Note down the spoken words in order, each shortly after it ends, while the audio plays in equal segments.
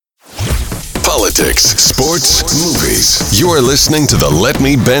politics, sports, movies. You're listening to the Let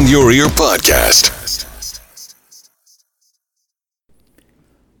Me Bend Your Ear podcast.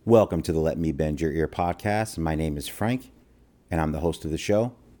 Welcome to the Let Me Bend Your Ear podcast. My name is Frank, and I'm the host of the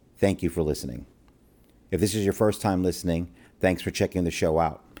show. Thank you for listening. If this is your first time listening, thanks for checking the show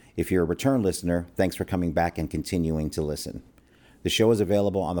out. If you're a return listener, thanks for coming back and continuing to listen. The show is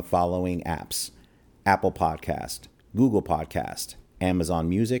available on the following apps: Apple Podcast, Google Podcast, Amazon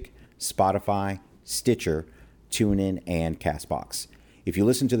Music, Spotify, Stitcher, TuneIn, and CastBox. If you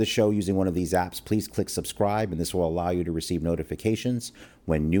listen to the show using one of these apps, please click subscribe, and this will allow you to receive notifications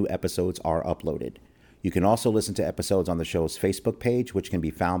when new episodes are uploaded. You can also listen to episodes on the show's Facebook page, which can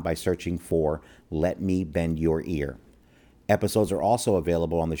be found by searching for Let Me Bend Your Ear. Episodes are also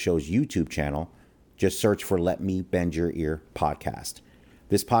available on the show's YouTube channel. Just search for Let Me Bend Your Ear podcast.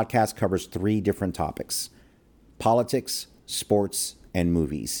 This podcast covers 3 different topics: politics, sports, and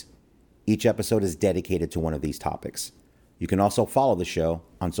movies. Each episode is dedicated to one of these topics. You can also follow the show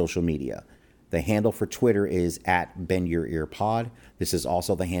on social media. The handle for Twitter is @BendYourEarPod. This is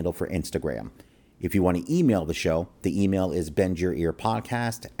also the handle for Instagram. If you want to email the show, the email is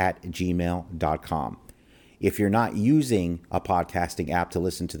bendyourearpodcast@gmail.com. If you're not using a podcasting app to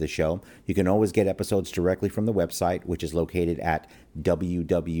listen to the show, you can always get episodes directly from the website, which is located at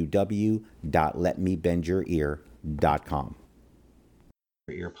www.letmebendYourEar.com.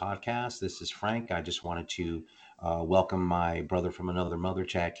 Ear podcast. This is Frank. I just wanted to welcome my brother from another mother,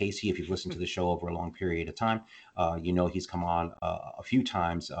 Chad Casey. If you've listened to the show over a long period of time, you know he's come on a few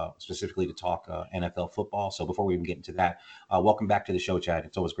times, specifically to talk NFL football. So before we even get into that, welcome back to the show, Chad.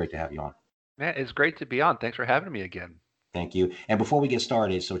 It's always great to have you on. Man, it's great to be on. Thanks for having me again. Thank you. And before we get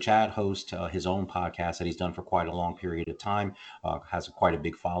started, so Chad hosts his own podcast that he's done for quite a long period of time, has quite a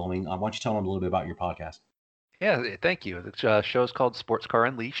big following. Why don't you tell him a little bit about your podcast? Yeah, thank you. The show is called Sports Car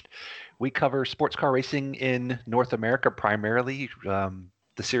Unleashed. We cover sports car racing in North America primarily. The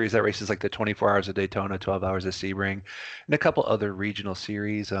series that races like the 24 Hours of Daytona, 12 Hours of Sebring, and a couple other regional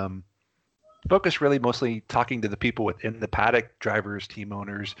series. Focus really mostly talking to the people within the paddock, drivers, team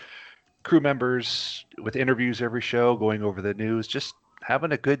owners, crew members, with interviews every show, going over the news, just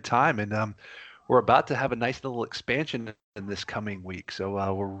having a good time. And we're about to have a nice little expansion in this coming week.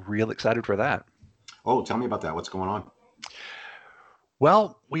 So we're real excited for that. Oh, tell me about that. What's going on?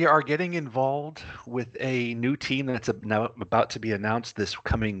 Well, we are getting involved with a new team that's now about to be announced this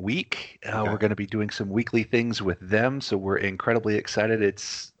coming week. Okay. We're going to be doing some weekly things with them, so we're incredibly excited.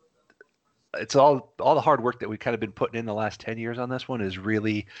 It's all the hard work that we've kind of been putting in the last 10 years on this one is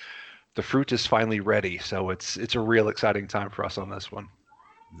really, the fruit is finally ready. So it's a real exciting time for us on this one.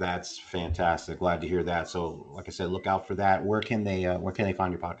 That's fantastic. Glad to hear that. So, like I said, look out for that. Where can they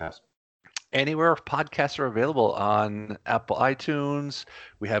find your podcast? Anywhere podcasts are available, on Apple iTunes.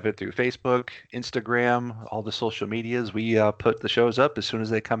 We have it through Facebook, Instagram, all the social medias. We put the shows up as soon as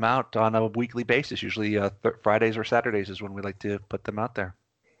they come out on a weekly basis. Usually Fridays or Saturdays is when we like to put them out there.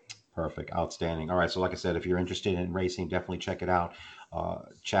 Perfect. Outstanding. All right. So like I said, if you're interested in racing, definitely check it out.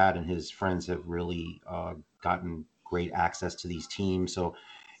 Chad and his friends have really gotten great access to these teams. So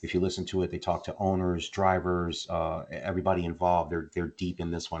if you listen to it, they talk to owners, drivers, everybody involved. They're deep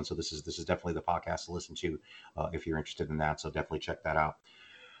in this one. So this is definitely the podcast to listen to if you're interested in that. So definitely check that out.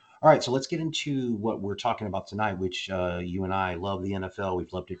 All right, so let's get into what we're talking about tonight, which you and I love the NFL.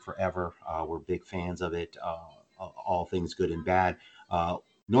 We've loved it forever. We're big fans of it, all things good and bad.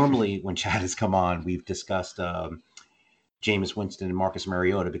 Normally, when Chad has come on, we've discussed Jameis Winston and Marcus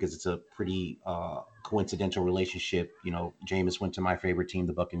Mariota because it's a pretty coincidental relationship. You know, Jameis went to my favorite team,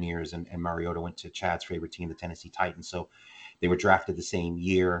 the Buccaneers, and Mariota went to Chad's favorite team, the Tennessee Titans. So they were drafted the same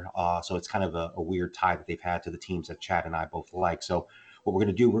year. So it's kind of a weird tie that they've had to the teams that Chad and I both like. So what we're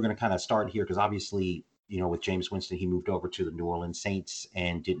going to do, we're going to kind of start here because obviously, you know, with Jameis Winston, he moved over to the New Orleans Saints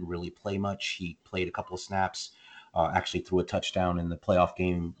and didn't really play much. He played a couple of snaps, actually threw a touchdown in the playoff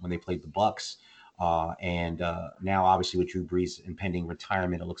game when they played the Bucs. And now, obviously, with Drew Brees impending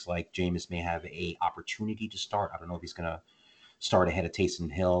retirement, it looks like Jameis may have a opportunity to start. I don't know if he's going to start ahead of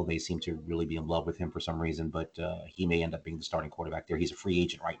Taysom Hill. They seem to really be in love with him for some reason, but he may end up being the starting quarterback there. He's a free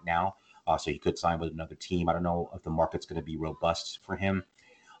agent right now, so he could sign with another team. I don't know if the market's going to be robust for him.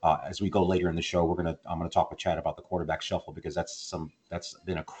 As we go later in the show, I'm gonna talk with Chad about the quarterback shuffle because that's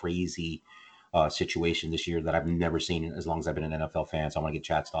been a crazy situation this year that I've never seen as long as I've been an NFL fan. So I want to get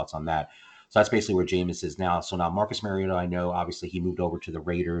Chad's thoughts on that. So that's basically where Jameis is now. So now Marcus Mariota, I know obviously he moved over to the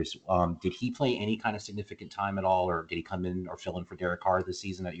Raiders. Did he play any kind of significant time at all, or did he come in or fill in for Derek Carr this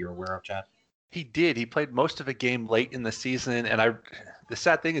season that you're aware of, Chad? He did. He played most of a game late in the season, and the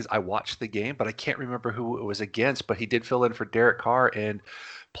sad thing is I watched the game, but I can't remember who it was against. But he did fill in for Derek Carr and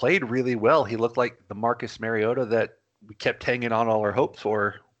played really well. He looked like the Marcus Mariota that we kept hanging on all our hopes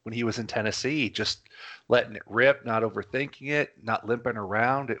for when he was in Tennessee, just letting it rip, not overthinking it, not limping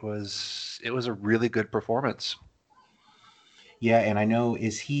around. It was a really good performance. Yeah, and I know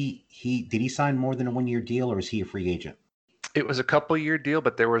did he sign more than a 1 year deal, or is he a free agent? It was a couple-year deal,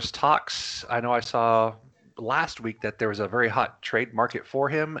 but there was talks. I know I saw last week that there was a very hot trade market for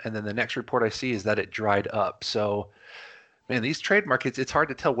him, and then the next report I see is that it dried up. So, man, these trade markets, it's hard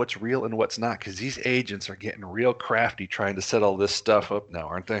to tell what's real and what's not because these agents are getting real crafty trying to set all this stuff up now,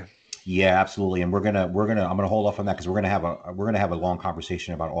 aren't they? Yeah, absolutely. And I'm gonna hold off on that because we're gonna have a long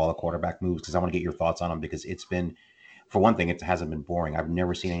conversation about all the quarterback moves because I want to get your thoughts on them because it's been, for one thing, it hasn't been boring. I've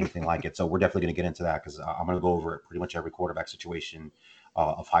never seen anything like it. So we're definitely going to get into that because I'm going to go over pretty much every quarterback situation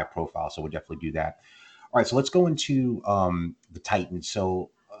of high profile. So we'll definitely do that. All right, so let's go into the Titans. So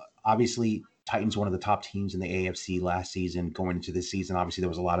obviously, Titans one of the top teams in the AFC last season. Going into this season, obviously there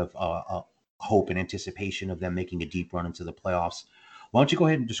was a lot of hope and anticipation of them making a deep run into the playoffs. Why don't you go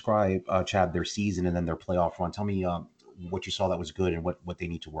ahead and describe, Chad, their season and then their playoff run? Tell me what you saw that was good and what they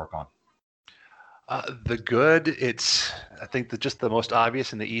need to work on. The good, I think just the most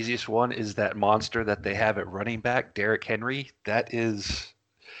obvious and the easiest one is that monster that they have at running back, Derrick Henry.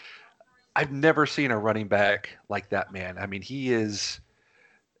 I've never seen a running back like that man. I mean, he is,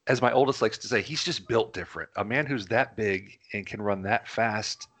 as my oldest likes to say, he's just built different. A man who's that big and can run that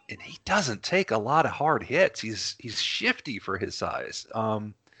fast, and he doesn't take a lot of hard hits. He's shifty for his size.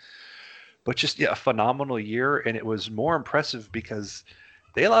 But just, yeah, a phenomenal year, and it was more impressive because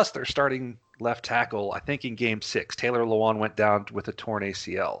they lost their starting left tackle, I think, in game 6. Taylor Lewan went down with a torn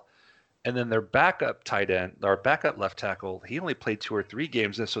ACL. And then their backup tight end, our backup left tackle, he only played 2 or 3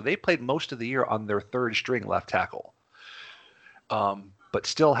 games. And so they played most of the year on their third string left tackle. But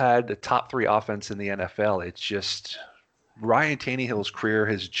still had the top 3 offense in the NFL. It's just Ryan Tannehill's career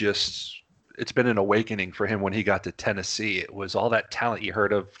it's been an awakening for him when he got to Tennessee. It was all that talent you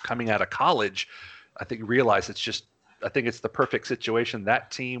heard of coming out of college. I think realized I think it's the perfect situation. That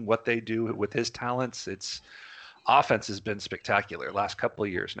team, what they do with his talents, its offense has been spectacular last couple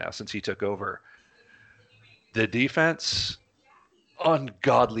of years now since he took over. The defense,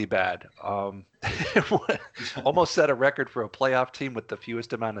 ungodly bad. Almost set a record for a playoff team with the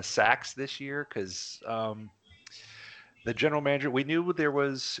fewest amount of sacks this year because the general manager, we knew there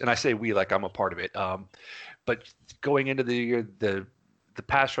was, and I say we like I'm a part of it, but going into the year, the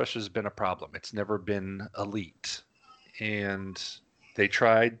pass rush has been a problem. It's never been elite. And they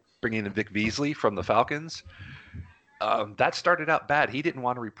tried bringing in Vic Beasley from the Falcons. That started out bad. He didn't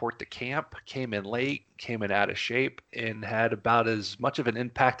want to report to camp, came in late, came in out of shape, and had about as much of an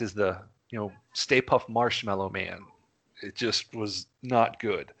impact as the Stay Puft Marshmallow Man. It just was not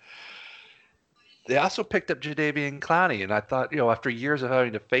good. They also picked up Jadeveon Clowney, and I thought, after years of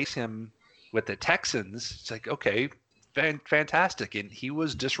having to face him with the Texans, it's like, okay, fantastic. And he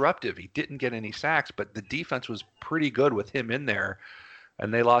was disruptive. He didn't get any sacks, but the defense was pretty good with him in there.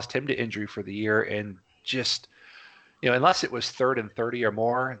 And they lost him to injury for the year. And just, unless it was 3rd and 30 or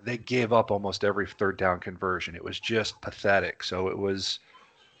more, they gave up almost every third down conversion. It was just pathetic. So it was,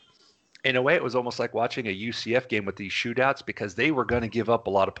 in a way, it was almost like watching a UCF game with these shootouts because they were going to give up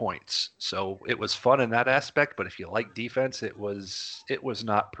a lot of points. So it was fun in that aspect. But if you like defense, it was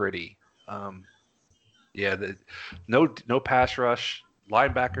not pretty. Yeah, no pass rush.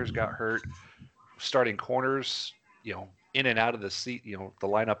 Linebackers got hurt. Starting corners, in and out of the seat, the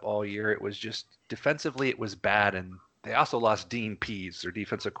lineup all year. It was just defensively, it was bad, and they also lost Dean Pease, their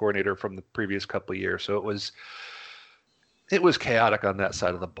defensive coordinator from the previous couple of years. So it was chaotic on that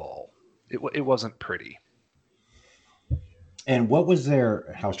side of the ball. It wasn't pretty. And what was I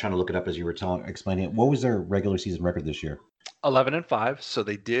was trying to look it up as you were explaining it. What was their regular season record this year? 11-5. So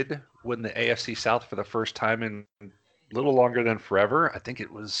they did win the AFC South for the first time in a little longer than forever. I think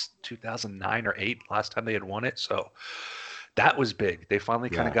it was 2009 or 8 last time they had won it. So that was big. They finally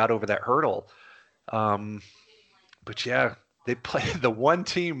kind of got over that hurdle. But yeah, they played the one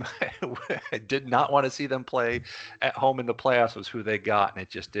team I did not want to see them play at home in the playoffs was who they got. And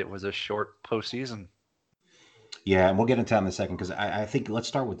it was a short postseason. Yeah, and we'll get into that in a second because I think let's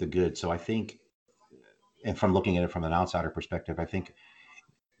start with the good. So I think, and from looking at it from an outsider perspective, I think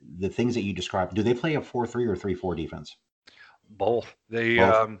the things that you described, do they play a 4-3 or 3-4 defense? Both. They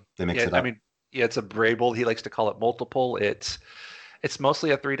mix it up. I mean, yeah, it's a Vrabel. He likes to call it multiple. It's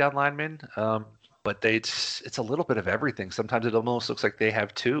mostly a 3-down lineman, but it's a little bit of everything. Sometimes it almost looks like they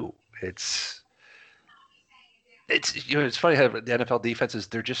have 2. It's funny how the NFL defenses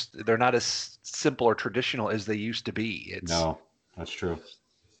they're not as simple or traditional as they used to be. No, that's true.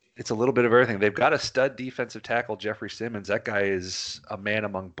 It's a little bit of everything. They've got a stud defensive tackle, Jeffrey Simmons. That guy is a man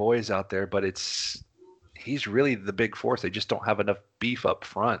among boys out there, but he's really the big force. They just don't have enough beef up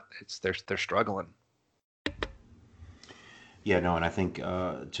front. They're struggling. Yeah, no, and I think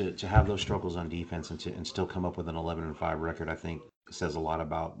to have those struggles on defense and still come up with an 11-5 record, I think says a lot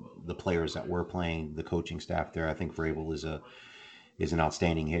about the players that we're playing, the coaching staff there. I think Vrabel is an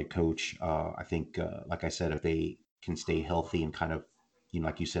outstanding head coach. I think, like I said, if they can stay healthy and kind of,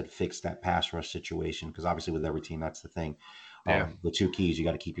 like you said, fix that pass rush situation, because obviously with every team, that's the thing. Yeah. The two keys: you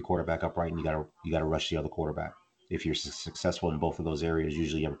got to keep your quarterback upright, and you got to rush the other quarterback. If you're successful in both of those areas,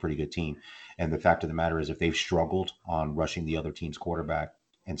 usually you have a pretty good team. And the fact of the matter is, if they've struggled on rushing the other team's quarterback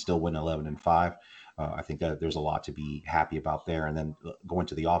and still win 11-5, I think that there's a lot to be happy about there. And then going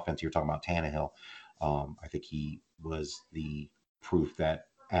to the offense, you're talking about Tannehill. I think he was the proof that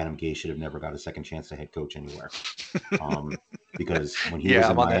Adam Gase should have never got a second chance to head coach anywhere. Because when he was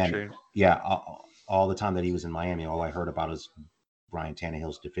in Miami, all the time that he was in Miami, all I heard about is Ryan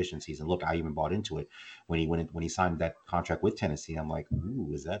Tannehill's deficiencies. And look, I even bought into it when he signed that contract with Tennessee. I'm like,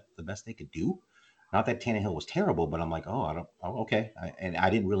 ooh, is that the best they could do? Not that Tannehill was terrible, but I'm like, okay. And I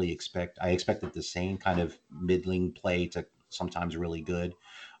didn't really I expected the same kind of middling play to sometimes really good.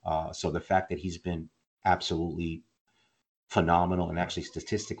 So the fact that he's been absolutely phenomenal and actually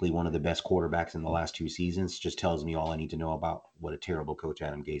statistically one of the best quarterbacks in the last 2 seasons just tells me all I need to know about what a terrible coach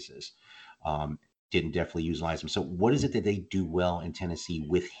Adam Gase is. Didn't definitely utilize him. So what is it that they do well in Tennessee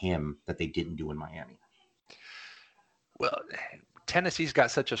with him that they didn't do in Miami? Well, Tennessee's got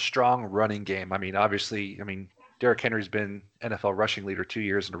such a strong running game. I mean, obviously, Derrick Henry's been NFL rushing leader 2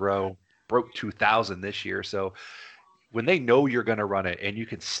 years in a row, broke 2,000 this year. So when they know you're going to run it and you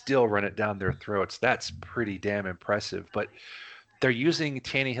can still run it down their throats, that's pretty damn impressive. But they're using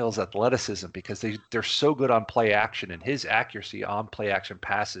Tannehill's athleticism because they're so good on play action, and his accuracy on play action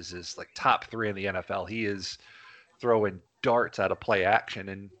passes is like top 3 in the NFL. He is throwing darts out of play action,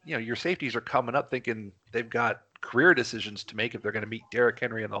 and your safeties are coming up thinking they've got career decisions to make if they're going to meet Derrick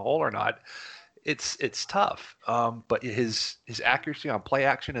Henry in the hole or not. It's tough, but his accuracy on play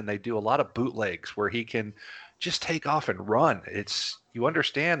action, and they do a lot of bootlegs where he can just take off and run. You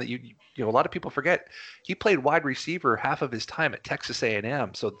understand that a lot of people forget he played wide receiver half of his time at Texas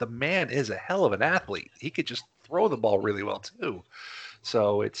A&M. So the man is a hell of an athlete. He could just throw the ball really well too.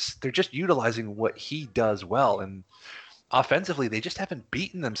 So they're just utilizing what he does well. And offensively, they just haven't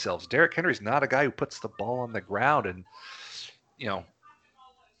beaten themselves. Derrick Henry's not a guy who puts the ball on the ground. And,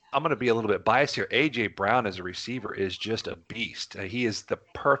 I'm going to be a little bit biased here. A.J. Brown as a receiver is just a beast. He is the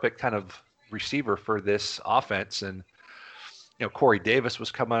perfect kind of receiver for this offense. And Corey Davis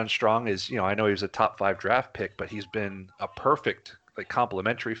was coming on strong. I know he was a top 5 draft pick, but he's been a perfect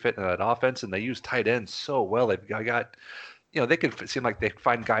complementary fit in that offense. And they use tight ends so well. They've got they could seem like they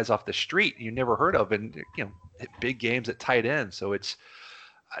find guys off the street you never heard of, and hit big games at tight end. So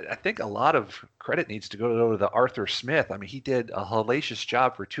I think a lot of credit needs to go to the Arthur Smith. I mean, he did a hellacious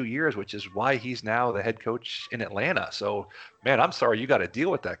job for 2 years, which is why he's now the head coach in Atlanta. So, man, I'm sorry you got to deal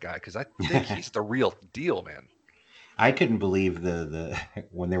with that guy, because I think he's the real deal, man. I couldn't believe the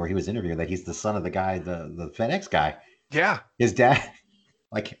when he was interviewing that he's the son of the guy, the FedEx guy. Yeah, his dad,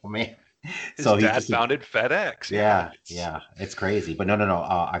 man. His dad founded FedEx. Yeah, it's crazy. But no.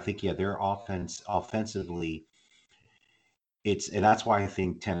 I think their offensively. And that's why I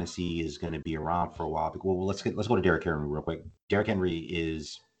think Tennessee is going to be around for a while. Well, let's go to Derrick Henry real quick. Derrick Henry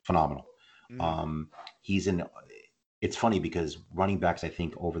is phenomenal. It's funny because running backs, I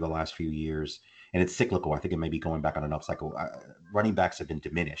think over the last few years, and it's cyclical. I think it may be going back on an up cycle. Running backs have been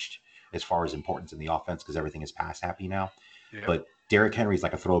diminished as far as importance in the offense because everything is pass happy now. Yeah. But Derrick Henry is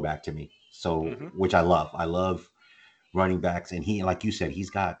like a throwback to me. So, which I love. I love running backs, and he, like you said, he's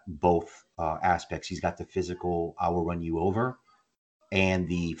got both aspects. He's got the physical, I will run you over, and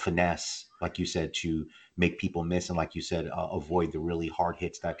the finesse, like you said, to make people miss, and like you said, avoid the really hard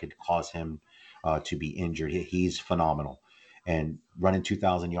hits that could cause him to be injured. He's phenomenal, and running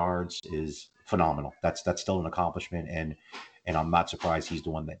 2,000 yards is phenomenal. That's still an accomplishment, and I'm not surprised he's the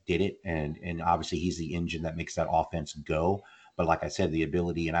one that did it. And obviously he's the engine that makes that offense go. But like I said, the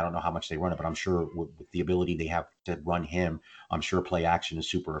ability, and I don't know how much they run it, but I'm sure with the ability they have to run him, I'm sure play action is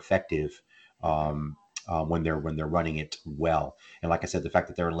super effective when they're running it well. And like I said, the fact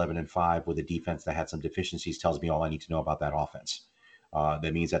that they're 11-5 with a defense that had some deficiencies tells me all I need to know about that offense.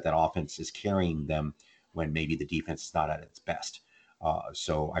 That means that offense is carrying them when maybe the defense is not at its best.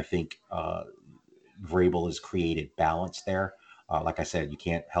 So I think Vrabel has created balance there. Like I said, you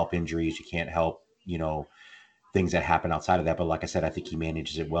can't help injuries. You can't help, things that happen outside of that. But like I said, I think he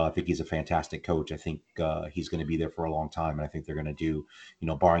manages it well. I think he's a fantastic coach. I think he's going to be there for a long time, and I think they're going to do,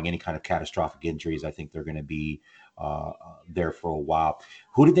 barring any kind of catastrophic injuries, I think they're going to be there for a while.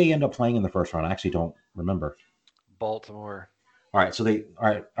 Who did they end up playing in the first round? I actually don't remember. Baltimore. All right, so all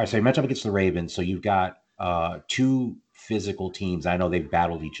right. So you match up against the Ravens. So you've got two physical teams. I know they've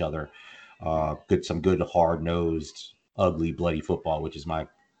battled each other. Some good, hard nosed, ugly, bloody football, which is my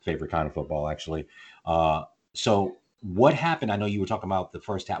favorite kind of football, actually. So what happened? I know you were talking about the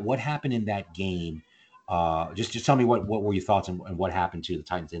first half. What happened in that game? Just tell me what were your thoughts and what happened to the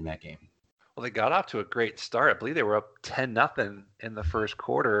Titans in that game? Well, they got off to a great start. I believe they were up 10-0 in the first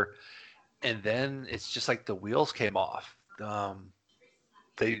quarter, and then it's just like the wheels came off.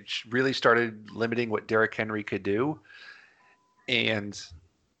 They really started limiting what Derrick Henry could do, and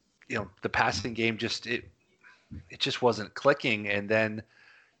the passing game it just wasn't clicking. And then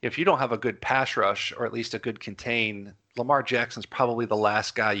if you don't have a good pass rush or at least a good contain, Lamar Jackson's probably the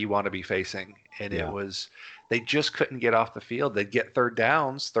last guy you want to be facing. And they just couldn't get off the field. They'd get third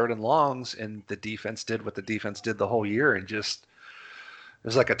downs, third and longs, and the defense did what the defense did the whole year, and it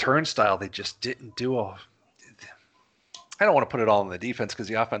was like a turnstile. They just didn't do I don't want to put it all on the defense because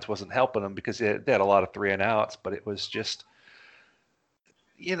the offense wasn't helping them because they had a lot of 3 and outs, but it was just,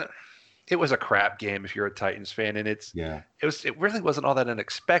 it was a crap game if you're a Titans fan, and it really wasn't all that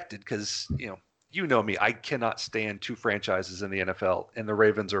unexpected because you know me, I cannot stand two franchises in the NFL, and the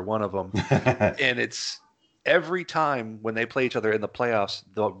Ravens are one of them. And it's every time when they play each other in the playoffs,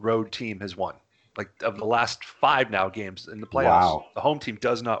 the road team has won. Like of the last 5 now games in the playoffs, the home team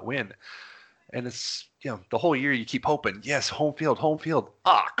does not win. And it's, the whole year you keep hoping, yes, home field.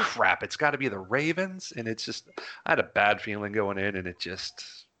 Ah, crap, it's got to be the Ravens. And it's just, I had a bad feeling going in, and it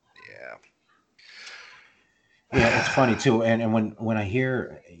just, Yeah, it's funny too. And when I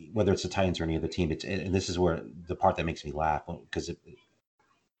hear whether it's the Titans or any other team, and this is where the part that makes me laugh, because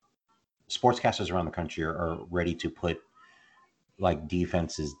sportscasters around the country are ready to put like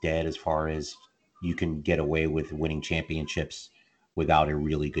defense is dead as far as you can get away with winning championships without a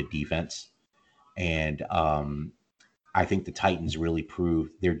really good defense. And I think the Titans really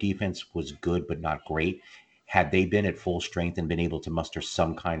proved their defense was good, but not great. Had they been at full strength and been able to muster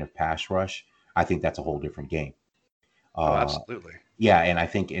some kind of pass rush, I think that's a whole different game. Absolutely. Yeah, and I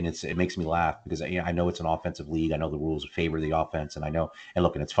think, and it makes me laugh because I know it's an offensive league. I know the rules favor the offense, and I know, and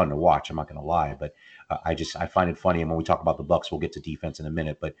look, and it's fun to watch. I'm not going to lie, but I find it funny. And when we talk about the Bucs, we'll get to defense in a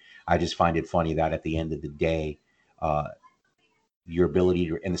minute. But I just find it funny that at the end of the day, your ability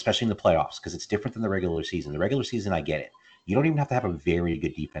to, and especially in the playoffs, because it's different than the regular season. The regular season, I get it. You don't even have to have a very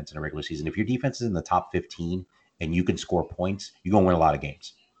good defense in a regular season. If your defense is in the top 15 and you can score points, you're going to win a lot of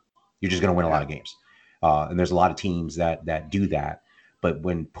games. You're just going to win a lot of games. And there's a lot of teams that do that. But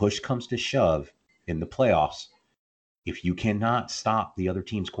when push comes to shove in the playoffs, if you cannot stop the other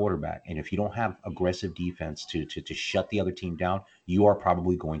team's quarterback, and if you don't have aggressive defense to shut the other team down, you are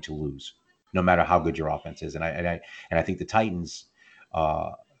probably going to lose, no matter how good your offense is. And I think the Titans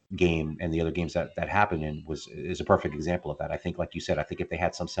game and the other games that happened is a perfect example of that. I think, like you said, I think if they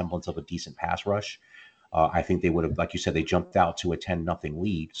had some semblance of a decent pass rush, I think they would have, like you said, they jumped out to a 10-0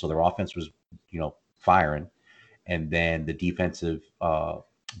 lead. So their offense was, firing. And then the defensive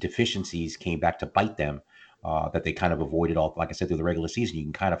deficiencies came back to bite them that they kind of avoided all, like I said, through the regular season. You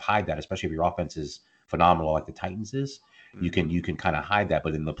can kind of hide that, especially if your offense is phenomenal like the Titans is. Mm-hmm. You can kind of hide that.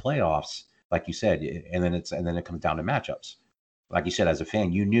 But in the playoffs, like you said, and then it comes down to matchups. Like you said, as a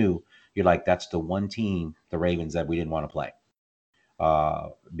fan, you're like, that's the one team, the Ravens, that we didn't want to play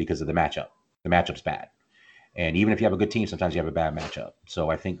because of the matchup. The matchup's bad. And even if you have a good team, sometimes you have a bad matchup. So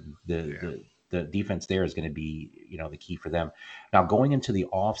I think the defense there is going to be, the key for them. Now, going into the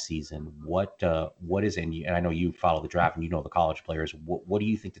offseason, what is, and I know you follow the draft and the college players, what do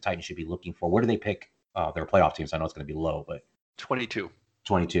you think the Titans should be looking for? Where do they pick their playoff teams? I know it's going to be low, but 22.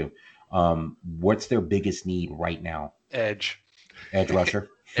 What's their biggest need right now? Edge rusher.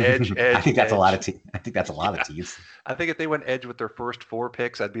 Edge. I think that's a lot of teams. I think that's a lot of teams. I think if they went edge with their first 4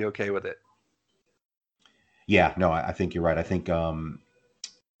 picks, I'd be okay with it. Yeah, no, I think you're right. I think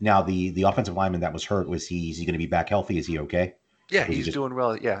now the offensive lineman that was hurt, is he going to be back healthy? Is he okay? Yeah, he's doing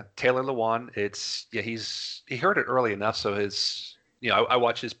well. Yeah, Taylor Lewan. He heard it early enough, so his I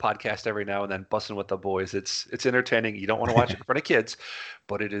watch his podcast every now and then, Bussin' with the Boys. It's entertaining. You don't want to watch it in front of kids,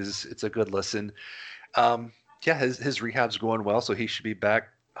 but it's a good listen. His rehab's going well, so he should be back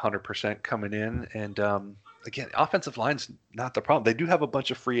 100% coming in. And again, offensive line's not the problem. They do have a bunch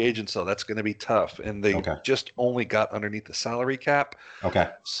of free agents, so that's going to be tough. And they just only got underneath the salary cap. Okay.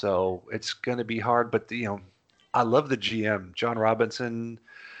 So it's going to be hard. But I love the GM, John Robinson.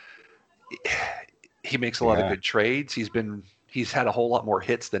 He makes a lot of Yeah. good trades. He's had a whole lot more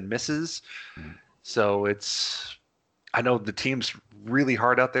hits than misses. Mm. So I know the team's really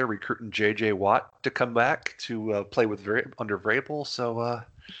hard out there recruiting J.J. Watt to come back to play with under Vrabel. So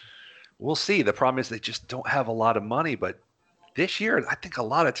we'll see. The problem is they just don't have a lot of money. But this year, I think a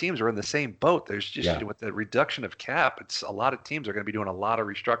lot of teams are in the same boat. There's just Yeah. with the reduction of cap, it's a lot of teams are going to be doing a lot of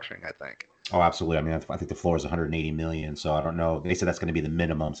restructuring, I think. Oh, absolutely. I mean, I think the floor is 180 million. So I don't know. They said that's going to be the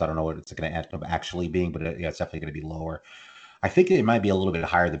minimum. So I don't know what it's going to end up actually being, but yeah, it's definitely going to be lower. I think it might be a little bit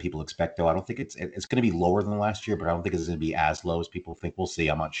higher than people expect, though. I don't think it's going to be lower than last year, but I don't think it's going to be as low as people think. We'll see.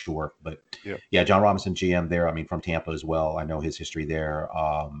 I'm not sure, but Yeah. yeah, John Robinson, GM there. I mean, from Tampa as well. I know his history there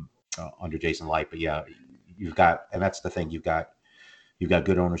under Jason Light. But yeah, you've got, and that's the thing. You've got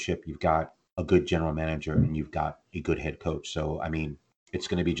good ownership. You've got a good general manager, and you've got a good head coach. So I mean, it's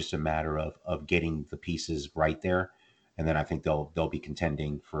going to be just a matter of getting the pieces right there, and then I think they'll be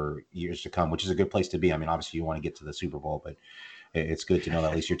contending for years to come, which is a good place to be. I mean, obviously you want to get to the Super Bowl, but it's good to know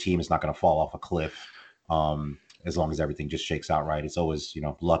that at least your team is not going to fall off a cliff. As long as everything just shakes out right, it's always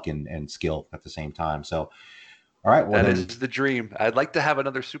luck and skill at the same time. So, all right, well That then, is the dream. I'd like to have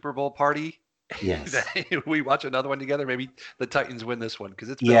another Super Bowl party. yes, We watch another one together. Maybe the Titans win this one because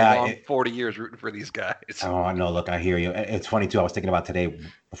it's been a yeah. long 40 years rooting for these guys. Oh no, look, I hear you. It's funny too. I was thinking about today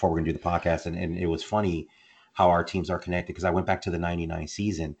before we're gonna do the podcast, and it was funny how our teams are connected because I went back to the '99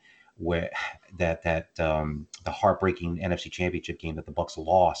 season where the heartbreaking NFC Championship game that the Bucks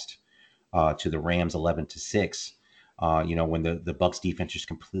lost to the Rams 11-6. When the Bucks defense just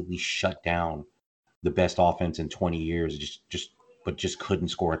completely shut down the best offense in 20 years, just couldn't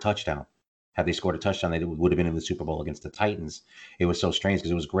score a touchdown. Had they scored a touchdown, they would have been in the Super Bowl against the Titans. It was so strange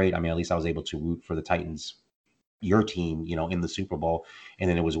because it was great. I mean, at least I was able to root for the Titans, your team, in the Super Bowl. And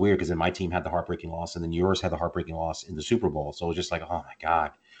then it was weird because then my team had the heartbreaking loss, and then yours had the heartbreaking loss in the Super Bowl. So it was just like, oh my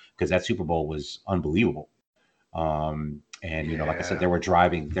God, because that Super Bowl was unbelievable. And like I said, Yeah. they were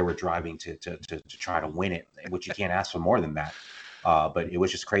driving to try to win it, which you can't ask for more than that. But it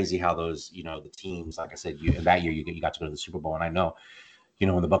was just crazy how those, the teams, like I said, in that year you got to go to the Super Bowl, and I know,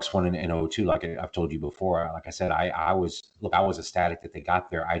 when the Bucks won in 02, like I've told you before, like I said, I was ecstatic that they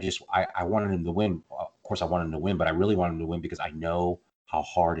got there. I wanted them to win. Of course, I wanted them to win, but I really wanted them to win because I know how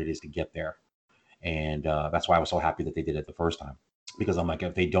hard it is to get there, and that's why I was so happy that they did it the first time. Because I'm like,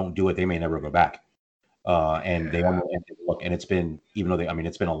 if they don't do it, they may never go back. And they Yeah. almost and look, and it's been, even though I mean,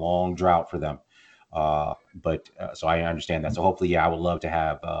 it's been a long drought for them. But so I understand that. So hopefully, yeah, I would love to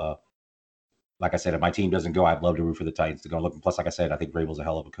have. Like I said, if my team doesn't go, I'd love to root for the Titans to go. Look, plus, like I said, I think Vrabel's a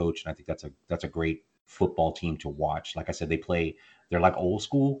hell of a coach, and I think that's a great football team to watch. Like I said, they're like old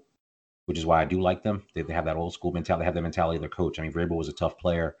school, which is why I do like them. They have that old school mentality. They have the mentality of their coach. I mean, Vrabel was a tough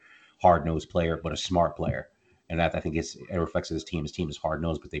player, hard nosed player, but a smart player, and that I think it reflects his team. His team is hard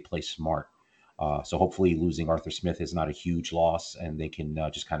nosed, but they play smart. So hopefully, losing Arthur Smith is not a huge loss, and they can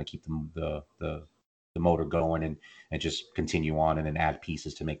just kind of keep the motor going and just continue on and then add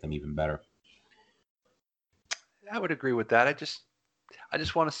pieces to make them even better. I would agree with that. I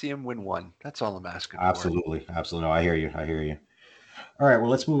just want to see him win one. That's all I'm asking for. Absolutely, absolutely. No, I hear you. I hear you. All right, well,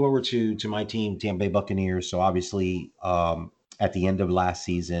 let's move over to my team, Tampa Bay Buccaneers. So obviously, at the end of last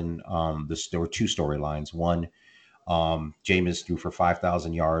season, there were two storylines. One, Jameis threw for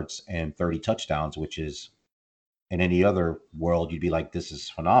 5,000 yards and 30 touchdowns, which is, in any other world, you'd be like, this is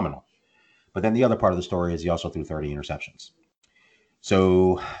phenomenal. But then the other part of the story is he also threw 30 interceptions.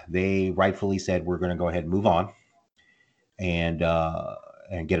 So they rightfully said, we're going to go ahead and move on and uh,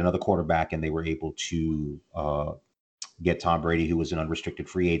 and get another quarterback, and they were able to get Tom Brady, who was an unrestricted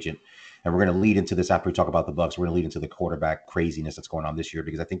free agent. And we're going to lead into this after we talk about the Bucks. We're going to lead into the quarterback craziness that's going on this year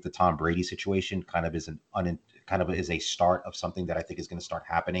because I think the Tom Brady situation kind of is a start of something that I think is going to start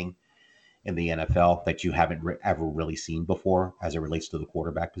happening in the NFL that you haven't ever really seen before as it relates to the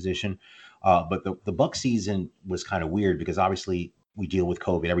quarterback position. But the Buck season was kind of weird because obviously we deal with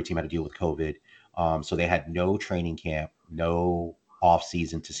COVID. Every team had to deal with COVID. So they had no training camp, no off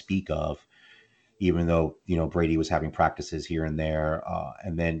season to speak of, even though, Brady was having practices here and there.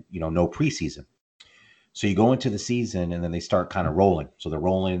 And then, no preseason. So you go into the season and then they start kind of rolling. So they're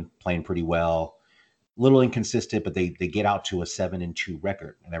rolling, playing pretty well, little inconsistent, but they get out to a 7-2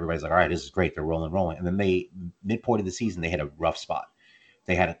 record, and everybody's like, all right, this is great. They're rolling. And then midpoint of the season, they hit a rough spot.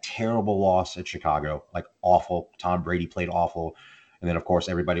 They had a terrible loss at Chicago, like awful. Tom Brady played awful. And then, of course,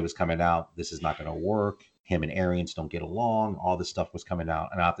 everybody was coming out. This is not going to work. Him and Arians don't get along. All this stuff was coming out.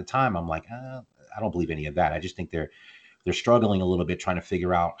 And at the time, I'm like, I don't believe any of that. I just think they're struggling a little bit trying to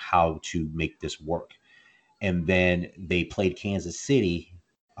figure out how to make this work. And then they played Kansas City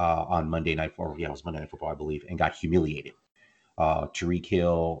on Monday Night Football. Yeah, it was Monday Night Football, I believe, and got humiliated. Tyreek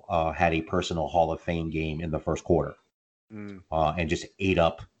Hill had a personal Hall of Fame game in the first quarter, and just ate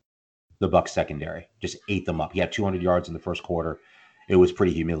up the Bucs secondary. Just ate them up. He had 200 yards in the first quarter. It was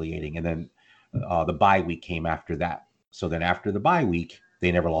pretty humiliating. And then the bye week came after that. So then after the bye week,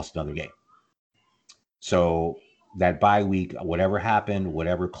 they never lost another game. So that bye week, whatever happened,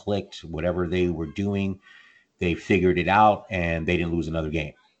 whatever clicked, whatever they were doing, they figured it out and they didn't lose another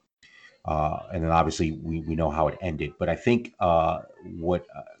game. And then obviously we know how it ended. But I think what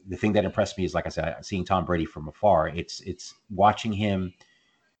the thing that impressed me is, like I said, seeing Tom Brady from afar. It's watching him.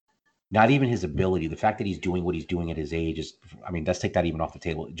 Not even his ability, the fact that he's doing what he's doing at his age is, I mean, let's take that even off the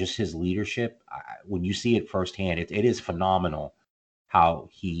table. Just his leadership, when you see it firsthand, it is phenomenal how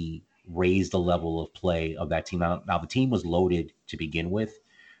he raised the level of play of that team. Now the team was loaded to begin with,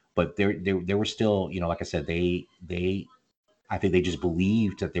 but there were still, like I said, I think they just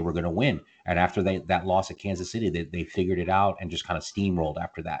believed that they were going to win. And after that loss at Kansas City, they figured it out and just kind of steamrolled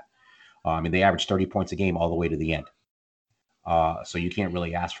after that. I mean, they averaged 30 points a game all the way to the end. So you can't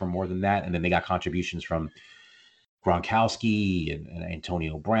really ask for more than that. And then they got contributions from Gronkowski and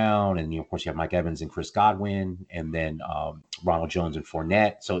Antonio Brown. And, of course, you have Mike Evans and Chris Godwin, and then Ronald Jones and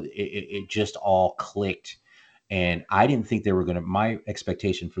Fournette. So it just all clicked. And I didn't think they were going to – my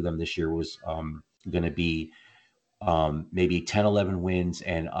expectation for them this year was going to be maybe 10, 11 wins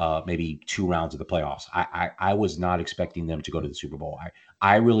and maybe 2 rounds of the playoffs. I was not expecting them to go to the Super Bowl.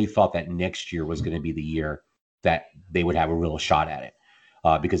 I really thought that next year was going to be the year that they would have a real shot at it,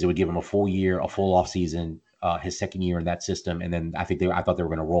 because it would give him a full year, a full off season, his second year in that system. And then I thought they were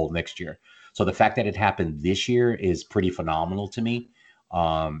going to roll next year. So the fact that it happened this year is pretty phenomenal to me.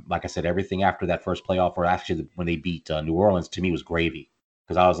 Like I said, everything after that first playoff, or actually when they beat New Orleans, to me was gravy,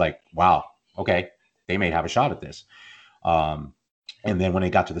 because I was like, wow, okay, they may have a shot at this. And then when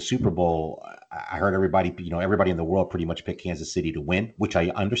they got to the Super Bowl, I heard everybody in the world pretty much pick Kansas City to win, which I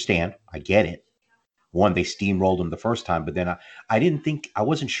understand. I get it. One, they steamrolled them the first time, but then I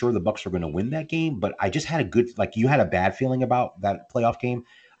wasn't sure the Bucs were going to win that game, but I just had a good, like you had a bad feeling about that playoff game.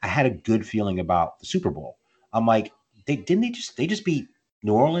 I had a good feeling about the Super Bowl. I'm like, they just beat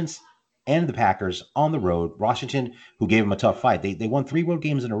New Orleans and the Packers on the road. Washington, who gave them a tough fight. They won 3 road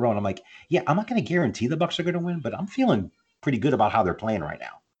games in a row. And I'm like, yeah, I'm not going to guarantee the Bucs are going to win, but I'm feeling pretty good about how they're playing right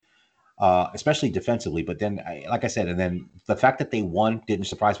now. Especially defensively. But then, like I said, and then the fact that they won didn't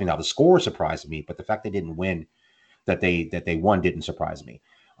surprise me. Now the score surprised me, but the fact they didn't win, that they won, didn't surprise me.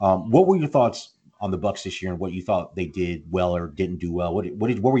 What were your thoughts on the Bucs this year, and what you thought they did well or didn't do well? What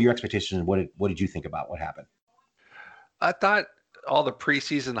were your expectations, and what did you think about what happened? I thought all the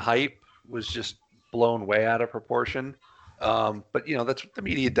preseason hype was just blown way out of proportion. But that's what the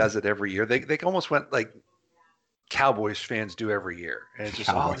media does it every year. They almost went like Cowboys fans do every year, and it's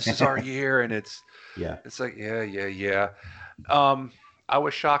just this is our year, and it's like yeah. I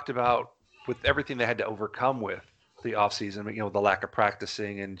was shocked about with everything they had to overcome with the offseason, the lack of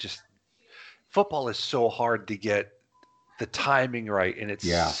practicing, and just football is so hard to get the timing right, and it's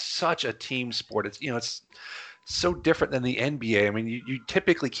such a team sport. It's so different than the NBA. I mean, you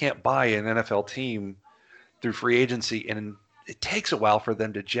typically can't buy an NFL team through free agency, and it takes a while for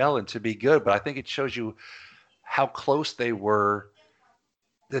them to gel and to be good. But I think it shows you how close they were,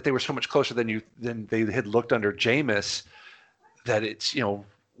 that they were so much closer than they had looked under Jameis, that it's,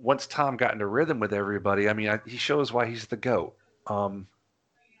 once Tom got into rhythm with everybody, I mean, he shows why he's the GOAT.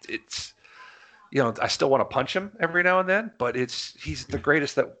 It's, I still want to punch him every now and then, but he's the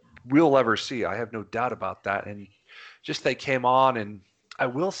greatest that we'll ever see. I have no doubt about that. And just, they came on, and I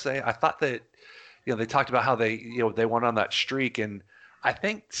will say, I thought that, they talked about how they went on that streak, and I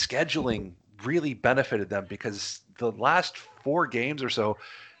think scheduling really benefited them, because the last 4 games or so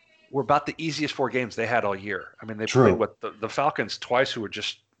were about the easiest 4 games they had all year. I mean, they played with the Falcons twice, who were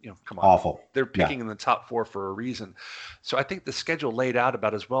just, come on. Awful. They're picking in the top 4 for a reason. So I think the schedule laid out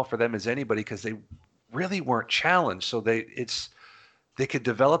about as well for them as anybody, because they really weren't challenged. So they could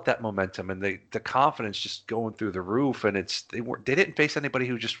develop that momentum, and the confidence just going through the roof. And they didn't face anybody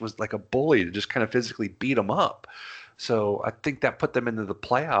who just was like a bully to just kind of physically beat them up. So I think that put them into the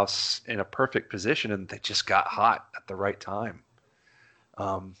playoffs in a perfect position, and they just got hot at the right time.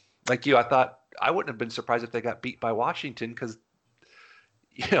 Like you, I thought I wouldn't have been surprised if they got beat by Washington, because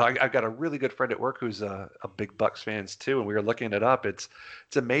I've got a really good friend at work who's a big Bucs fans too, and we were looking it up. It's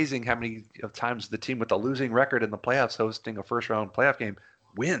amazing how many times the team with a losing record in the playoffs hosting a first round playoff game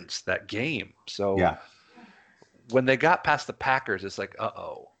wins that game. So when they got past the Packers, it's like,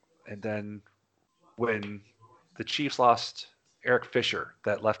 uh-oh. And then when the Chiefs lost Eric Fisher,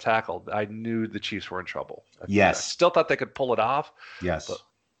 that left tackle, I knew the Chiefs were in trouble. I still thought they could pull it off. Yes. But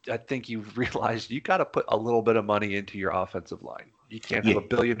I think you've realized you got to put a little bit of money into your offensive line. You can't have Yeah. a $1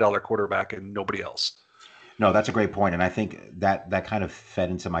 billion quarterback and nobody else. No, that's a great point, and I think that kind of fed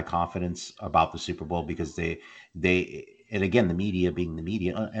into my confidence about the Super Bowl because they and again the media being the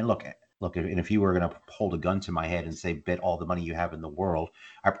media and look, and if you were going to hold a gun to my head and say bet all the money you have in the world,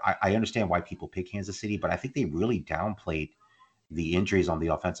 I understand why people pick Kansas City, but I think they really downplayed the injuries on the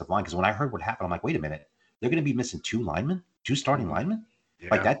offensive line because when I heard what happened, I'm like, wait a minute, they're going to be missing two linemen, two starting linemen,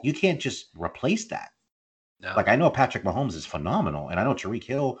 like Yeah. that. You can't just replace that. No. Like I know Patrick Mahomes is phenomenal, and I know Tariq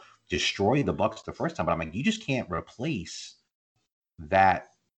Hill destroyed the Bucks the first time, but I'm like, you just can't replace that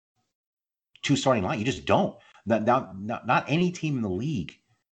two starting line. You just don't. Not any team in the league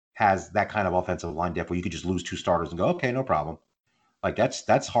has that kind of offensive line depth where you could just lose two starters and go, okay, no problem. Like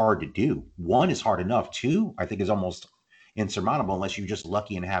that's hard to do. One is hard enough. Two, I think, is almost insurmountable unless you're just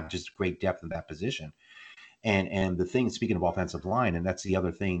lucky and have just great depth in that position. And the thing, speaking of offensive line, and that's the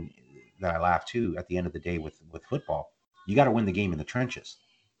other thing that I laugh too at the end of the day with football, you got to win the game in the trenches.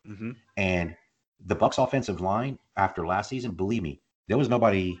 Mm-hmm. And the Bucks offensive line after last season, believe me, there was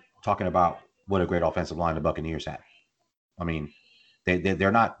nobody talking about what a great offensive line the Buccaneers had. I mean,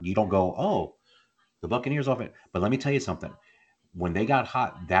 they're not. You don't go, oh, the Buccaneers offense. But let me tell you something. When they got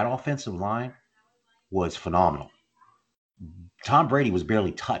hot, that offensive line was phenomenal. Tom Brady was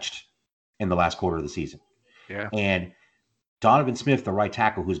barely touched in the last quarter of the season, Yeah. and Donovan Smith, the right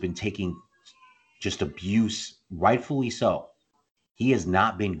tackle, who's been taking just abuse, rightfully so. He has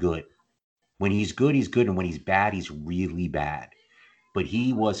not been good. When he's good, he's good, and when he's bad, he's really bad. But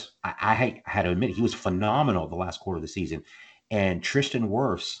he was, I had to admit, he was phenomenal the last quarter of the season. And Tristan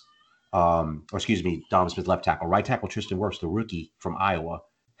Wirfs, or excuse me, Donovan Smith left tackle, right tackle Tristan Wirfs, the rookie from Iowa,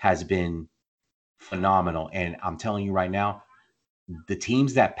 has been phenomenal. And I'm telling you right now, the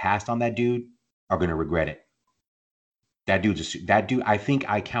teams that passed on that dude are going to regret it. That dude,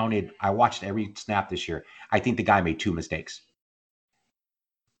 I watched every snap this year. I think the guy made two mistakes.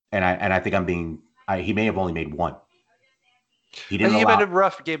 And I think he may have only made one. He didn't He allow. made a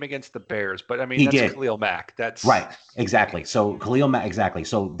rough game against the Bears, but I mean, He that's did. Khalil Mack. That's Right, exactly. So Khalil Mack, exactly.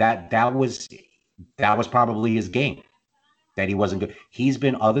 So that was probably his game that he wasn't good. He's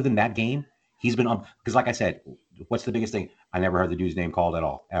been other than that game, he's been because like I said, what's the biggest thing? I never heard the dude's name called at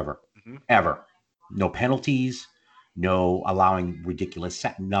all, ever, ever. No penalties, no allowing ridiculous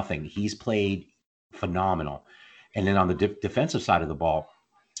nothing. He's played phenomenal. And then on the defensive side of the ball,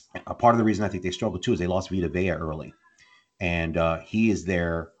 a part of the reason I think they struggled too is they lost Vita Vea early, and he is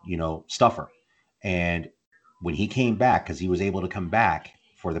their stuffer. And when he came back, because he was able to come back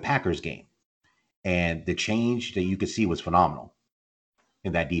for the Packers game, and the change that you could see was phenomenal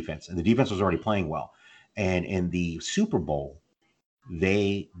in that defense. And the defense was already playing well. And in the Super Bowl,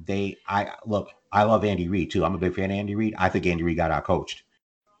 I love Andy Reid too. I'm a big fan of Andy Reid. I think Andy Reid got outcoached.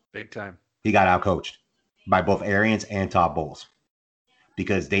 big time. He got outcoached by both Arians and Todd Bowles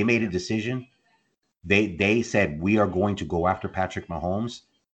because they made a decision. They said we are going to go after Patrick Mahomes,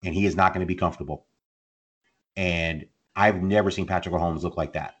 and he is not going to be comfortable. And I've never seen Patrick Mahomes look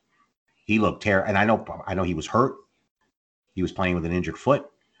like that. He looked terrible, and I know he was hurt. He was playing with an injured foot,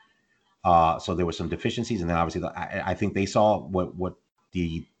 so there were some deficiencies. And then obviously, I think they saw what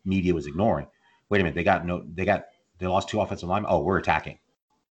the media was ignoring. Wait a minute, they lost two offensive linemen. Oh, we're attacking,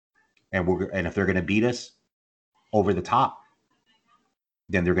 and if they're going to beat us over the top,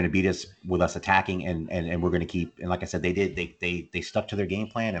 then they're going to beat us with us attacking, and we're going to keep. And like I said, they did. They stuck to their game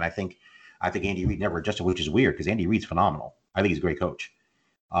plan, and I think Andy Reid never adjusted, which is weird because Andy Reid's phenomenal. I think he's a great coach,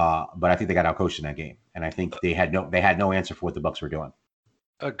 but I think they got outcoached in that game, and I think they had no answer for what the Bucks were doing.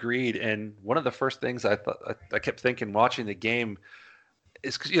 Agreed. And one of the first things I kept thinking watching the game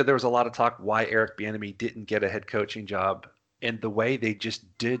is because there was a lot of talk why Eric Bieniemy didn't get a head coaching job, and the way they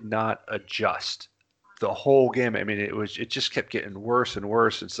just did not adjust the whole game. I mean, it just kept getting worse and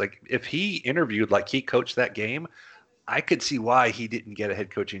worse. It's like if he interviewed like he coached that game, I could see why he didn't get a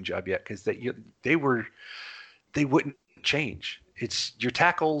head coaching job yet because they wouldn't change. It's your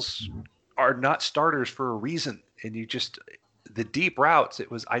tackles are not starters for a reason, and the deep routes.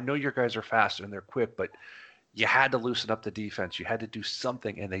 It was I know your guys are fast and they're quick, but you had to loosen up the defense. You had to do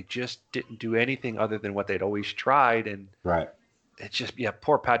something, and they just didn't do anything other than what they'd always tried. And right. It's just,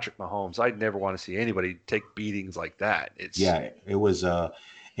 poor Patrick Mahomes. I'd never want to see anybody take beatings like that. It was, and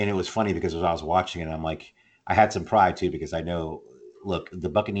it was funny because as I was watching it, I'm like, I had some pride too because I know, look, the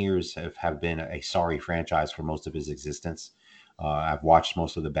Buccaneers have been a sorry franchise for most of his existence. I've watched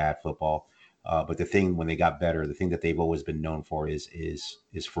most of the bad football, but the thing when they got better, the thing that they've always been known for is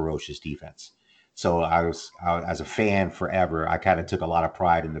ferocious defense. So I as a fan forever, I kind of took a lot of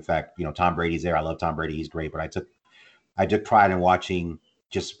pride in the fact, Tom Brady's there. I love Tom Brady. He's great, but I took pride in watching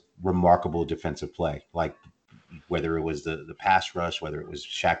just remarkable defensive play. Like whether it was the pass rush, whether it was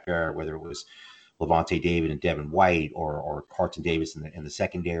Shaq Barrett, whether it was Levante David and Devin White, or Carlton Davis in the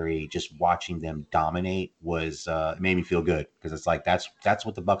secondary, just watching them dominate was it made me feel good, because it's like that's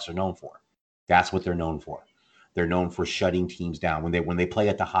what the Bucks are known for. That's what they're known for. They're known for shutting teams down when they play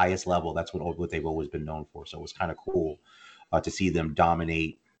at the highest level. That's what they've always been known for. So it was kind of cool to see them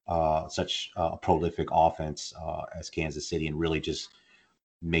dominate such a prolific offense as Kansas City, and really just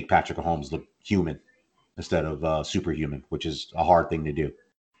make Patrick Mahomes look human instead of superhuman, which is a hard thing to do.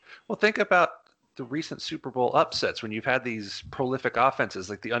 Well, think about the recent Super Bowl upsets when you've had these prolific offenses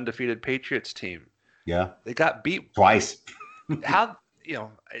like the undefeated Patriots team. Yeah. They got beat twice. How,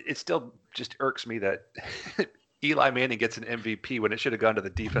 it still just irks me that Eli Manning gets an MVP when it should have gone to the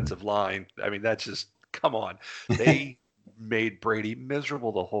defensive line. I mean, that's just, come on. They made Brady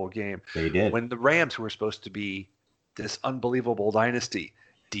miserable the whole game. They did. When the Rams, who were supposed to be this unbelievable dynasty,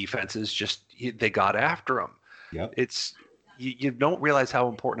 defenses they got after them. Yep. It's, you don't realize how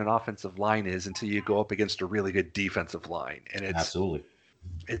important an offensive line is until you go up against a really good defensive line. And absolutely,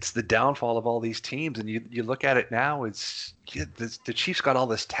 it's the downfall of all these teams. And you look at it now, the Chiefs got all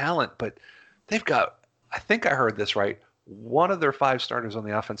this talent, but they've got, I think I heard this right, one of their 5 starters on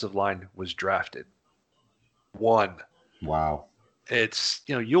the offensive line was drafted. One. Wow. It's,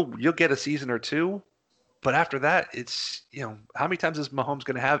 you'll get a season or two, but after that, it's, how many times is Mahomes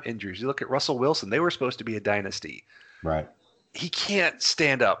going to have injuries? You look at Russell Wilson. They were supposed to be a dynasty. Right. He can't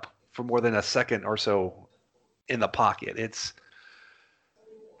stand up for more than a second or so in the pocket. It's,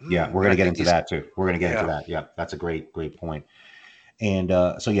 yeah, we're going to get into that too. We're going to get into that. Yeah, that's a great point. And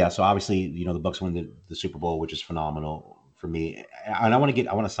so obviously, the Bucks win the Super Bowl, which is phenomenal for me. And I want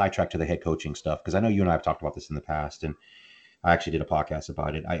to sidetrack to the head coaching stuff, because I know you and I have talked about this in the past, and I actually did a podcast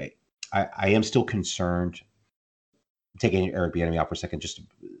about it. I am still concerned. Taking Eric Bieniemy out for a second,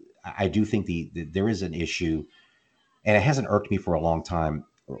 I do think there is an issue, and it hasn't irked me for a long time,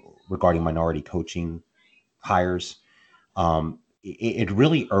 regarding minority coaching hires. It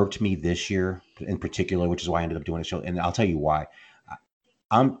really irked me this year in particular, which is why I ended up doing a show. And I'll tell you why.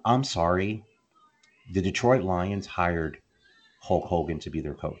 I'm sorry. The Detroit Lions hired Hulk Hogan to be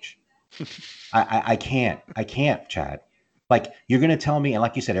their coach. I can't, Chad. Like, you're going to tell me, and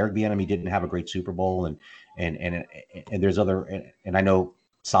like you said, Eric Bieniemy didn't have a great Super Bowl, and there's other, and I know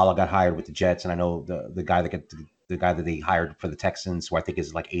Saleh got hired with the Jets, and I know the guy that they hired for the Texans, who I think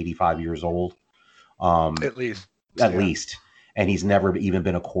is like 85 years old. At least. And he's never even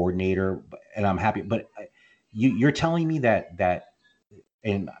been a coordinator, and I'm happy. But you're telling me that,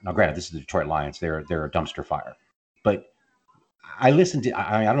 and now granted, this is the Detroit Lions. They're a dumpster fire. But I listened to,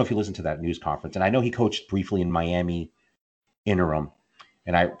 I don't know if you listened to that news conference, and I know he coached briefly in Miami interim,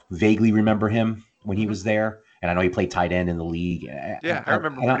 and I vaguely remember him when he was there, and I know he played tight end in the league. Yeah, I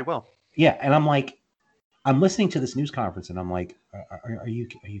remember pretty well. Yeah, and I'm like, I'm listening to this news conference, and I'm like, are you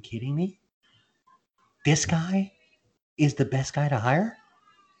kidding me? This guy is the best guy to hire?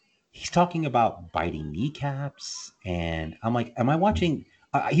 He's talking about biting kneecaps, and I'm like, am I watching?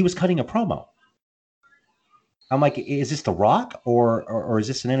 He was cutting a promo. I'm like, is this The Rock or is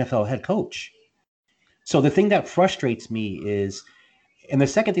this an NFL head coach? So the thing that frustrates me is, and the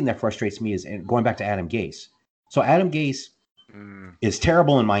second thing that frustrates me is, and going back to Adam Gase. So Adam Gase is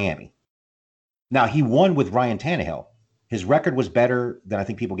terrible in Miami. Now, he won with Ryan Tannehill. His record was better than I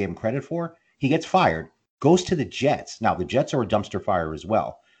think people gave him credit for. He gets fired, goes to the Jets. Now, the Jets are a dumpster fire as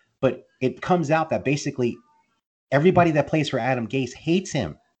well. But it comes out that basically everybody that plays for Adam Gase hates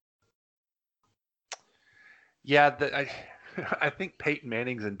him. Yeah, I think Peyton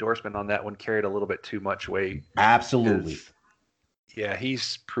Manning's endorsement on that one carried a little bit too much weight. Absolutely. Yeah,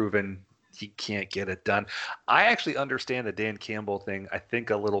 he's proven he can't get it done. I actually understand the Dan Campbell thing, I think,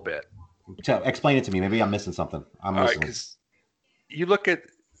 a little bit. So explain it to me. Maybe I'm missing something. I'm listening. Because you look at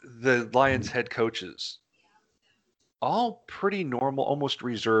the Lions head coaches, all pretty normal, almost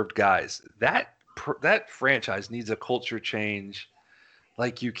reserved guys. That franchise needs a culture change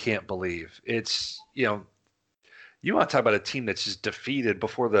like you can't believe. It's, you want to talk about a team that's just defeated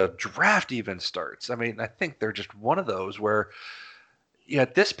before the draft even starts. I mean, I think they're just one of those where,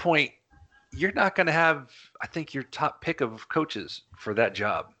 at this point, you're not going to have, I think, your top pick of coaches for that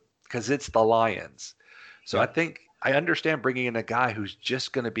job, because it's the Lions. So I think I understand bringing in a guy who's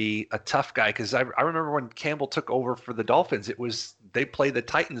just going to be a tough guy, because I remember when Campbell took over for the Dolphins, they played the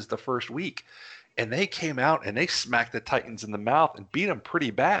Titans the first week, and they came out and they smacked the Titans in the mouth and beat them pretty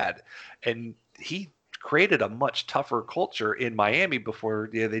bad. And he created a much tougher culture in Miami before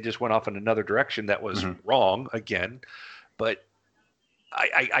they just went off in another direction that was wrong again. But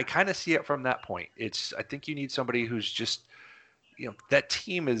I kind of see it from that point. I think you need somebody who's just that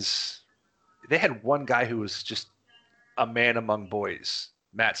team they had one guy who was just a man among boys,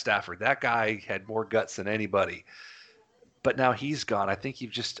 Matt Stafford. That guy had more guts than anybody. But now he's gone. I think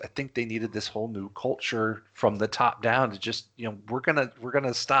they needed this whole new culture from the top down to just, we're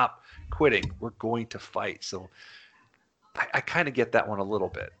gonna stop quitting. We're going to fight. So I kind of get that one a little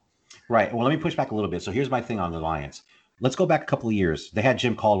bit. Right. Well, let me push back a little bit. So here's my thing on the Lions. Let's go back a couple of years. They had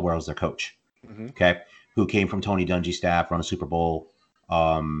Jim Caldwell as their coach. Mm-hmm. Okay, who came from Tony Dungy's staff, run a Super Bowl,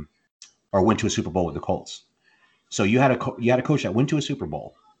 or went to a Super Bowl with the Colts. So you had a coach that went to a Super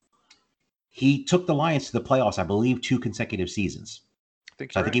Bowl. He took the Lions to the playoffs, I believe, 2 consecutive seasons.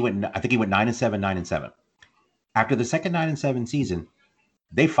 I think he went 9-7, 9-7. After the second 9-7 season,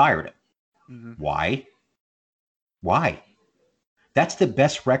 they fired him. Mm-hmm. Why? That's the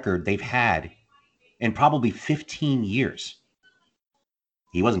best record they've had in probably 15 years.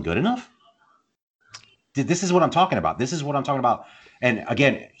 He wasn't good enough? This is what I'm talking about. And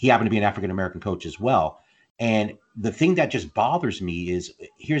again, he happened to be an African-American coach as well. And the thing that just bothers me is,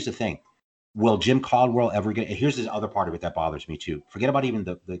 here's the thing. Will Jim Caldwell ever get? Here's this other part of it that bothers me too. Forget about even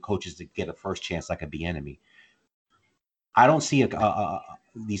the coaches that get a first chance like a Bieniemy. I don't see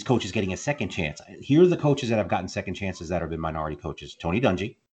these coaches getting a second chance. Here are the coaches that have gotten second chances that have been minority coaches: Tony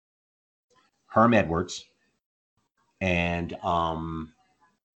Dungy, Herm Edwards, and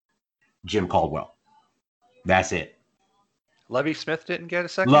Jim Caldwell. That's it. Lovie Smith didn't get a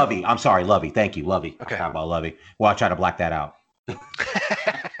second? Lovie. I'm sorry, Lovie. Thank you, Lovie. Okay. I forgot about Lovie. Well, I try to black that out.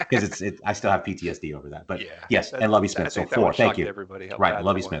 Because I still have PTSD over that. But yes, and Lovie Smith. So 4. Thank you. Right,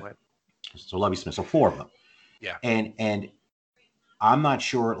 Lovie Smith. So Lovie Smith. So 4 of them. Yeah. And I'm not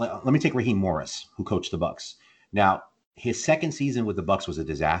sure. Let me take Raheem Morris, who coached the Bucs. Now, his second season with the Bucs was a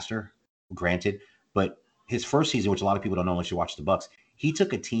disaster, granted, but his first season, which a lot of people don't know unless you watch the Bucs, he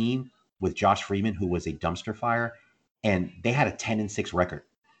took a team with Josh Freeman, who was a dumpster fire, and they had a 10-6 record.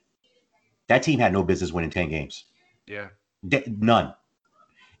 That team had no business winning 10 games. Yeah. None.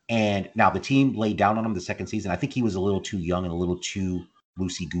 And now the team laid down on him the second season. I think he was a little too young and a little too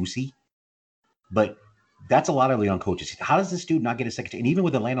loosey-goosey. But that's a lot of young coaches. How does this dude not get a second? And even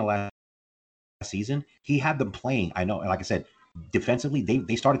with Atlanta last season, he had them playing. I know, like I said, defensively,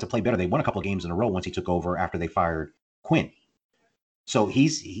 they started to play better. They won a couple of games in a row once he took over after they fired Quinn. So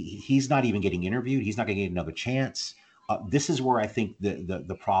he's not even getting interviewed. He's not going to get another chance. This is where I think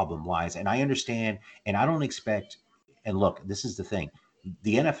the problem lies. And I understand, and I don't expect. And look, this is the thing.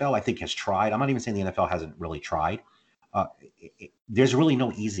 The NFL, I think, has tried. I'm not even saying the NFL hasn't really tried. There's really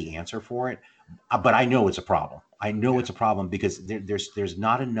no easy answer for it, but I know it's a problem. It's a problem because there's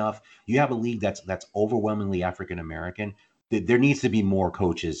not enough. You have a league that's overwhelmingly African American. There needs to be more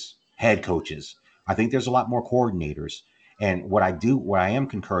coaches, head coaches. I think there's a lot more coordinators. And what I am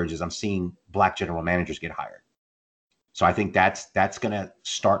encouraged is I'm seeing Black general managers get hired. So I think that's going to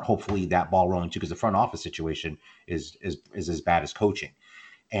start hopefully that ball rolling too, because the front office situation is as bad as coaching.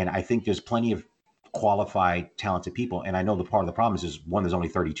 And I think there's plenty of qualified, talented people. And I know the part of the problem is one, there's only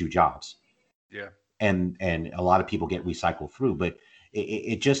 32 jobs. Yeah. And a lot of people get recycled through, but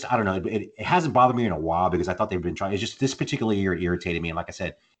it just, I don't know. It hasn't bothered me in a while because I thought they've been trying. It's just this particular year, it irritated me. And like I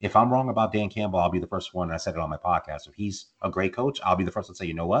said, if I'm wrong about Dan Campbell, I'll be the first one. And I said it on my podcast. If he's a great coach, I'll be the first one to say,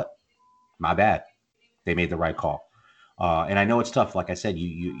 you know what? My bad. They made the right call. And I know it's tough. Like I said,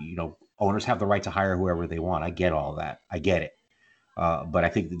 you know, owners have the right to hire whoever they want. I get all that. I get it. But I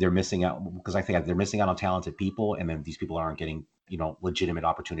think they're missing out because I think they're missing out on talented people. And then these people aren't getting, you know, legitimate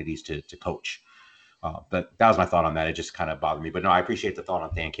opportunities to coach. But that was my thought on that. It just kind of bothered me. But no, I appreciate the thought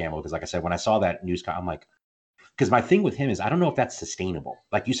on Dan Campbell because like I said, when I saw that news, I'm like, because my thing with him is I don't know if that's sustainable.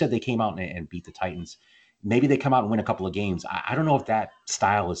 Like you said, they came out and beat the Titans. Maybe they come out and win a couple of games. I don't know if that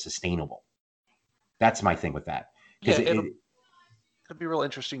style is sustainable. That's my thing with that. Yeah, it'll be real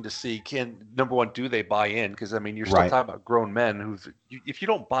interesting to see. Number one, do they buy in? Because I mean, you're still Right. talking about grown men if you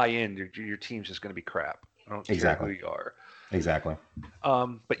don't buy in, your team's just going to be crap. I don't care who you are. Exactly.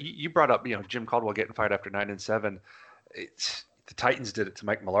 But you brought up, you know, Jim Caldwell getting fired after 9-7. The Titans did it to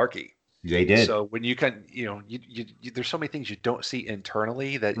Mike Mularkey. They did. So when you can, you know, you there's so many things you don't see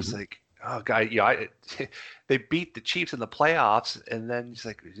internally that it's like, oh, God, they beat the Chiefs in the playoffs, and then he's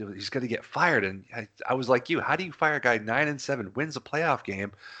like, he's going to get fired. And I was like you, how do you fire a guy 9-7, wins a playoff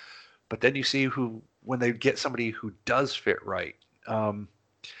game, but then you see when they get somebody who does fit right.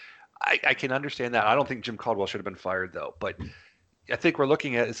 I can understand that. I don't think Jim Caldwell should have been fired, though. But I think we're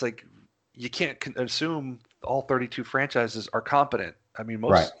looking at it's like you can't assume all 32 franchises are competent. I mean,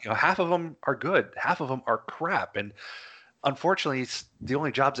 half of them are good, half of them are crap, and unfortunately, it's the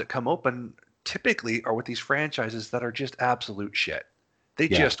only jobs that come open typically are with these franchises that are just absolute shit. They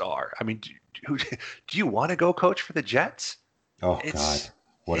just are. I mean, do you want to go coach for the Jets? Oh God, It's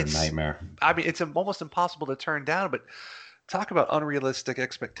what a it's nightmare. I mean, it's almost impossible to turn down, but talk about unrealistic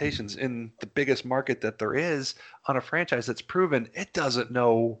expectations in the biggest market that there is on a franchise that's proven it doesn't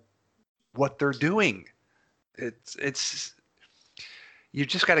know what they're doing. It's you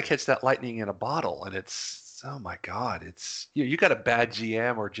just got to catch that lightning in a bottle, and it's oh my god, it's you got a bad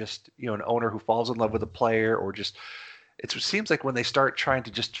GM or just an owner who falls in love with a player or just it seems like when they start trying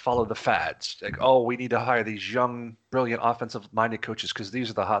to just follow the fads, like, oh, we need to hire these young, brilliant, offensive-minded coaches because these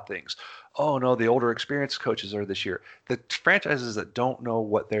are the hot things. Oh no, the older, experienced coaches are this year. The franchises that don't know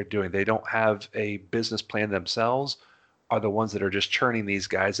what they're doing, they don't have a business plan themselves, are the ones that are just churning these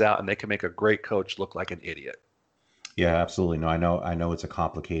guys out, and they can make a great coach look like an idiot. Yeah, absolutely. No, I know it's a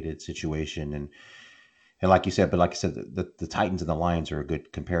complicated situation, and like you said, but like I said, the Titans and the Lions are a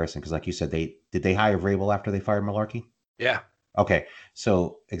good comparison because, like you said, they hire Vrabel after they fired Malarkey? Yeah, Okay,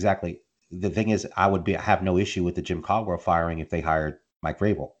 so exactly. The thing is, have no issue with the Jim Caldwell firing if they hired Mike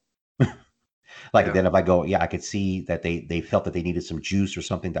Vrabel. Like yeah. then if I go, yeah, I could see that they felt that they needed some juice or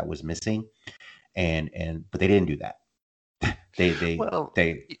something that was missing, and but they didn't do that. They they Well,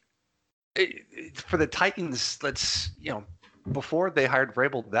 they for the Titans, before they hired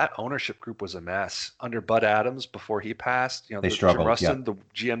Vrabel, that ownership group was a mess. Under Bud Adams, before he passed, they Jim struggled. Yeah, Ruston, the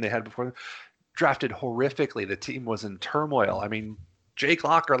GM they had before, drafted horrifically. The team was in turmoil. I mean, Jake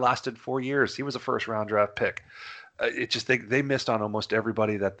Locker lasted 4 years. He was a first-round draft pick. It just they missed on almost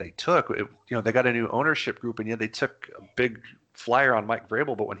everybody that they took. They got a new ownership group, and they took a big flyer on Mike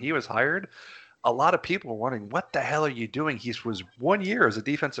Vrabel. But when he was hired, a lot of people were wondering, what the hell are you doing? He was 1 year as a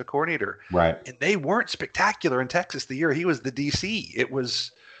defensive coordinator, right. and they weren't spectacular in Texas the year he was the DC.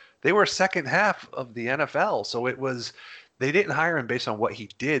 They were second half of the NFL, so they didn't hire him based on what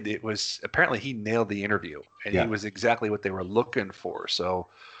he did. It was apparently he nailed the interview, and Yeah. he was exactly what they were looking for. So,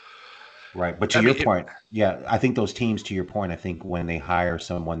 Right. But to I your mean, point, yeah, I think those teams, to your point, I think when they hire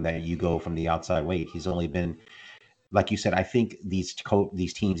someone that you go from the outside, wait, he's only been, like you said, I think these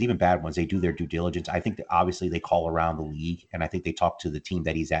teams, even bad ones, they do their due diligence. I think that obviously they call around the league, and I think they talk to the team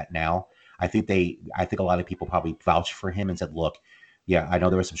that he's at now. I think a lot of people probably vouched for him and said, look, yeah, I know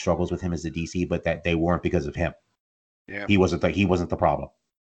there were some struggles with him as the DC, but that they weren't because of him. yeah, He wasn't the problem.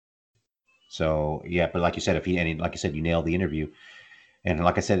 So yeah, but like you said, like you said, you nailed the interview. And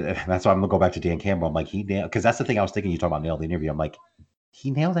like I said, that's why I'm gonna go back to Dan Campbell. I'm like, he nailed, because that's the thing I was thinking. You talk about nailed the interview. I'm like, he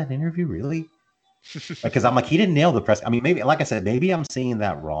nailed that interview, really? Because I'm like, he didn't nail the press. I mean, maybe, like I said, maybe I'm seeing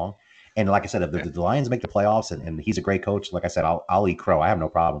that wrong. And like I said, if the Lions make the playoffs and he's a great coach, like I said, I'll eat crow. I have no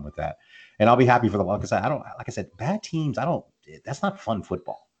problem with that, and I'll be happy for them. Like I said, bad teams. I don't. That's not fun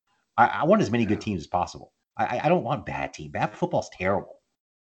football. I want as many good teams as possible. I don't want bad team. Bad football's terrible.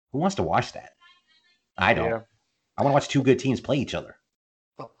 Who wants to watch that? I don't. yeah. I want to watch two good teams play each other.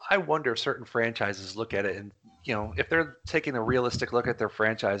 Well, I wonder if certain franchises look at it and, if they're taking a realistic look at their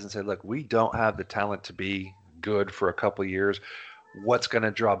franchise and say, look, we don't have the talent to be good for a couple of years. What's going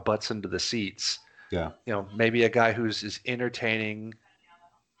to draw butts into the seats? Yeah. Maybe a guy who's as entertaining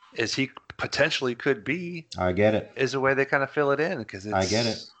as he potentially could be I get it. is a way they kind of fill it in because I get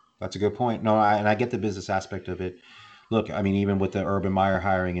it. That's a good point. No, I get the business aspect of it. Look, I mean, even with the Urban Meyer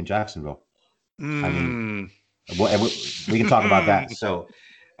hiring in Jacksonville, I mean, we can talk about that. So,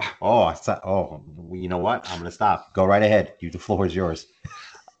 you know what? I'm going to stop. Go right ahead. The floor is yours.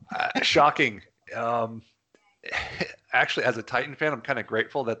 shocking. Actually, as a Titan fan, I'm kind of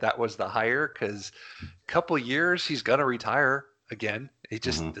grateful that was the hire because a couple of years he's gonna retire again. He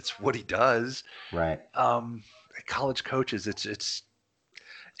just it's what he does. Right. College coaches, it's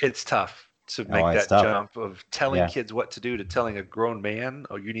tough to make it's that tough. jump of telling Yeah. kids what to do to telling a grown man,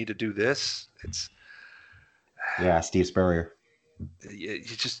 oh, you need to do this. Yeah, Steve Spurrier. You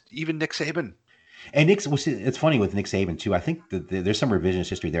just even Nick Saban. And it's funny with Nick Saban too. I think that there's some revisionist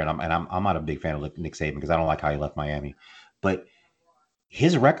history there, and I'm not a big fan of Nick Saban because I don't like how he left Miami. But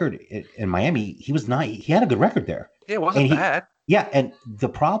his record in Miami, he had a good record there. Yeah, it wasn't bad. Yeah, and the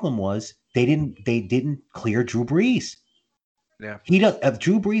problem was they didn't clear Drew Brees. Yeah, If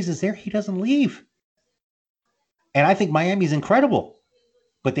Drew Brees is there, he doesn't leave. And I think Miami's incredible,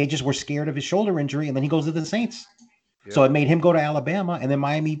 but they just were scared of his shoulder injury, and then he goes to the Saints. Yeah. So it made him go to Alabama, and then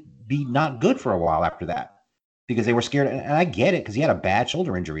Miami be not good for a while after that because they were scared. And I get it because he had a bad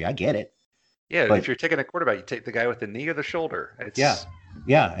shoulder injury. I get it. Yeah, But- if you're taking a quarterback, you take the guy with the knee or the shoulder.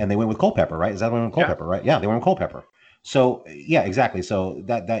 Yeah, and they went with Culpepper, right? Is that when Culpepper, right? Yeah, they went with Culpepper. So yeah, exactly. So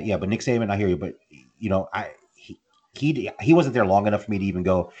that yeah, but Nick Saban, I hear you, but he wasn't there long enough for me to even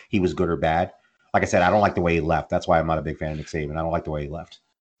go he was good or bad. Like I said, I don't like the way he left. That's why I'm not a big fan of Nick Saban. I don't like the way he left.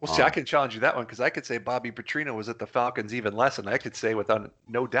 Well, see, I can challenge you that one because I could say Bobby Petrino was at the Falcons even less, and I could say without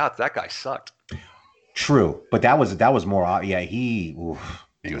no doubt that guy sucked. True, but that was more. Yeah, oof, oh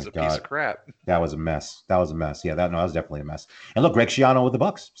He my was a piece God, of crap. that was a mess. That was a mess. Yeah, that was definitely a mess. And look, Greg Schiano with the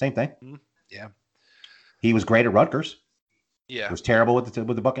Bucks, same thing. Mhm. Yeah. He was great at Rutgers. Yeah. Was terrible with the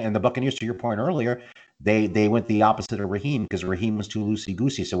Buccaneers. And the Buccaneers, to your point earlier, they went the opposite of Raheem because Raheem was too loosey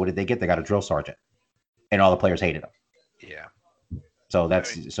goosey. So what did they get? They got a drill sergeant, and all the players hated him. Yeah. So I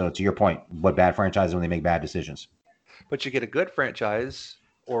mean, so to your point, what bad franchises when they make bad decisions? but you get a good franchise,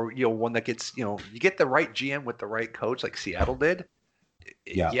 or one that gets, you get the right GM with the right coach, like Seattle did.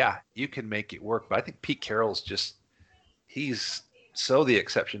 Yeah. Yeah, you can make it work. But I think Pete Carroll's he's so the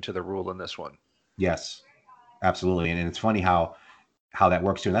exception to the rule in this one. Yes. Absolutely. And it's funny how that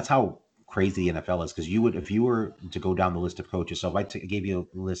works too. And that's how crazy the NFL is because if you were to go down the list of coaches, so if gave you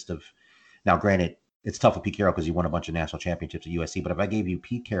a list of, now granted, it's tough with Pete Carroll because he won a bunch of national championships at USC, but if I gave you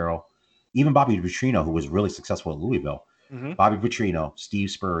Pete Carroll, even Bobby Petrino, who was really successful at Louisville, Mm-hmm. Bobby Petrino, Steve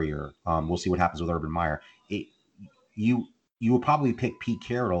Spurrier, we'll see what happens with Urban Meyer. You you would probably pick Pete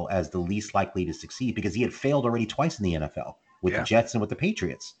Carroll as the least likely to succeed because he had failed already twice in the NFL with the Jets and with the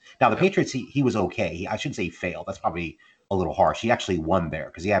Patriots. Now, the Patriots, he was okay. I shouldn't say he failed. That's probably a little harsh. He actually won there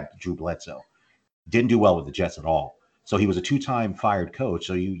because he had Drew Bledsoe. Didn't do well with the Jets at all. So he was a two-time fired coach.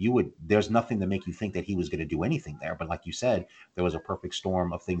 So you would there's nothing to make you think that he was going to do anything there. But like you said, there was a perfect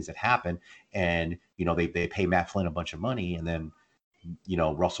storm of things that happened, and they pay Matt Flynn a bunch of money, and then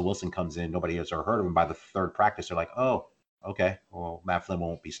Russell Wilson comes in. Nobody has ever heard of him. By the third practice, they're like, oh, okay, well, Matt Flynn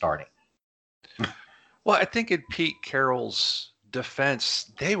won't be starting. Well, I think in Pete Carroll's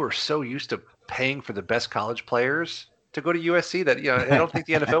defense, they were so used to paying for the best college players to go to USC that I don't think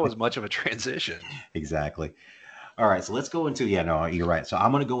the NFL was much of a transition. Exactly. All right, so let's go into no, you're right. So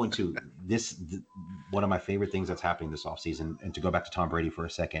I'm going to go into one of my favorite things that's happening this offseason, and to go back to Tom Brady for a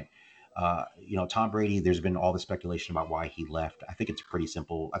second. Tom Brady, there's been all the speculation about why he left. I think it's pretty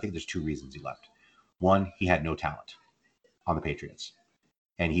simple. I think there's two reasons he left. One, he had no talent on the Patriots,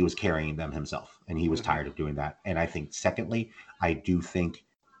 and he was carrying them himself, and he was tired of doing that. And I think, secondly, I do think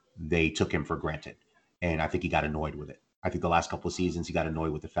they took him for granted, and I think he got annoyed with it. I think the last couple of seasons he got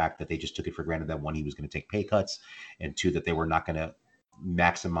annoyed with the fact that they just took it for granted that one, he was going to take pay cuts, and two, that they were not going to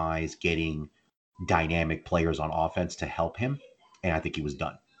maximize getting dynamic players on offense to help him. And I think he was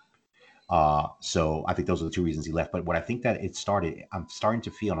done. So I think those are the two reasons he left. But what I think that I'm starting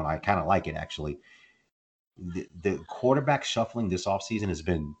to feel, and I kind of like it actually, the quarterback shuffling this offseason has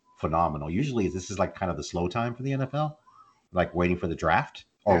been phenomenal. Usually this is like kind of the slow time for the NFL, like waiting for the draft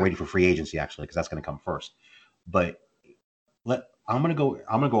or waiting for free agency, actually, because that's going to come first. But I'm gonna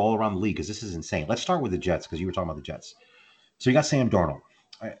go all around the league because this is insane. Let's start with the Jets because you were talking about the Jets. So you got Sam Darnold.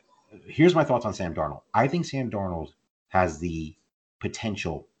 Here's my thoughts on Sam Darnold. I think Sam Darnold has the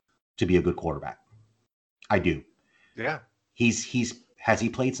potential to be a good quarterback. I do. Yeah. Has he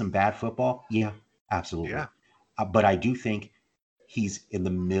played some bad football? Yeah, absolutely. Yeah. But I do think he's in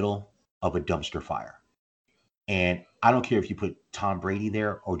the middle of a dumpster fire. And I don't care if you put Tom Brady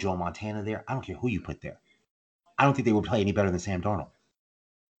there or Joe Montana there. I don't care who you put there. I don't think they would play any better than Sam Darnold.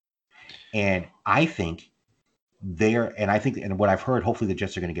 And I think and what I've heard, hopefully the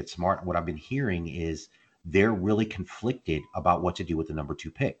Jets are going to get smart. What I've been hearing is they're really conflicted about what to do with the number 2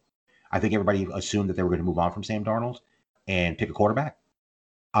 pick. I think everybody assumed that they were going to move on from Sam Darnold and pick a quarterback.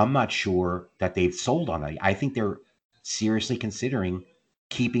 I'm not sure that they've sold on that. I think they're seriously considering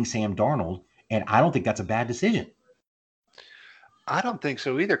keeping Sam Darnold, and I don't think that's a bad decision. I don't think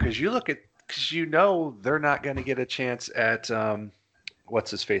so either, because they're not going to get a chance at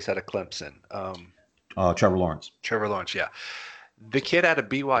what's his face out of Clemson. Trevor Lawrence. Trevor Lawrence, yeah. The kid out of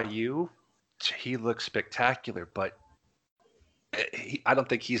BYU, he looks spectacular, but I don't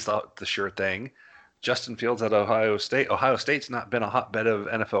think he's the sure thing. Justin Fields at Ohio State. Ohio State's not been a hotbed of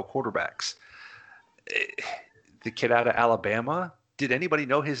NFL quarterbacks. The kid out of Alabama, did anybody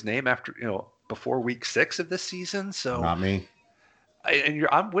know his name before week 6 of this season? So not me.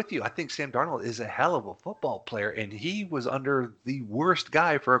 I'm with you. I think Sam Darnold is a hell of a football player, and he was under the worst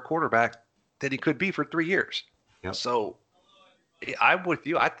guy for a quarterback that he could be for 3 years. Yep. So I'm with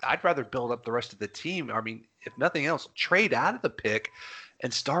you. I'd rather build up the rest of the team. I mean, if nothing else, trade out of the pick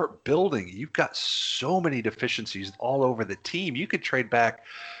and start building. You've got so many deficiencies all over the team. You could trade back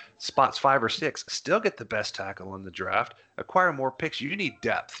spots 5 or 6, still get the best tackle in the draft, acquire more picks. You need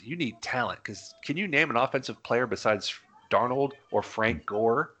depth. You need talent. Because can you name an offensive player besides Darnold or Frank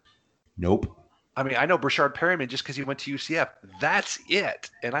Gore? Nope. I mean, I know Brashard Perryman just because he went to UCF. That's it.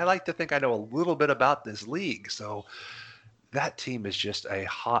 And I like to think I know a little bit about this league. So that team is just a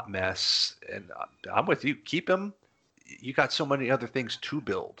hot mess. And I'm with you. Keep him. You got so many other things to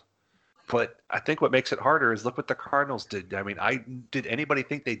build. But I think what makes it harder is look what the Cardinals did. I mean, did anybody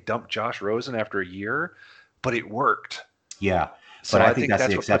think they dumped Josh Rosen after a year? But it worked. Yeah, but So I I think think that's the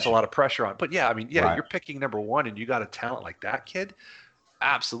that's what puts a exception. lot of pressure on. But yeah, I mean, yeah, Right. you're picking number one and you got a talent like that kid.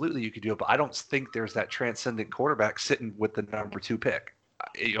 Absolutely, you could do it. But I don't think there's that transcendent quarterback sitting with the number two pick.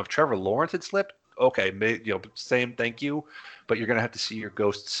 If Trevor Lawrence had slipped, okay, same thank you, but you're going to have to see your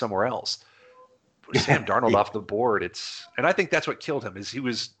ghost somewhere else. Sam Darnold off the board, and I think that's what killed him is he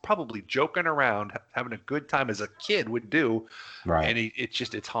was probably joking around, having a good time as a kid would do, Right. and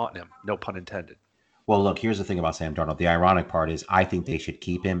it's haunting him. No pun intended. Well, look, here's the thing about Sam Darnold. The ironic part is I think they should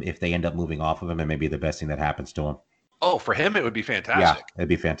keep him. If they end up moving off of him, it may be the best thing that happens to him. Oh, for him, it would be Yeah, fantastic. it'd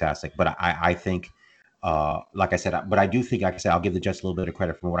be fantastic. But I think, like I said, but I do think, like I said, I'll give the Jets a little bit of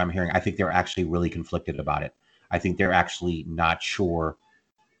credit from what I'm hearing. I think they're actually really conflicted about it. I think they're actually not sure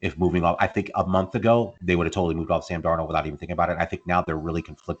if moving off. I think a month ago they would have totally moved off Sam Darnold without even thinking about it. I think now they're really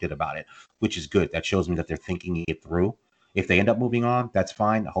conflicted about it, which is good. That shows me that they're thinking it through. If they end up moving on, that's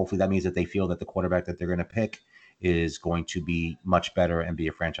fine. Hopefully that means that they feel that the quarterback that they're going to pick is going to be much better and be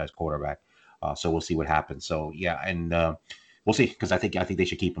a franchise quarterback. So we'll see what happens. So yeah, and we'll see because I think they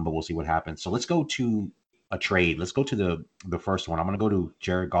should keep him, but we'll see what happens. So let's go to a trade. Let's go to the first one. I'm going to go to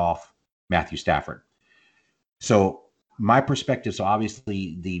Jared Goff, Matthew Stafford. So my perspective, so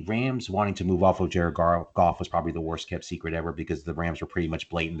obviously the Rams wanting to move off of Goff was probably the worst kept secret ever because the Rams were pretty much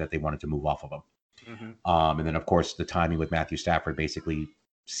blatant that they wanted to move off of him. Mm-hmm. And then of course the timing with Matthew Stafford basically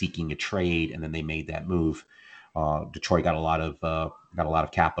seeking a trade, and then they made that move. Detroit got a lot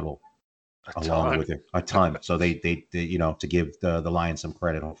of capital along with it, a ton. So they to give the Lions some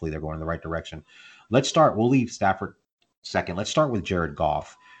credit. Hopefully they're going in the right direction. Let's start. We'll leave Stafford second. Let's start with Jared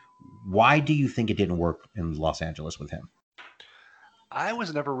Goff. Why do you think it didn't work in Los Angeles with him? I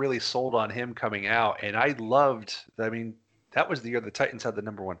was never really sold on him coming out, and I loved. I mean, that was the year the Titans had the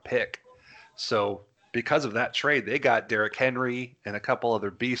number one pick. So because of that trade, they got Derrick Henry and a couple other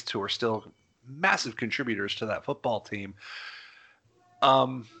beasts who are still massive contributors to that football team.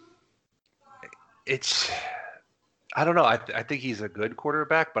 It's I don't know. I think he's a good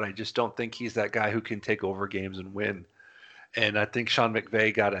quarterback, but I just don't think he's that guy who can take over games and win. And I think Sean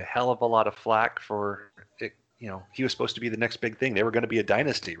McVay got a hell of a lot of flack for it. He was supposed to be the next big thing. They were going to be a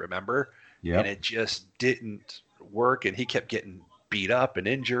dynasty, remember? Yeah. And it just didn't work. And he kept getting beat up and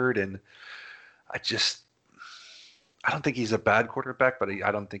injured. And I don't think he's a bad quarterback, but I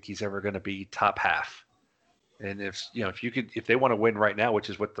don't think he's ever going to be top half. And if they want to win right now, which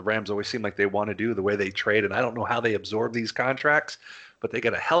is what the Rams always seem like they want to do, the way they trade, and I don't know how they absorb these contracts, but they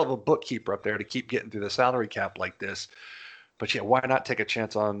got a hell of a bookkeeper up there to keep getting through the salary cap like this. But yeah, why not take a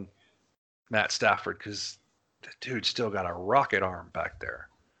chance on Matt Stafford? Because the dude's still got a rocket arm back there.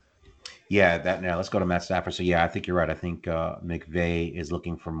 Yeah, now let's go to Matt Stafford. So yeah, I think you're right. I think McVay is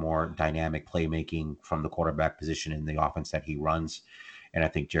looking for more dynamic playmaking from the quarterback position in the offense that he runs. And I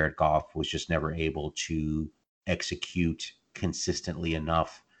think Jared Goff was just never able to execute consistently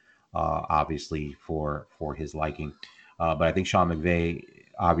enough, obviously for his liking. But I think Sean McVay,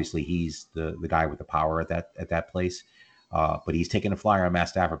 obviously, he's the guy with the power at that place. But he's taking a flyer on Matt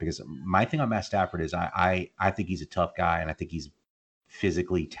Stafford because my thing on Matt Stafford is I think he's a tough guy and I think he's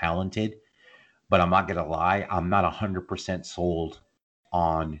physically talented. But I'm not gonna lie, I'm not 100% sold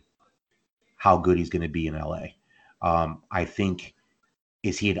on how good he's going to be in LA. I think.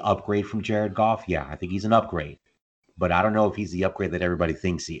 Is he an upgrade from Jared Goff? Yeah, I think he's an upgrade. But I don't know if he's the upgrade that everybody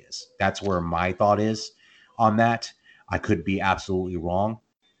thinks he is. That's where my thought is on that. I could be absolutely wrong.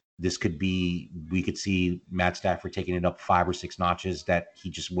 We could see Matt Stafford taking it up 5 or 6 notches that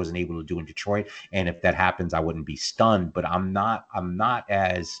he just wasn't able to do in Detroit. And if that happens, I wouldn't be stunned. But I'm not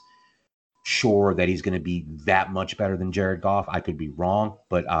as sure that he's going to be that much better than Jared Goff. I could be wrong,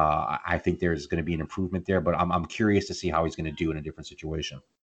 but I think there's going to be an improvement there. But I'm curious to see how he's going to do in a different situation.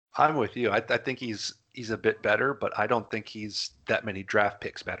 I'm with you. I think he's a bit better, but I don't think he's that many draft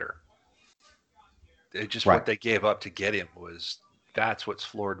picks better. What they gave up to get him that's what's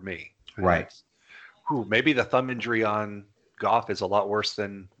floored me. Right. Maybe the thumb injury on Goff is a lot worse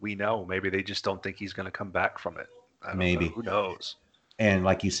than we know. Maybe they just don't think he's going to come back from it. Maybe. Who knows? And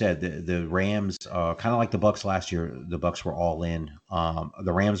like you said, the Rams, kind of like the Bucs last year, the Bucs were all in.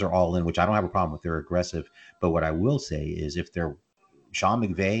 The Rams are all in, which I don't have a problem with. They're aggressive. But what I will say is if they're Sean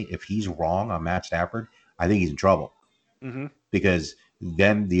McVay, if he's wrong on Matt Stafford, I think he's in trouble. Mm-hmm. Because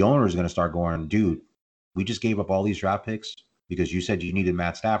then the owner is going to start going, dude, we just gave up all these draft picks because you said you needed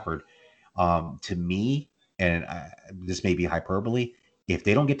Matt Stafford. To me, and this may be hyperbole, if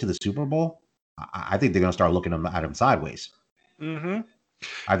they don't get to the Super Bowl, I think they're going to start looking at him sideways. Mm-hmm.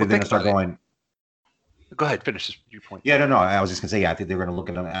 I think they're going to start going. Go ahead, finish your point. Yeah, no. I was just gonna say, yeah, I think they're gonna look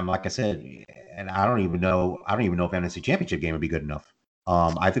at them. And like I said, and I don't even know if NFC Championship game would be good enough.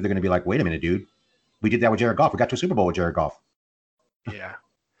 I think they're gonna be like, wait a minute, dude, we did that with Jared Goff. We got to a Super Bowl with Jared Goff. Yeah.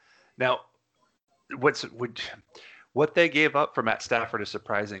 Now, what they gave up for Matt Stafford is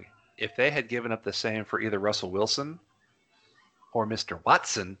surprising. If they had given up the same for either Russell Wilson or Mr.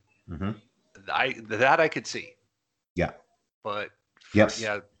 Watson, Mm-hmm. I could see. Yeah. But Yes.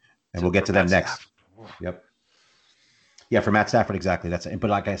 yeah, And we'll get to them Matt next. Stafford, Yep. Yeah, for Matt Stafford, exactly. But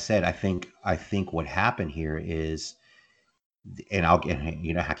like I said, I think what happened here is, and I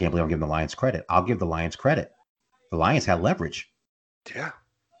can't believe I'm giving the Lions credit. I'll give the Lions credit. The Lions had leverage. yeah.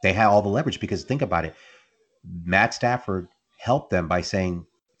 They had all the leverage because think about it. Matt Stafford helped them by saying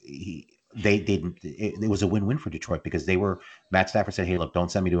it was a win-win for Detroit because Matt Stafford said, hey, look,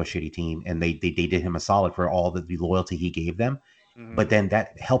 don't send me to a shitty team. And they did him a solid for all the loyalty he gave them. Mhm. But then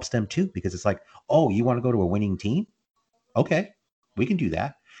that helps them too, because it's like, oh, you want to go to a winning team? Okay, we can do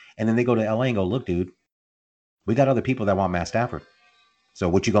that. And then they go to LA and go, look, dude, we got other people that want Matt Stafford. So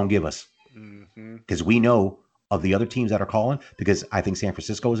what you going to give us? Because we know of the other teams that are calling, because I think San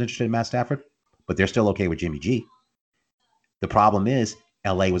Francisco is interested in Matt Stafford, but they're still okay with Jimmy G. The problem is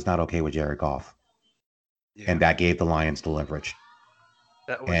LA was not okay with Jared Goff. Yeah. And that gave the Lions the leverage.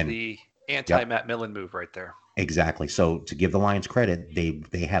 That was the anti-Matt Millen move right there. Exactly. So to give the Lions credit,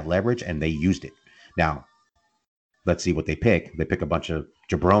 they had leverage and they used it. Now, let's see what they pick. They pick a bunch of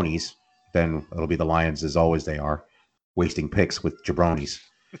jabronis, then it'll be the Lions as always they are, wasting picks with jabronis.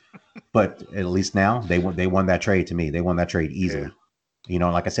 But at least now they won that trade. To me, they won that trade easily. Yeah. You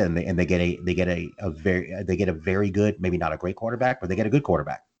know, like I said, and they get a very good, maybe not a great quarterback, but they get a good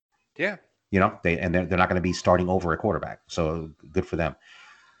quarterback. Yeah. You know, they're not going to be starting over a quarterback, so good for them.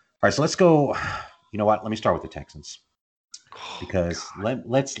 All right, so let's go. You know what? Let me start with the Texans, because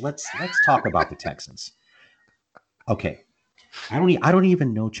let's talk about the Texans. Okay, I don't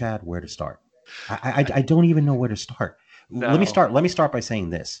even know, Chad, where to start. I don't even know where to start. No. Let me start by saying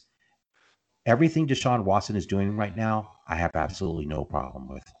this. Everything Deshaun Watson is doing right now, I have absolutely no problem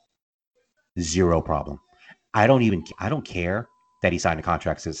with. Zero problem. I don't care that he signed a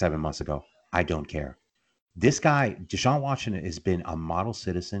contract 7 months ago. I don't care. This guy, Deshaun Watson, has been a model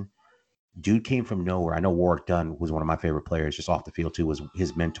citizen. Dude came from nowhere. I know Warwick Dunn was one of my favorite players, just off the field too, was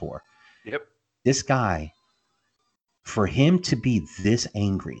his mentor. Yep. This guy, for him to be this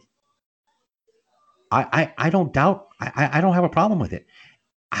angry, I don't doubt. I don't have a problem with it.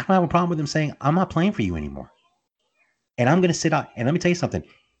 I don't have a problem with him saying, I'm not playing for you anymore. And I'm going to sit out. And let me tell you something.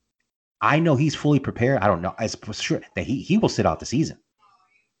 I know he's fully prepared. I don't know. It's for sure that he will sit out the season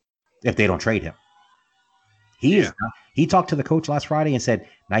if they don't trade him. He talked to the coach last Friday and said,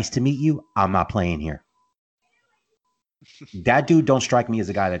 nice to meet you. I'm not playing here. That dude don't strike me as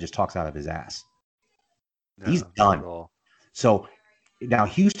a guy that just talks out of his ass. No, he's done. So now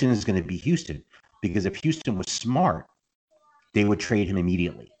Houston is going to be Houston, because if Houston was smart, they would trade him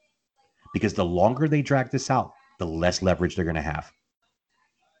immediately, because the longer they drag this out, the less leverage they're going to have.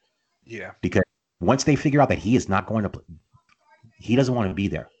 Yeah. Because once they figure out that he is not going to play, he doesn't want to be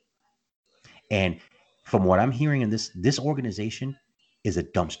there. And from what I'm hearing in this organization is a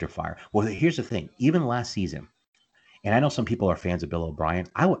dumpster fire. Well, here's the thing. Even last season, and I know some people are fans of Bill O'Brien,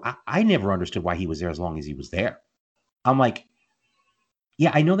 I never understood why he was there as long as he was there. I'm like,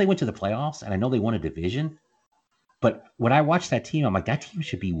 yeah, I know they went to the playoffs and I know they won a division, but when I watched that team, I'm like, that team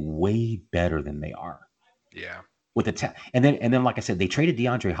should be way better than they are. Yeah. With the and then, like I said, they traded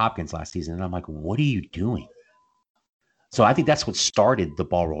DeAndre Hopkins last season, and I'm like, what are you doing? So I think that's what started the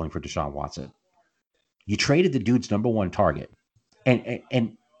ball rolling for Deshaun Watson. You traded the dude's number one target, and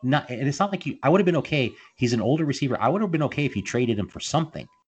it's not like I would have been okay. He's an older receiver. I would have been okay if you traded him for something.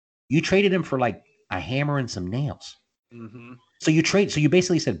 You traded him for like a hammer and some nails. Mm-hmm. So you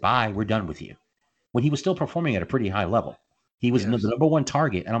basically said, bye, we're done with you, when he was still performing at a pretty high level. He was the number one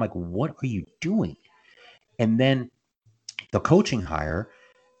target, and I'm like, what are you doing? And then the coaching hire,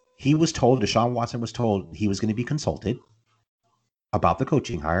 Deshaun Watson was told he was going to be consulted about the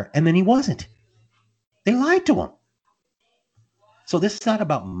coaching hire, and then he wasn't. They lied to him. So this is not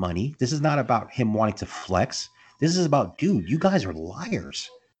about money. This is not about him wanting to flex. This is about, dude, you guys are liars,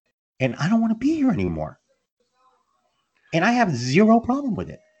 and I don't want to be here anymore. And I have zero problem with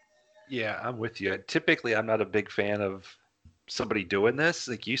it. Yeah, I'm with you. Typically, I'm not a big fan of somebody doing this.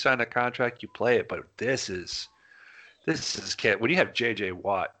 Like, you sign a contract, you play it, but this is when you have JJ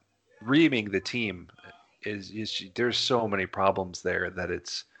Watt reaming the team, there's so many problems there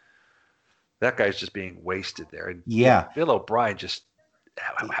that guy's just being wasted there. And yeah, Bill O'Brien just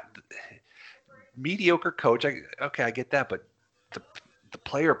mediocre coach. I get that, but the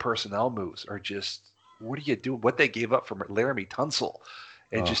player personnel moves are just what do you do? What they gave up from Laramie Tunsil,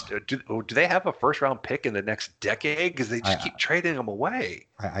 and Oh, just do they have a first round pick in the next decade? Because they just I keep trading them away.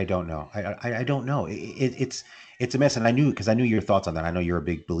 I don't know. I don't know. It's a mess, and I knew because I knew your thoughts on that. I know you're a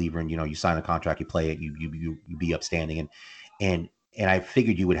big believer in you sign a contract, you play it, you be upstanding, and and I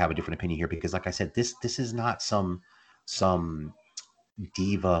figured you would have a different opinion here because, like I said, this is not some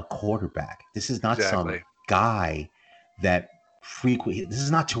diva quarterback. This is not some Exactly. guy that frequently. This is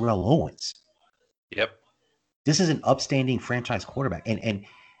not Terrell Owens. Yep. This is an upstanding franchise quarterback, and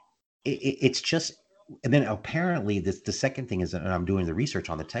it's just. And then apparently, the second thing is, and I'm doing the research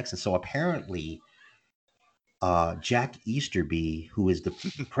on the Texans. So apparently, Jack Easterby, who is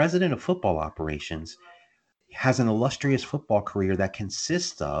the president of football operations, has an illustrious football career that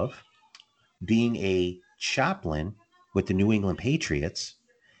consists of being a chaplain with the New England Patriots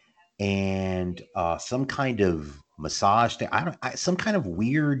and some kind of massage. Some kind of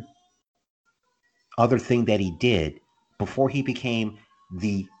weird other thing that he did before he became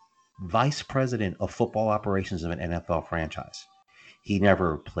the vice president of football operations of an NFL franchise. He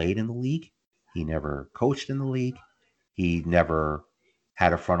never played in the league. He never coached in the league. He never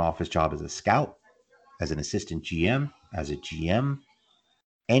had a front office job as a scout, as an assistant GM, as a GM,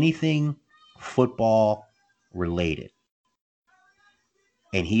 anything football related.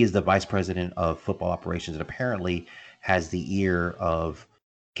 And he is the vice president of football operations and apparently has the ear of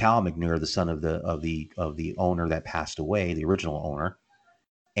Cal McNair, the son of the owner that passed away, the original owner.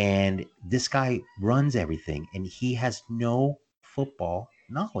 And this guy runs everything, and he has no football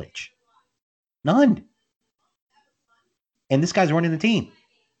knowledge, none. And this guy's running the team.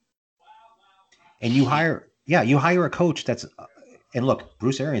 And you hire a coach that's, and look,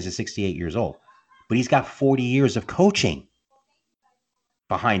 Bruce Arians is 68 years old, but he's got 40 years of coaching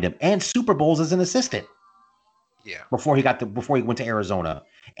behind him and Super Bowls as an assistant. Yeah. Before he went to Arizona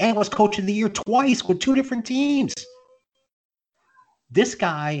and was coach of the year twice with two different teams. This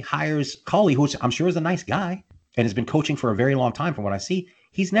guy hires Culley, who I'm sure is a nice guy and has been coaching for a very long time from what I see.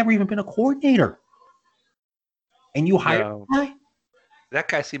 He's never even been a coordinator. And you hire a guy? That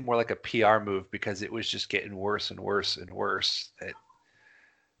guy seemed more like a PR move because it was just getting worse and worse and worse.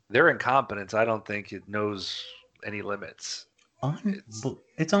 Their incompetence, I don't think it knows any limits.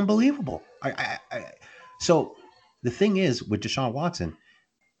 It's unbelievable. So the thing is with Deshaun Watson,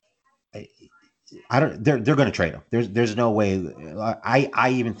 they're going to trade him. There's no way. I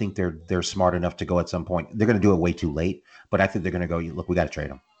even think they're smart enough to go at some point. They're going to do it way too late, but I think they're going to go, look, we got to trade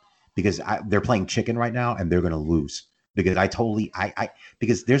him because they're playing chicken right now and they're going to lose because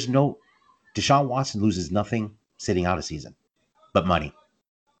because there's no Deshaun Watson loses nothing sitting out a season, but money.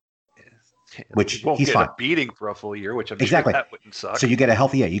 Which he won't he's get fine. A beating for a full year, which I'm exactly. sure that wouldn't suck. So you get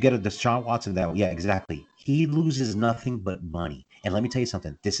you get a Deshaun Watson exactly. He loses nothing but money. And let me tell you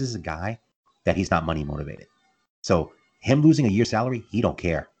something. This is a guy that he's not money motivated. So him losing a year's salary, he don't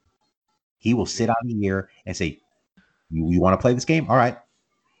care. He will sit out a year and say, "You want to play this game? All right.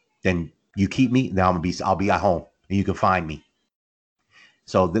 Then you keep me. Now I'll be at home and you can find me."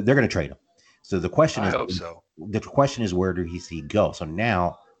 So they're going to trade him. So the question is, the question is, where does he go? So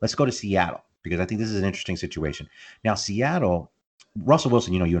now let's go to Seattle because I think this is an interesting situation. Now Seattle, Russell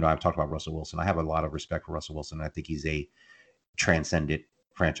Wilson. You and I have talked about Russell Wilson. I have a lot of respect for Russell Wilson. I think he's a transcendent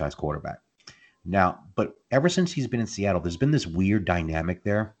franchise quarterback. Now, but ever since he's been in Seattle, there's been this weird dynamic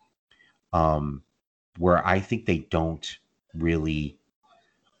there where I think they don't really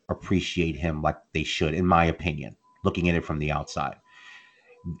appreciate him like they should, in my opinion, looking at it from the outside.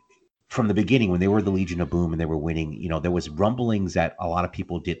 From the beginning, when they were the Legion of Boom and they were winning, there was rumblings that a lot of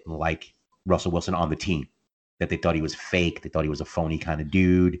people didn't like Russell Wilson on the team, that they thought he was fake. They thought he was a phony kind of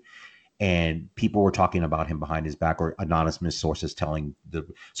dude. And people were talking about him behind his back or anonymous sources telling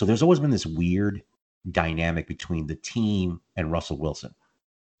so there's always been this weird dynamic between the team and Russell Wilson.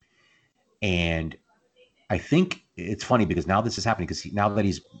 And I think it's funny because now this is happening because now that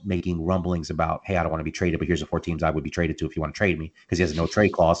he's making rumblings about, hey, I don't want to be traded, but here's the 4 teams I would be traded to if you want to trade me, because he has a no trade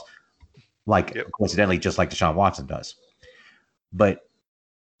clause, coincidentally, just like Deshaun Watson does. But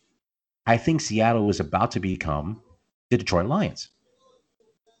I think Seattle was about to become the Detroit Lions.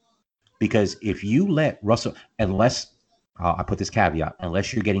 Because if you let Russell, unless I put this caveat,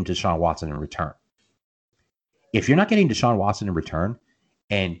 unless you're getting Deshaun Watson in return. If you're not getting Deshaun Watson in return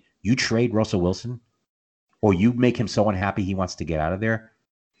and you trade Russell Wilson or you make him so unhappy he wants to get out of there,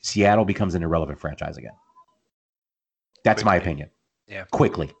 Seattle becomes an irrelevant franchise again. That's my opinion. Yeah.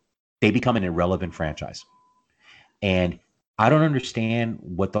 Quickly. They become an irrelevant franchise. And I don't understand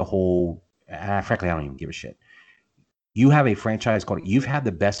what the whole, frankly, I don't even give a shit. You have a franchise called, you've had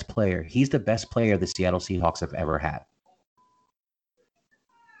the best player. He's the best player the Seattle Seahawks have ever had.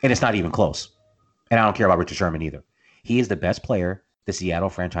 And it's not even close. And I don't care about Richard Sherman either. He is the best player the Seattle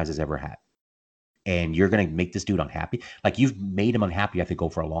franchise has ever had. And you're going to make this dude unhappy. Like, you've made him unhappy, I think,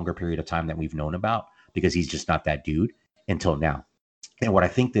 over a longer period of time than we've known about, because he's just not that dude until now. And what I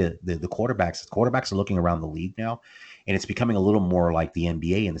think the quarterbacks are looking around the league now, and it's becoming a little more like the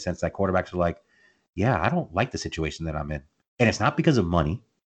NBA in the sense that quarterbacks are like, yeah, I don't like the situation that I'm in. And it's not because of money.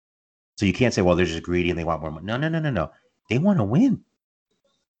 So you can't say, well, they're just greedy and they want more money. No. They want to win.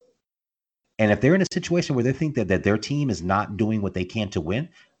 And if they're in a situation where they think that their team is not doing what they can to win,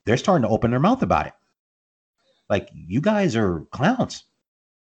 they're starting to open their mouth about it. Like, you guys are clowns.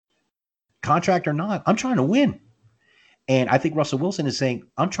 Contract or not, I'm trying to win. And I think Russell Wilson is saying,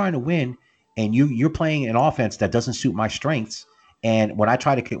 I'm trying to win, and you're playing an offense that doesn't suit my strengths. And when I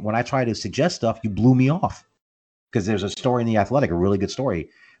try to suggest stuff, you blew me off. Because there's a story in The Athletic, a really good story.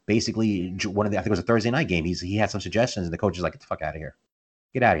 Basically, I think it was a Thursday night game. He had some suggestions, and the coach is like, get the fuck out of here.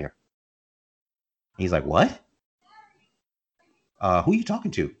 Get out of here. He's like, what? Who are you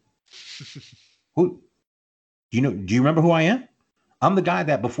talking to? Who? Do you remember who I am? I'm the guy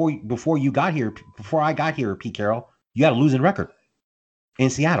that before I got here, Pete Carroll, you had a losing record in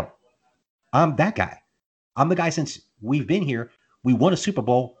Seattle. I'm that guy. I'm the guy since we've been here. We won a Super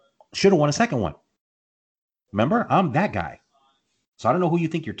Bowl, should have won a second one. Remember? I'm that guy. So I don't know who you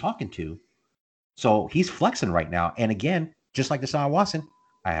think you're talking to. So he's flexing right now. And again, just like Deshaun Watson,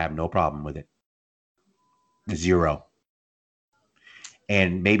 I have no problem with it. 0.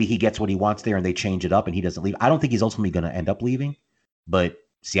 And maybe he gets what he wants there and they change it up and he doesn't leave. I don't think he's ultimately going to end up leaving, but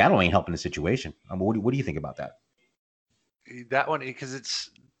Seattle ain't helping the situation. What do you think about that? That one, because it's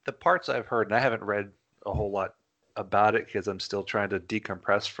the parts I've heard, and I haven't read a whole lot about it because I'm still trying to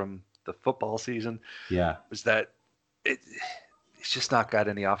decompress from the football season. Yeah. Was that it's just not got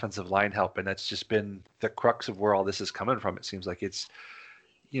any offensive line help, and that's just been the crux of where all this is coming from. It seems like it's,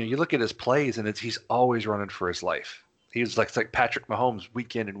 you look at his plays and he's always running for his life. He's like Patrick Mahomes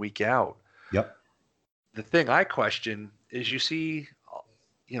week in and week out. Yep. The thing I question is you see,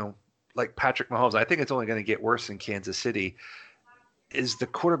 like Patrick Mahomes, I think it's only going to get worse in Kansas City, is the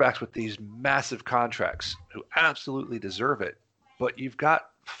quarterbacks with these massive contracts who absolutely deserve it, but you've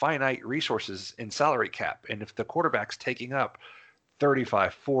got finite resources in salary cap. And if the quarterback's taking up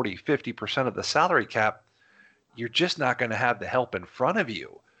 35, 40, 50% of the salary cap, you're just not going to have the help in front of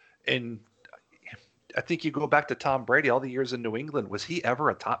you. And I think you go back to Tom Brady, all the years in New England. Was he ever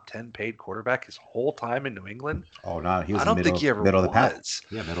a top 10 paid quarterback his whole time in New England? Oh, no. He was I don't think he ever middle was. Of the pack.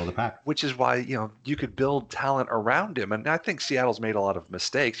 Yeah, middle of the pack. Which is why, you could build talent around him. And I think Seattle's made a lot of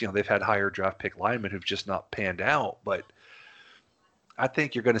mistakes. They've had higher draft pick linemen who've just not panned out. But I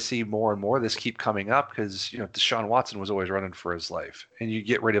think you're going to see more and more of this keep coming up because, Deshaun Watson was always running for his life. And you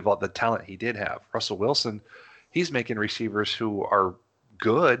get rid of all the talent he did have. Russell Wilson, he's making receivers who are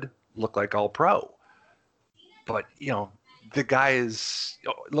good look like all pro. But, the guy is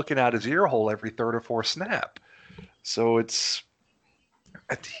looking at his ear hole every third or fourth snap. So it's,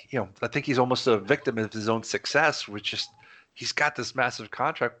 I think he's almost a victim of his own success, which is he's got this massive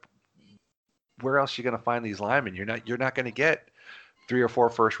contract. Where else are you going to find these linemen? You're not going to get 3 or 4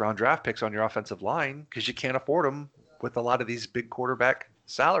 first-round draft picks on your offensive line because you can't afford them with a lot of these big quarterback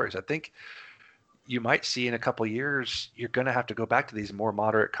salaries. I think you might see in a couple of years, you're going to have to go back to these more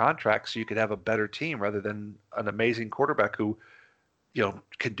moderate contracts so you could have a better team rather than an amazing quarterback who,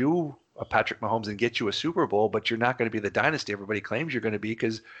 can do a Patrick Mahomes and get you a Super Bowl, but you're not going to be the dynasty everybody claims you're going to be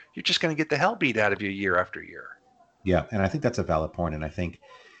because you're just going to get the hell beat out of you year after year. Yeah, and I think that's a valid point. And I think,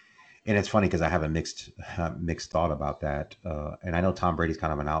 and it's funny because I have a mixed thought about that. And I know Tom Brady's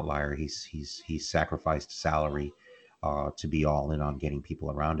kind of an outlier. He's sacrificed salary to be all in on getting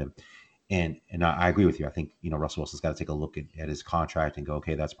people around him. And I agree with you. I think, Russell Wilson's got to take a look at his contract and go,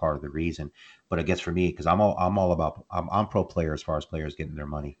 okay, that's part of the reason. But I guess for me, because I'm pro player as far as players getting their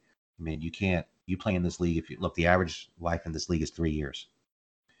money. I mean, you play in this league. If you look, the average life in this league is 3 years.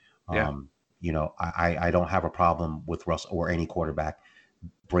 Yeah. I don't have a problem with Russ or any quarterback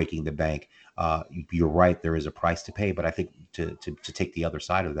breaking the bank. You're right. There is a price to pay, but I think to take the other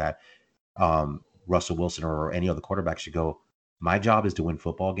side of that, Russell Wilson or any other quarterback should go, my job is to win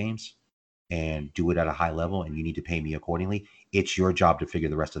football games and do it at a high level, and you need to pay me accordingly. It's your job to figure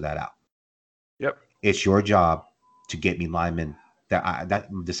the rest of that out. Yep. It's your job to get me linemen. That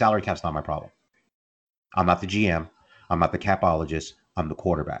the salary cap's not my problem. I'm not the GM. I'm not the capologist. I'm the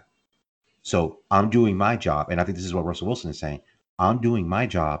quarterback. So I'm doing my job, and I think this is what Russell Wilson is saying. I'm doing my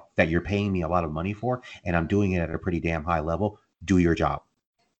job that you're paying me a lot of money for, and I'm doing it at a pretty damn high level. Do your job.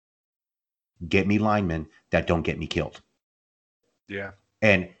 Get me linemen that don't get me killed. Yeah.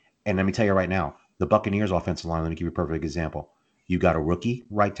 And let me tell you right now, the Buccaneers offensive line, let me give you a perfect example. You got a rookie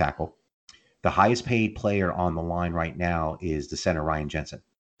right tackle. The highest paid player on the line right now is the center Ryan Jensen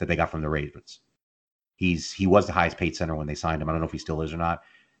that they got from the Ravens. He was the highest paid center when they signed him. I don't know if he still is or not.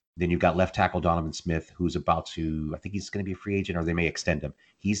 Then you've got left tackle Donovan Smith, who's about to, I think he's going to be a free agent, or they may extend him.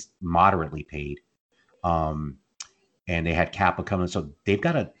 He's moderately paid. And they had Kappa coming. So they've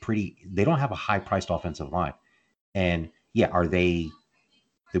got they don't have a high priced offensive line. And yeah, are they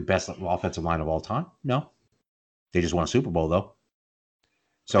the best offensive line of all time? No. They just won a Super Bowl though.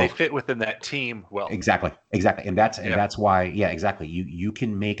 So they fit within that team well. Exactly. And that's why, exactly. You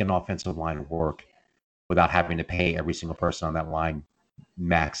can make an offensive line work without having to pay every single person on that line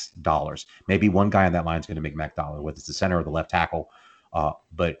max dollars. Maybe one guy on that line is going to make max dollar, whether it's the center or the left tackle.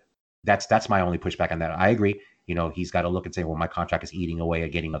 But that's my only pushback on that. I agree. He's got to look and say, well, my contract is eating away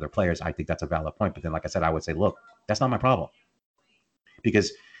at getting other players. I think that's a valid point. But then, like I said, I would say, look, that's not my problem.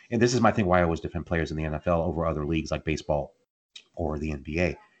 Because, and this is my thing why I always defend players in the NFL over other leagues like baseball or the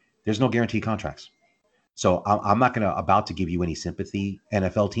NBA. There's no guaranteed contracts. So I'm not about to give you any sympathy,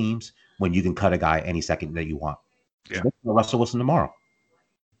 NFL teams, when you can cut a guy any second that you want. Yeah. Russell Wilson tomorrow.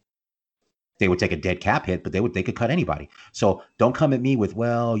 They would take a dead cap hit, but they could cut anybody. So don't come at me with,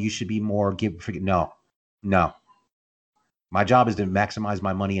 well, you should be more No. My job is to maximize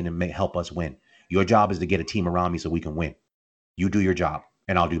my money and to help us win. Your job is to get a team around me so we can win. You do your job,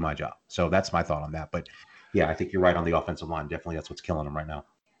 and I'll do my job. So that's my thought on that. But yeah, I think you're right on the offensive line. Definitely, that's what's killing them right now.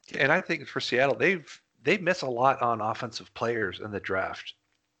 And I think for Seattle, they miss a lot on offensive players in the draft.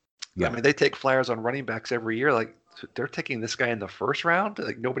 Yeah. I mean, they take flyers on running backs every year. Like, they're taking this guy in the first round.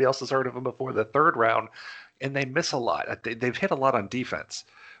 Like, nobody else has heard of him before the third round, and they miss a lot. They've hit a lot on defense.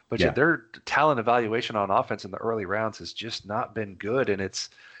 But yet their talent evaluation on offense in the early rounds has just not been good, and it's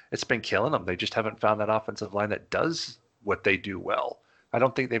been killing them. They just haven't found that offensive line that does what they do well. I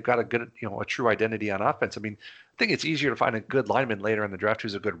don't think they've got a true identity on offense. I mean, I think it's easier to find a good lineman later in the draft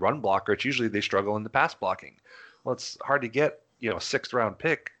who's a good run blocker. It's usually they struggle in the pass blocking. Well, it's hard to get a sixth round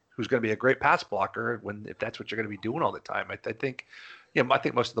pick who's going to be a great pass blocker if that's what you're going to be doing all the time. I think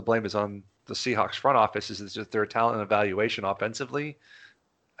most of the blame is on the Seahawks front office. Is just their talent evaluation offensively.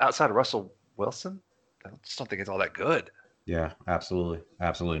 Outside of Russell Wilson, I just don't think it's all that good. Yeah, absolutely.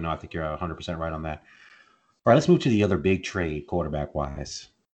 Absolutely. No, I think you're 100% right on that. All right, let's move to the other big trade, quarterback-wise.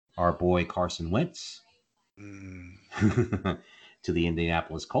 Our boy Carson Wentz to the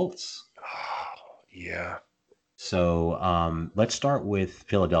Indianapolis Colts. Oh, yeah. So let's start with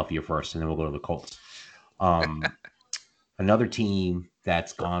Philadelphia first, and then we'll go to the Colts. Another team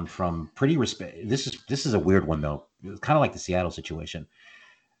that's gone from pretty This is a weird one, though. It's kind of like the Seattle situation.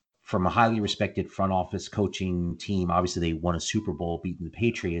 From a highly respected front office coaching team, obviously they won a Super Bowl beating the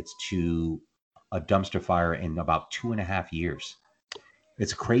Patriots, to a dumpster fire in about 2.5 years.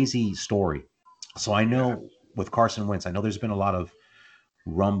 It's a crazy story. So I know with Carson Wentz, I know there's been a lot of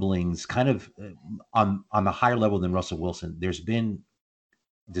rumblings kind of on the higher level than Russell Wilson. There's been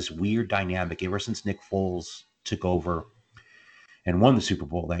this weird dynamic ever since Nick Foles took over and won the Super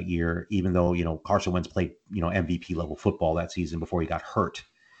Bowl that year, even though, Carson Wentz played, MVP level football that season before he got hurt.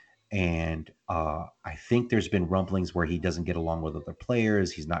 And I think there's been rumblings where he doesn't get along with other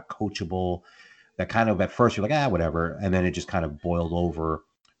players. He's not coachable. That kind of, at first you're like, whatever. And then it just kind of boiled over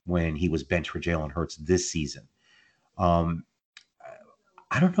when he was benched for Jalen Hurts this season.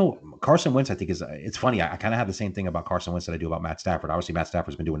 I don't know. Carson Wentz, I think it's funny. I kind of have the same thing about Carson Wentz that I do about Matt Stafford. Obviously, Matt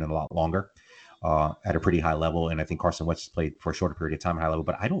Stafford's been doing it a lot longer at a pretty high level. And I think Carson Wentz has played for a shorter period of time at high level,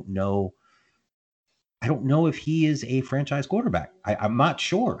 but I don't know if he is a franchise quarterback. I'm not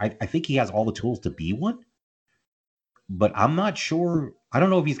sure. I think he has all the tools to be one, but I'm not sure. I don't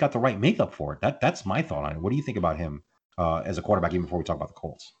know if he's got the right makeup for it. That's my thought on it. What do you think about him as a quarterback, even before we talk about the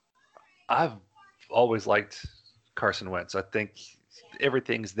Colts? I've always liked Carson Wentz. I think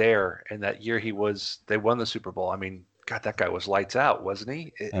everything's there. And that year they won the Super Bowl. I mean, God, that guy was lights out, wasn't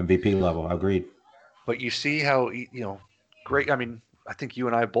he? MVP level. Agreed. But you see how, great. I mean, I think you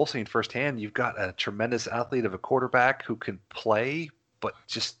and I have both seen firsthand, you've got a tremendous athlete of a quarterback who can play, but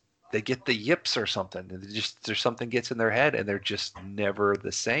just they get the yips or something. There's something gets in their head and they're just never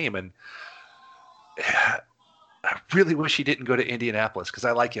the same. And I really wish he didn't go to Indianapolis because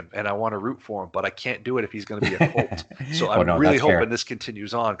I like him and I want to root for him, but I can't do it if he's going to be a Colt. So I'm really hoping this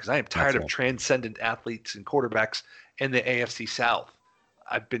continues on because I am tired of transcendent athletes and quarterbacks in the AFC South.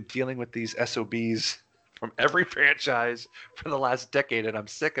 I've been dealing with these SOBs from every franchise for the last decade, and I'm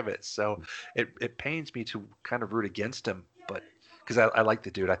sick of it. So it pains me to kind of root against him, but because I like the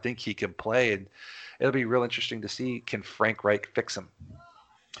dude. I think he can play, and it'll be real interesting to see, can Frank Reich fix him?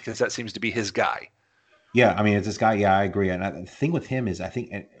 Because that seems to be his guy. Yeah, I mean, it's this guy. Yeah, I agree. And the thing with him is, I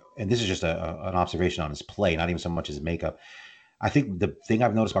think, and this is just an observation on his play, not even so much his makeup. I think the thing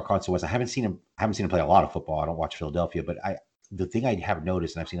I've noticed about Carson Wentz, I haven't seen him play a lot of football. I don't watch Philadelphia, but the thing I have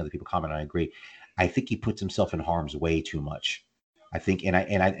noticed, and I've seen other people comment, and I agree. I think he puts himself in harm's way too much. I think, and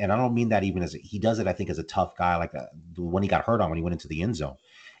I don't mean that even as he does it. I think as a tough guy, like the one he got hurt on when he went into the end zone,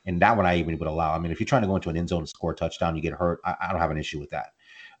 and that one I even would allow. I mean, if you're trying to go into an end zone and score a touchdown, you get hurt. I don't have an issue with that.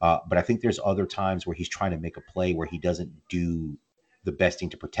 But I think there's other times where he's trying to make a play where he doesn't do the best thing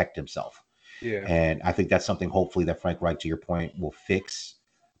to protect himself. Yeah. And I think that's something hopefully that Frank Reich, to your point, will fix,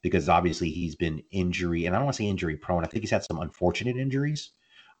 because obviously he's been injury, and I don't want to say injury prone. I think he's had some unfortunate injuries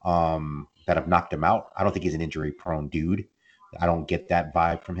that have knocked him out. I don't think he's an injury prone dude. I don't get that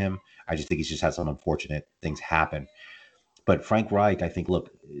vibe from him. I just think he's just had some unfortunate things happen. But Frank Reich, I think,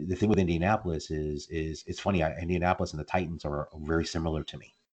 look, the thing with Indianapolis is it's funny. Indianapolis and the Titans are very similar to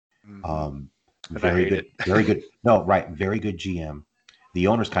me. Very good, very good. No, right, very good GM. The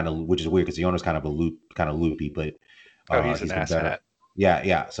owner's kind of, which is weird because the owner's kind of loopy, but he's an asshat.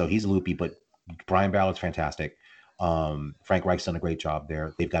 Yeah. So he's loopy, but Brian Ballard's fantastic. Frank Reich's done a great job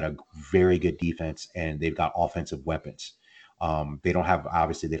there. They've got a very good defense and they've got offensive weapons. They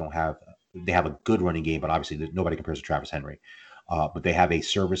have a good running game, but obviously nobody compares to Travis Henry. But they have a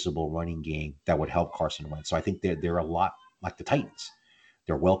serviceable running game that would help Carson Wentz. So I think they're a lot like the Titans.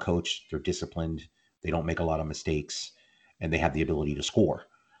 They're well coached. They're disciplined. They don't make a lot of mistakes, and they have the ability to score.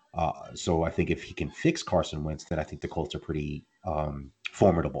 So I think if he can fix Carson Wentz, then I think the Colts are pretty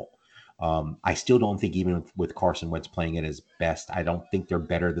formidable. I still don't think, even with Carson Wentz playing at his best, I don't think they're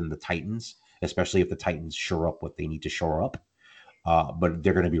better than the Titans, especially if the Titans shore up what they need to shore up. But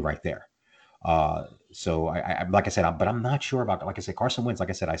they're going to be right there. So I like I said, but I'm not sure about, like I said, Carson Wentz. Like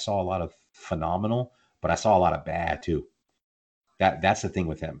I said, I saw a lot of phenomenal, but I saw a lot of bad too. That's the thing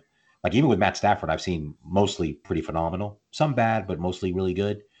with him. Like even with Matt Stafford, I've seen mostly pretty phenomenal, some bad, but mostly really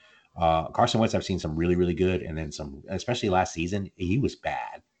good. Carson Wentz, I've seen some really, really good, and then some, especially last season, he was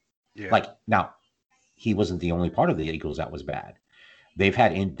bad. Yeah. Like now, he wasn't the only part of the Eagles that was bad. They've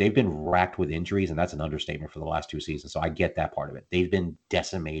been racked with injuries, and that's an understatement for the last 2 seasons. So I get that part of it. They've been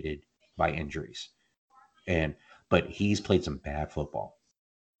decimated by injuries, but he's played some bad football.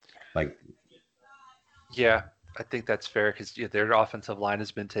 Like, yeah, I think that's fair because their offensive line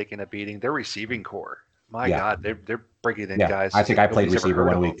has been taking a beating. Their receiving core, God, they're bringing in guys. I think I played receiver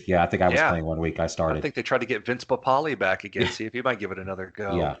 1 week. Yeah, I think I was playing 1 week. I started. I think they tried to get Vince Papale back again, see if he might give it another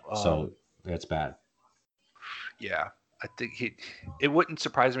go. Yeah, so that's bad. Yeah, I think it wouldn't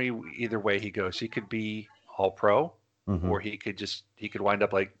surprise me either way he goes. He could be all pro, or he could wind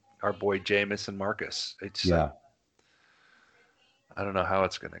up like our boy Jameis and Marcus. I don't know how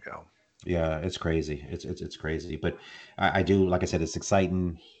it's going to go. Yeah, it's crazy. It's crazy, but I do, like I said, it's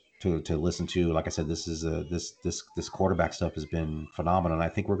exciting to listen to. Like I said, this quarterback stuff has been phenomenal, and I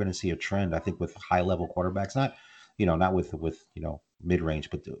think we're going to see a trend. I think with high level quarterbacks, not with mid range,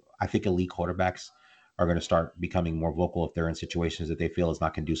 but I think elite quarterbacks are going to start becoming more vocal if they're in situations that they feel is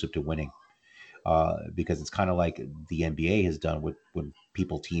not conducive to winning. Because it's kind of like the NBA has done when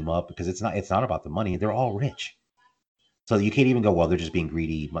people team up, because it's not about the money. They're all rich. So you can't even go, well, they're just being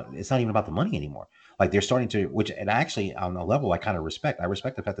greedy. It's not even about the money anymore. Like they're starting to, and actually on a level I kind of respect. I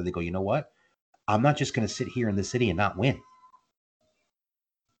respect the fact that they go, you know what? I'm not just going to sit here in the city and not win.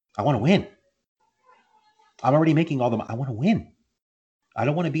 I want to win. I'm already making all the money. I want to win. I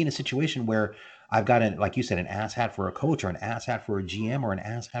don't want to be in a situation where I've got, like you said, an asshat for a coach or an asshat for a GM or an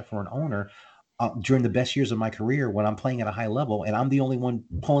asshat for an owner during the best years of my career when I'm playing at a high level and I'm the only one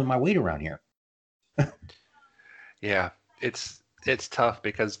pulling my weight around here. Yeah, it's tough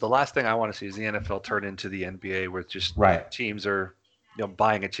because the last thing I want to see is the NFL turn into the NBA where just teams are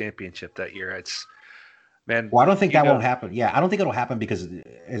buying a championship that year. Well, I don't think that won't happen. Yeah, I don't think it'll happen because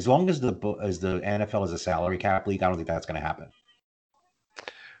as long as the NFL is a salary cap league, I don't think that's going to happen.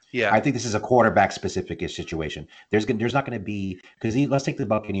 Yeah, I think this is a quarterback specific situation. There's not going to be, because let's take the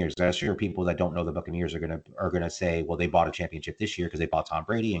Buccaneers. I'm sure people that don't know the Buccaneers are going to say, well, they bought a championship this year because they bought Tom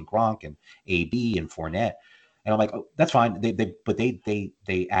Brady and Gronk and AB and Fournette. And I'm like, oh, that's fine.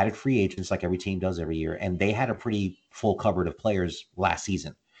 They added free agents like every team does every year, and they had a pretty full cupboard of players last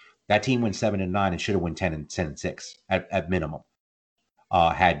season. That team went 7-9 and should have won 10-6 at minimum.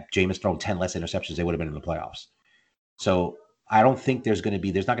 Had Jameis thrown 10 less interceptions, they would have been in the playoffs. So I don't think there's not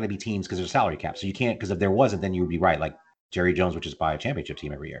going to be teams because there's a salary cap. So you can't, because if there wasn't, then you would be right. Like Jerry Jones would just buy a championship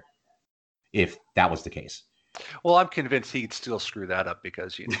team every year if that was the case. Well, I'm convinced he'd still screw that up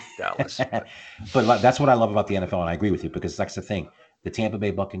because Dallas. But that's what I love about the NFL, and I agree with you because that's the thing. The Tampa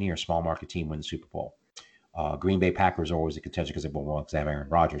Bay Buccaneers, small market team, win the Super Bowl. Green Bay Packers are always a contention because they have Aaron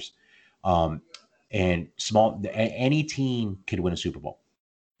Rodgers. And any team could win a Super Bowl.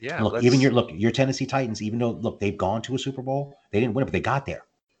 Yeah, Look, even your Tennessee Titans, even though they've gone to a Super Bowl, they didn't win it, but they got there.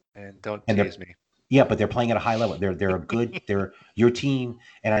 and don't And they're tease me. yeah, but they're playing at a high level. They're a good. They're your team,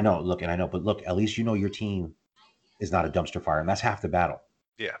 and I know. Look, and I know, but look, at least you know your team is not a dumpster fire, and that's half the battle.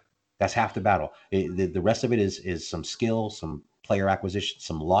 Yeah. That's half the battle. The rest of it is some skill, some player acquisition,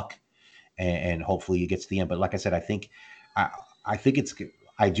 some luck, and hopefully it gets to the end. But like I said, I, I think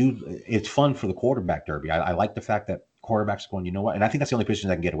it's fun for the quarterback derby. I like the fact that quarterbacks are going, you know what? And I think that's the only position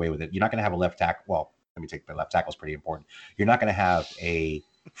that can get away with it. You're not going to have a left tackle. Well, let me take the left tackle is pretty important. You're not going to have a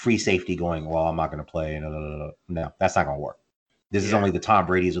free safety going, well, I'm not going to play. No, that's not going to work. This is only the Tom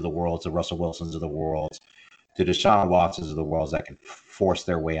Brady's of the world, the Russell Wilsons of the world, the Deshaun Watsons of the world that can force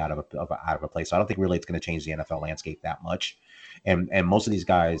their way out of a place. So I don't think really it's going to change the NFL landscape that much. And most of these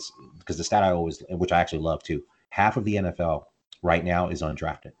guys, because the stat I always, which I actually love too, half of the NFL right now is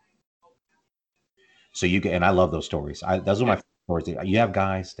undrafted. So and I love those stories. Those are my stories. You have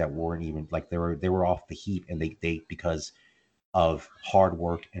guys that weren't even like they were off the heap, and they because of hard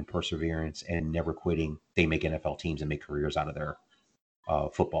work and perseverance and never quitting, they make NFL teams and make careers out of their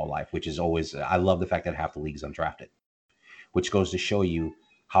football life, which is always, I love the fact that half the league's undrafted, which goes to show you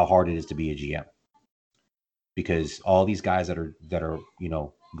how hard it is to be a GM. Because all these guys that are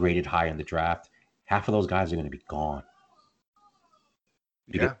graded high in the draft, half of those guys are going to be gone.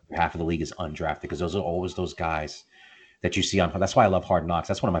 Because half of the league is undrafted, because those are always those guys that you see on. That's why I love Hard Knocks.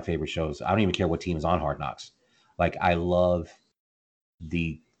 That's one of my favorite shows. I don't even care what team is on Hard Knocks. Like, I love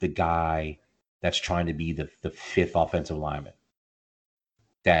the guy that's trying to be the fifth offensive lineman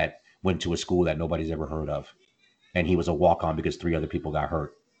that went to a school that nobody's ever heard of, and he was a walk-on because 3 other people got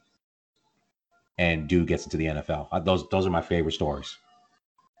hurt, and dude gets into the NFL. Those are my favorite stories.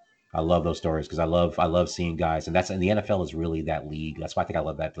 I love those stories because I love seeing guys, and the NFL is really that league. That's why I think I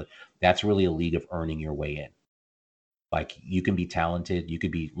love that. That's really a league of earning your way in. Like, you can be talented. You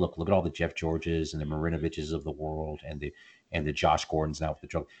could be look at all the Jeff Georges and the Marinoviches of the world, and the Josh Gordons now with the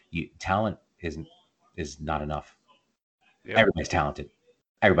drug. Talent is not enough. Yep. Everybody's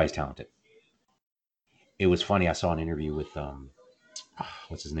talented. It was funny. I saw an interview with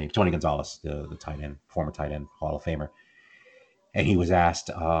what's his name, Tony Gonzalez, the tight end, former tight end, Hall of Famer. And he was asked,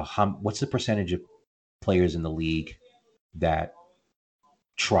 what's the percentage of players in the league that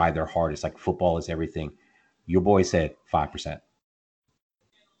try their hardest? Like, football is everything. Your boy said 5%,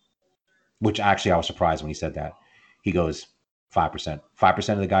 which actually I was surprised when he said that. He goes, 5%.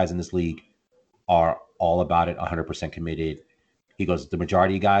 5% of the guys in this league are all about it, 100% committed. He goes, the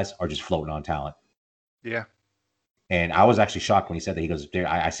majority of guys are just floating on talent. Yeah. And I was actually shocked when he said that. He goes,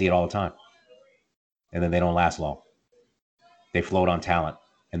 I see it all the time. And then they don't last long. They float on talent,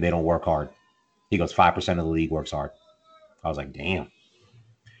 and they don't work hard. He goes, 5% of the league works hard. I was like, damn.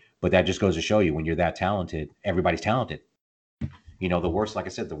 But that just goes to show you, when you're that talented, everybody's talented. The worst, like I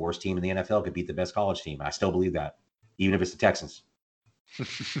said, the worst team in the NFL could beat the best college team. I still believe that, even if it's the Texans.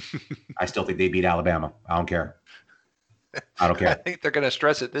 I still think they beat Alabama. I don't care. I think they're going to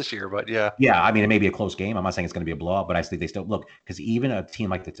stress it this year, but yeah. Yeah, I mean, it may be a close game. I'm not saying it's going to be a blowout, but I think they still look, because even a team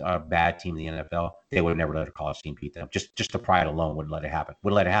like a bad team in the NFL, they would have never let a college team beat them. Just the pride alone wouldn't let it happen.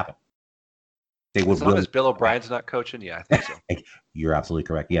 They would. As long as Bill O'Brien's not coaching, yeah, I think so. You're absolutely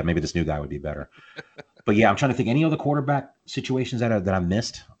correct. Yeah, maybe this new guy would be better. But yeah, I'm trying to think any other quarterback situations that I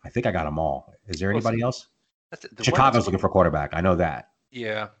missed. I think I got them all. Is there anybody else? Chicago's looking for a quarterback. I know that.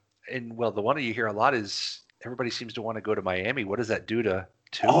 Yeah, and the one that you hear a lot is everybody seems to want to go to Miami. What does that do to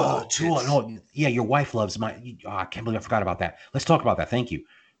Tua? Oh, Tua. No, yeah, your wife loves I can't believe I forgot about that. Let's talk about that. Thank you.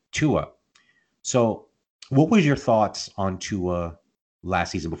 Tua. So, what was your thoughts on Tua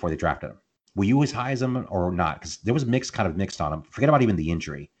last season before they drafted him? Were you as high as him or not? Because there was mixed on him. Forget about even the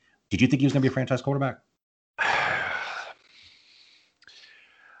injury. Did you think he was going to be a franchise quarterback?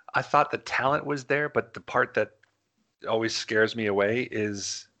 I thought the talent was there, but the part that always scares me away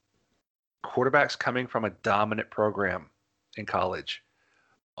is quarterbacks coming from a dominant program in college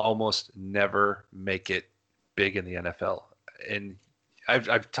almost never make it big in the NFL. And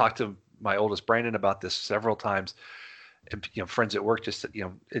I've talked to my oldest Brandon about this several times, and friends at work just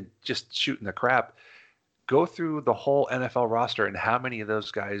shooting the crap. Go through the whole NFL roster and how many of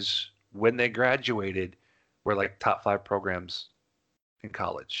those guys, when they graduated, were like top 5 programs in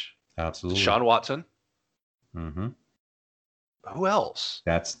college. Absolutely. Deshaun Watson. Mm-hmm. Who else?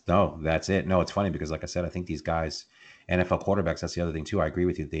 That's it. No, it's funny because, like I said, I think these guys, NFL quarterbacks, that's the other thing too. I agree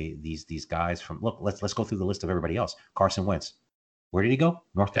with you. These guys let's go through the list of everybody else. Carson Wentz. Where did he go?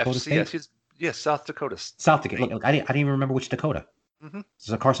 North Dakota State? Yes, South Dakota. South Dakota. Look, I didn't even remember which Dakota. Mm-hmm.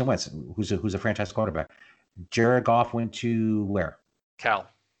 So Carson Wentz, who's a franchise quarterback. Jared Goff went to where? Cal.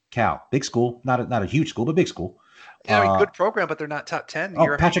 Big school, not a huge school, but big school. Yeah, I mean, good program, but they're not top 10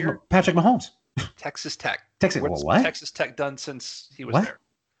 year after Patrick year. Patrick Mahomes. Texas Tech. Texas. What's What? Texas Tech done since he was What? there?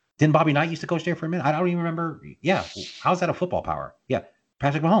 Didn't Bobby Knight used to coach there for a minute? I don't even remember. Yeah. How's that a football power? Yeah.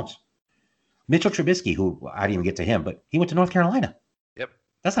 Patrick Mahomes. Mitchell Trubisky, who I didn't even get to him, but he went to North Carolina. Yep.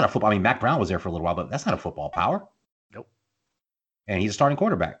 That's not a football. I mean, Mac Brown was there for a little while, but that's not a football power. Nope. And he's a starting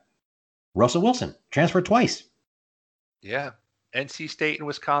quarterback. Russell Wilson transferred twice. Yeah. NC State and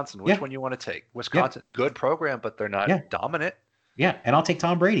Wisconsin. Which one you want to take? Wisconsin, good program, but they're not dominant. Yeah. And I'll take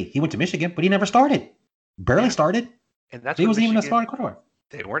Tom Brady. He went to Michigan, but he never started. Barely started. And that's he wasn't even a starting quarterback.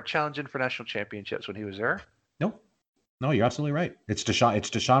 They weren't challenging for national championships when he was there. Nope. No, you're absolutely right. It's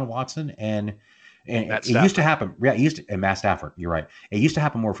Deshaun Watson and it Stafford. Used to happen. Yeah, and Matt Stafford. You're right. It used to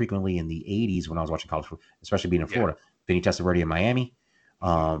happen more frequently in the 80s when I was watching college football, especially being in Florida. Vinny Testaverde in Miami.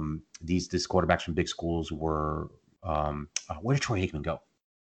 These quarterbacks from big schools were where did Troy Aikman go?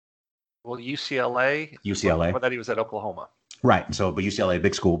 Well, UCLA. UCLA. Before that, he was at Oklahoma. Right. So, but UCLA,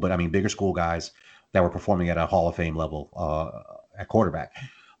 big school, but I mean, bigger school guys that were performing at a Hall of Fame level at quarterback.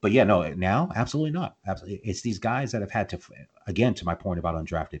 But yeah, no, now absolutely not. Absolutely, it's these guys that have had to, again, to my point about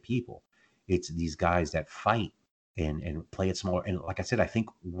undrafted people, it's these guys that fight and play it smaller. And like I said, I think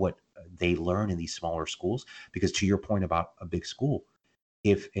what they learn in these smaller schools, because to your point about a big school,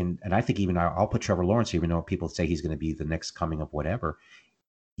 and I think even I'll put Trevor Lawrence here, even though people say he's going to be the next coming of whatever.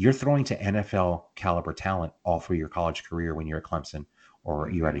 You're throwing to NFL caliber talent all through your college career when you're at Clemson or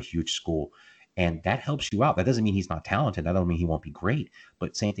you're at a huge school. And that helps you out. That doesn't mean he's not talented. That doesn't mean he won't be great.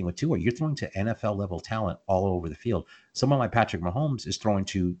 But same thing with Tua. You're throwing to NFL level talent all over the field. Someone like Patrick Mahomes is throwing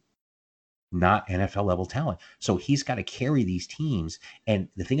to not NFL level talent. So he's got to carry these teams. And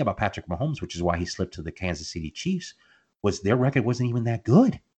the thing about Patrick Mahomes, which is why he slipped to the Kansas City Chiefs, was their record wasn't even that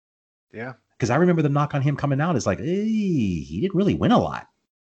good. Yeah. Because I remember the knock on him coming out is like, hey, he didn't really win a lot.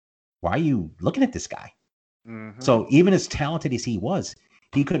 Why are you looking at this guy? Mm-hmm. So even as talented as he was,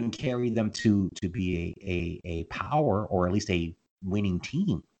 he couldn't carry them to be a power or at least a winning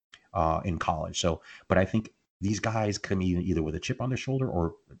team in college. So, but I think these guys come either with a chip on their shoulder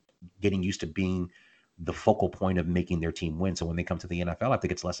or getting used to being the focal point of making their team win. So when they come to the NFL, I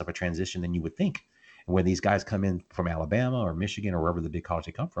think it's less of a transition than you would think. And when these guys come in from Alabama or Michigan or wherever the big college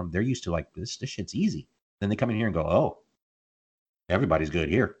they come from, they're used to like, this shit's easy. Then they come in here and go, oh, everybody's good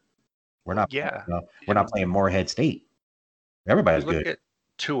here. We're not playing Morehead State. Everybody's good. Look at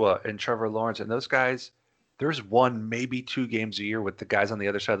Tua and Trevor Lawrence and those guys. There's one, maybe 2 games a year with the guys on the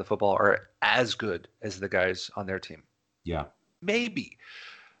other side of the football are as good as the guys on their team. Yeah. Maybe.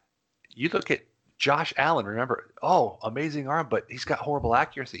 You look at Josh Allen, remember, amazing arm, but he's got horrible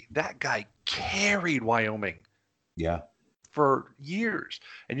accuracy. That guy carried Wyoming. Yeah. For years.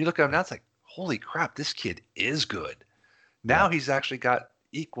 And you look at him now, it's like, holy crap, this kid is good. Now he's actually got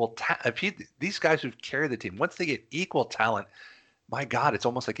equal talent. These guys who've carried the team, once they get equal talent, my God, it's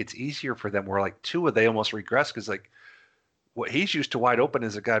almost like it's easier for them. Where like Tua, they almost regress because like what he's used to wide open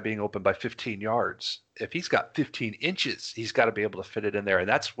is a guy being open by 15 yards. If he's got 15 inches, he's got to be able to fit it in there. And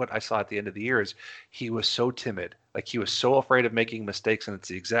that's what I saw at the end of the year is he was so timid. Like he was so afraid of making mistakes. And it's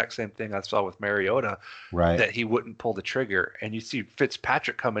the exact same thing I saw with Mariota, right? That he wouldn't pull the trigger. And you see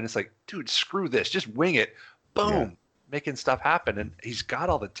Fitzpatrick come in. It's like, dude, screw this. Just wing it. Boom. Making stuff happen. And he's got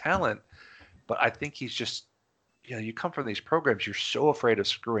all the talent. But I think he's just, you come from these programs, you're so afraid of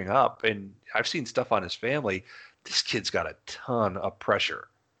screwing up. And I've seen stuff on his family. This kid's got a ton of pressure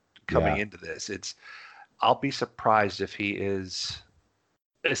coming into this. I'll be surprised if he is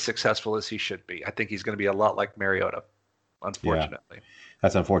as successful as he should be. I think he's going to be a lot like Mariota, unfortunately. Yeah.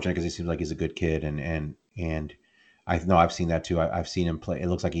 That's unfortunate because he seems like he's a good kid. And I know I've seen that too. I've seen him play. It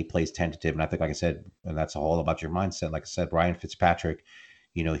looks like he plays tentative. And I think, like I said, and that's all about your mindset. Like I said, Ryan Fitzpatrick,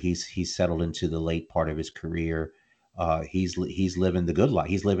 he's settled into the late part of his career. He's living the good life.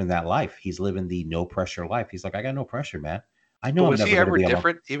 He's living that life. He's living the no pressure life. He's like, I got no pressure, man. I know. Was he ever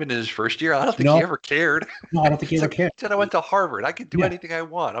different even in his first year? I don't think he ever cared. No, I don't think he ever cared. He said, I went to Harvard. I could do anything I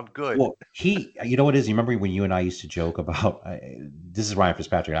want. I'm good. Well, you know what it is? You remember when you and I used to joke about, this is Ryan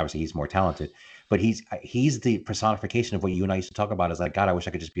Fitzpatrick. Obviously he's more talented, but he's the personification of what you and I used to talk about is like, God, I wish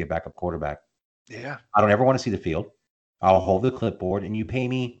I could just be a backup quarterback. Yeah. I don't ever want to see the field. I'll hold the clipboard and you pay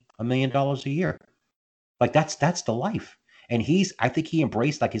me $1 million a year. Like that's the life. And I think he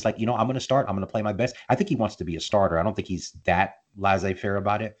embraced, like, he's like, I'm going to start. I'm going to play my best. I think he wants to be a starter. I don't think he's that laissez-faire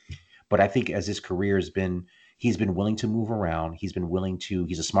about it. But I think as his career he's been willing to move around. He's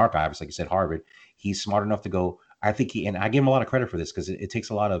a smart guy. Obviously, like you said, Harvard. He's smart enough to go. I think and I give him a lot of credit for this because it takes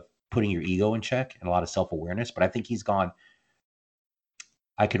a lot of putting your ego in check and a lot of self-awareness. But I think he's gone,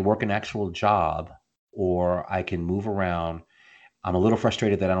 I could work an actual job or I can move around. I'm a little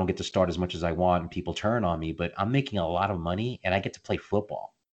frustrated that I don't get to start as much as I want and people turn on me, but I'm making a lot of money and I get to play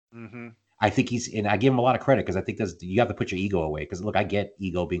football. Mm-hmm. I think and I give him a lot of credit because I think you have to put your ego away. Because look, I get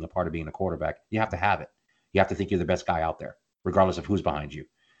ego being a part of being a quarterback. You have to have it. You have to think you're the best guy out there, regardless of who's behind you.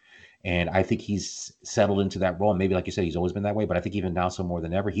 And I think he's settled into that role. And maybe, like you said, he's always been that way. But I think even now, so more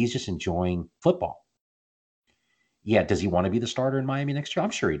than ever, he's just enjoying football. Yeah, does he want to be the starter in Miami next year? I'm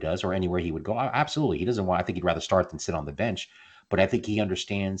sure he does, or anywhere he would go. Absolutely. He doesn't want, I think he'd rather start than sit on the bench. But I think he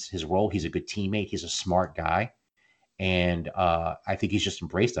understands his role. He's a good teammate. He's a smart guy. And I think he's just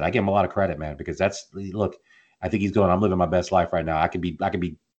embraced it. I give him a lot of credit, man, because look, I think he's going, I'm living my best life right now. I can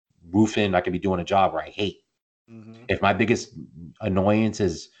be roofing. I can be doing a job where I hate. Mm-hmm. If my biggest annoyance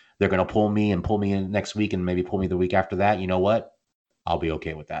is they're going to pull me in next week and maybe pull me the week after that, you know what? I'll be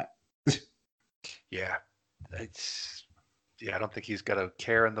okay with that. Yeah. I don't think he's got a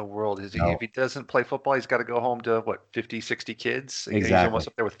care in the world. If he doesn't play football, he's got to go home to 50, 60 kids. Exactly. He's almost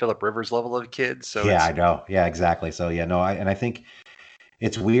up there with Phillip Rivers level of kids. So yeah, I know. Yeah, exactly. So yeah, no, I think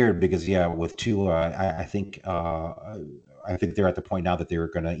it's weird because with Tua, I think they're at the point now that they're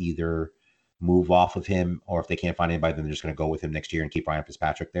going to either move off of him, or if they can't find anybody, then they're just going to go with him next year and keep Ryan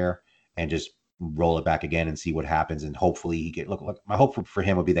Fitzpatrick there and just roll it back again and see what happens. And hopefully he look, my hope for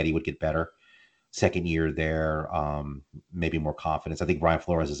him would be that he would get better. Second year there, maybe more confidence. I think Brian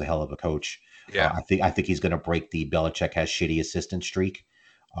Flores is a hell of a coach. Yeah, I think he's going to break the Belichick has shitty assistant streak.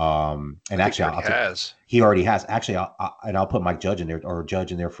 And actually, he already has. Actually, I'll put Mike Judge in there, or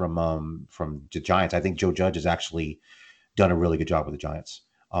Judge in there from the Giants. I think Joe Judge has actually done a really good job with the Giants.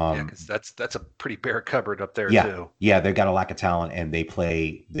 Because that's a pretty bare cupboard up there too. Yeah, they've got a lack of talent, and they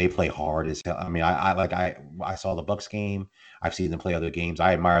play hard as hell. I mean, I saw the Bucs game. I've seen them play other games.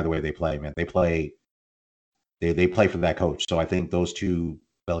 I admire the way they play, man. They play for that coach. So I think those two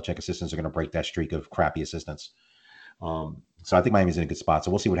Belichick assistants are going to break that streak of crappy assistants. So I think Miami's in a good spot.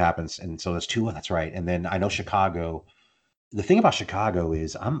 So we'll see what happens. And so there's two. That's right. And then I know Chicago. The thing about Chicago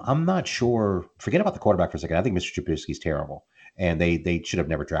is I'm not sure. Forget about the quarterback for a second. I think Mr. Trubisky's terrible, and they should have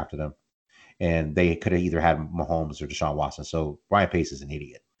never drafted him. And they could have either had Mahomes or Deshaun Watson. So Brian Pace is an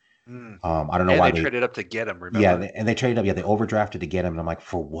idiot. I don't know why they traded up to get him. Remember? Yeah, they traded up. Yeah, they overdrafted to get him, and I'm like,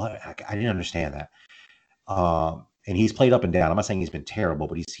 for what? I didn't understand that. And he's played up and down. I'm not saying he's been terrible,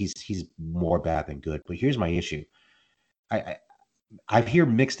 but he's more bad than good. But here's my issue. I hear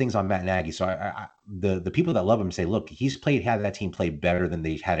mixed things on Matt Nagy. So the people that love him say, look, had that team play better than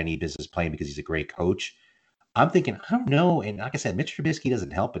they had any business playing because he's a great coach. I'm thinking, I don't know. And like I said, Mitch Trubisky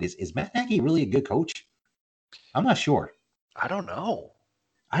doesn't help, but is Matt Nagy really a good coach? I'm not sure. I don't know.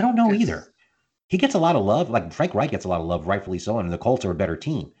 I don't know either. He gets a lot of love. Like Frank Reich gets a lot of love, rightfully so, and the Colts are a better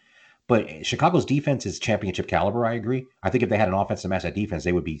team. But Chicago's defense is championship caliber, I agree. I think if they had an offensive match at defense,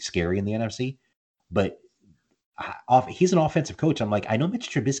 they would be scary in the NFC. But he's an offensive coach. I'm like, I know Mitch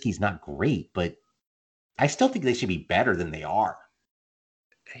Trubisky's not great, but I still think they should be better than they are.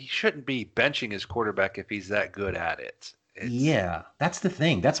 He shouldn't be benching his quarterback if he's that good at it. Yeah, that's the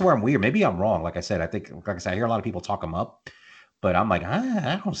thing. That's where I'm weird. Maybe I'm wrong. Like I said, I hear a lot of people talk him up, but I'm like,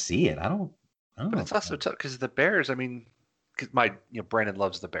 I don't see it. I don't But it's also tough because the Bears, I mean, because Brandon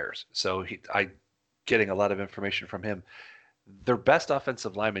loves the Bears. So getting a lot of information from him. Their best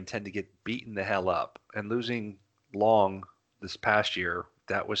offensive linemen tend to get beaten the hell up, and losing Long this past year,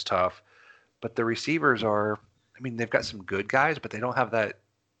 that was tough. But the receivers they've got some good guys, but they don't have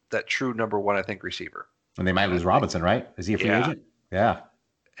that true number one, I think, receiver. And they might lose Robinson, right? Is he a free agent? Yeah.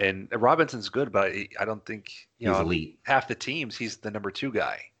 And Robinson's good, but I don't think he's elite. Half the teams, he's the number two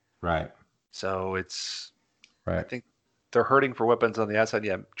guy. Right. So it's right. I think they're hurting for weapons on the outside.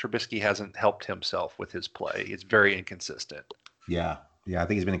 Yeah, Trubisky hasn't helped himself with his play. It's very inconsistent. Yeah, I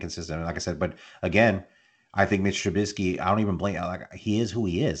think he's been inconsistent. Like I said, but again, I think Mitch Trubisky, I don't even blame. Like he is who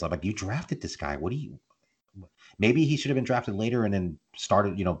he is. Like you drafted this guy. Maybe he should have been drafted later and then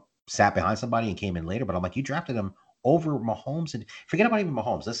started, sat behind somebody and came in later. But I'm like, you drafted him over Mahomes, and forget about even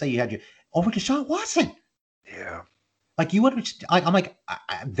Mahomes. Let's say you had over Deshaun Watson. Yeah. Like you would. I'm like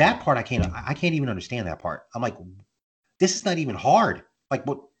that part. I can't even understand that part. I'm like, this is not even hard. Like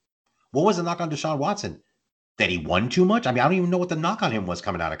what was the knock on Deshaun Watson? That he won too much? I mean, I don't even know what the knock on him was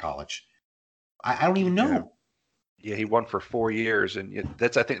coming out of college. I don't even know. Yeah, he won for 4 years, and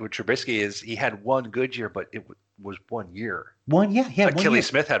that's I think what Trubisky is. He had one good year, but it was 1 year. Achilles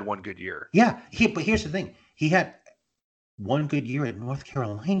Smith had one good year. Yeah, but here's the thing: he had one good year at North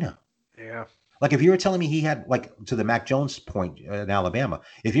Carolina. Yeah. Like if you were telling me he had, like to the Mac Jones point in Alabama,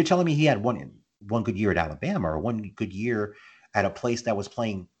 if you're telling me he had one good year at Alabama or one good year at a place that was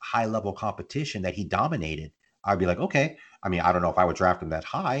playing high level competition that he dominated, I'd be like, okay. I mean, I don't know if I would draft him that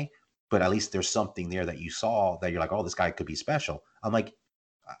high, but at least there's something there that you saw that you're like, oh, this guy could be special. I'm like,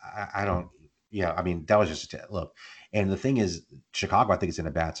 I don't. Yeah, I mean, that was just look. And the thing is, Chicago, I think, is in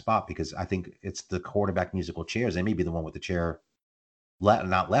a bad spot because I think it's the quarterback musical chairs. They may be the one with the chair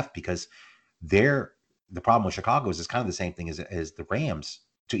not left because they're the problem with Chicago is it's kind of the same thing as the Rams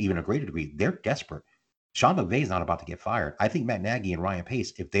to even a greater degree. They're desperate. Sean McVay is not about to get fired. I think Matt Nagy and Ryan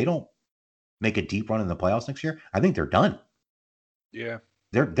Pace, if they don't make a deep run in the playoffs next year, I think they're done. Yeah,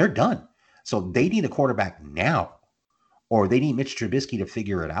 they're done. So they need a quarterback now. Or they need Mitch Trubisky to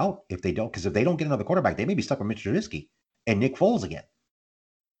figure it out if they don't, because if they don't get another quarterback, they may be stuck with Mitch Trubisky and Nick Foles again.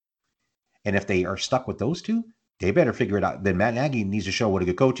 And if they are stuck with those two, they better figure it out. Then Matt Nagy needs to show what a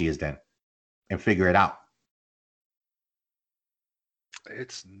good coach he is then and figure it out.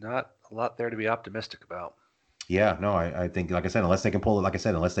 It's not a lot there to be optimistic about. Yeah, no, I think, like I said, unless they can pull it, like I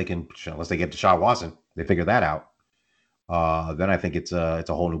said, unless they get Deshaun Watson, they figure that out. Then I think it's a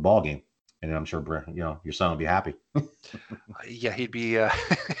whole new ball game. And I'm sure, your son will be happy. Yeah, he'd be.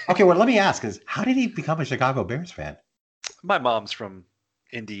 Okay, well, let me ask: how did he become a Chicago Bears fan? My mom's from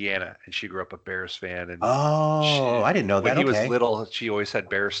Indiana, and she grew up a Bears fan. And I didn't know that. When he was little, she always had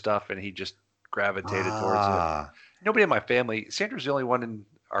Bears stuff, and he just gravitated towards it. Nobody in my family. Sandra's the only one in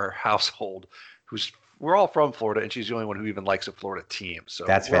our household we're all from Florida, and she's the only one who even likes a Florida team. So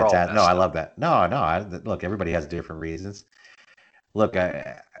that's fantastic. No, I love that. No. Look, everybody has different reasons. Look,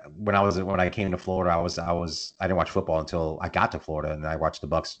 when I came to Florida, I didn't watch football until I got to Florida, and I watched the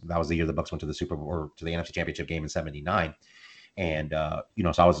Bucks. That was the year the Bucks went to the Super Bowl or to the NFC Championship game in '79, and so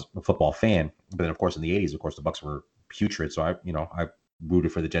I was a football fan. But then, of course, in the '80s, of course, the Bucks were putrid, so I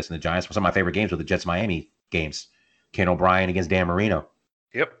rooted for the Jets and the Giants. Some of my favorite games were the Jets Miami games. Ken O'Brien against Dan Marino.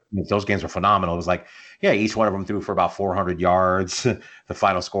 Yep, those games were phenomenal. It was like, each one of them threw for about 400 yards. The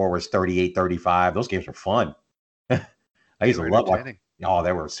final score was 38-35. Those games were fun. I used to love watching. Oh,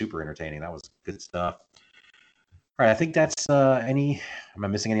 they were super entertaining. That was good stuff. All right, I think that's am I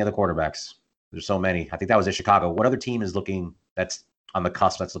missing any other quarterbacks? There's so many. I think that was in Chicago. What other team is that's on the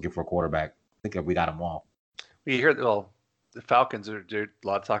cusp that's looking for a quarterback? I think we got them all. We hear the Falcons are a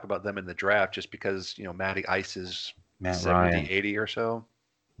lot of talk about them in the draft just because Matty Ice is 70, 80 or so.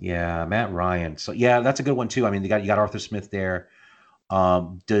 Yeah, Matt Ryan. So that's a good one too. I mean, you got Arthur Smith there.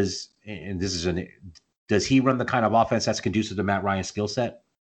 Does he run the kind of offense that's conducive to Matt Ryan's skill set?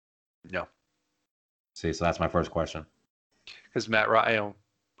 No. See, so that's my first question. Because Matt Ryan,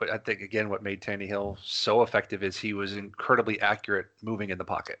 but I think again, what made Tannehill so effective is he was incredibly accurate moving in the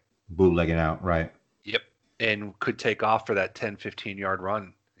pocket, bootlegging out, right? Yep, and could take off for that 10, 15-yard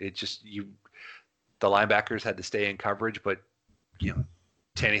run. It just the linebackers had to stay in coverage, but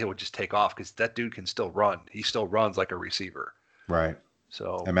Tannehill would just take off because that dude can still run. He still runs like a receiver. Right.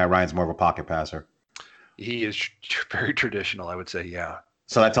 So. And Matt Ryan's more of a pocket passer. He is very traditional, I would say, yeah.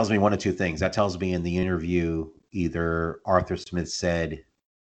 So that tells me one of two things. That tells me in the interview, either Arthur Smith said,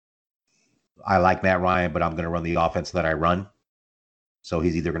 I like Matt Ryan, but I'm going to run the offense that I run. So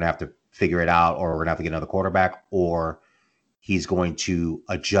he's either going to have to figure it out, or we're going to have to get another quarterback, or he's going to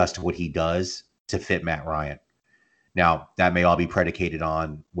adjust what he does to fit Matt Ryan. Now, that may all be predicated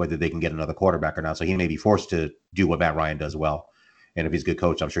on whether they can get another quarterback or not. So he may be forced to do what Matt Ryan does well. And if he's a good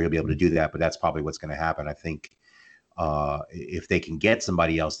coach, I'm sure he'll be able to do that. But that's probably what's going to happen. I think if they can get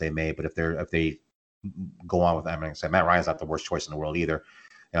somebody else, they may. But if they go on with that, I said Matt Ryan's not the worst choice in the world either.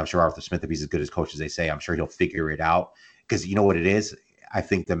 And I'm sure Arthur Smith, if he's as good as coach as they say, I'm sure he'll figure it out. Because you know what it is? I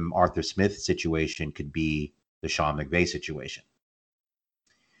think the Arthur Smith situation could be the Sean McVay situation.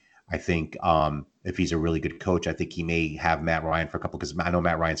 I think if he's a really good coach, I think he may have Matt Ryan for a couple, because I know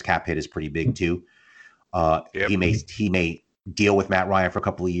Matt Ryan's cap hit is pretty big too. Yep. He may deal with Matt Ryan for a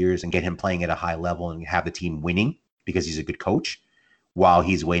couple of years and get him playing at a high level and have the team winning because he's a good coach while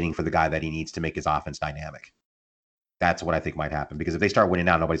he's waiting for the guy that he needs to make his offense dynamic. That's what I think might happen, because if they start winning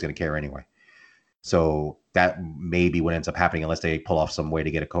now, nobody's going to care anyway. So that may be what ends up happening unless they pull off some way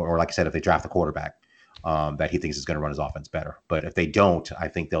to get a coach, or like I said, if they draft a quarterback that he thinks is going to run his offense better. But if they don't, I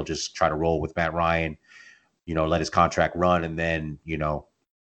think they'll just try to roll with Matt Ryan, let his contract run, and then,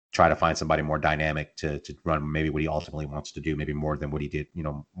 try to find somebody more dynamic to run maybe what he ultimately wants to do, maybe more than what he did,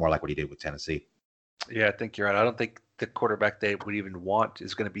 more like what he did with Tennessee. Yeah, I think you're right. I don't think the quarterback they would even want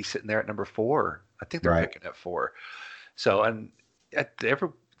is going to be sitting there at number 4. I think they're picking at 4. So, and at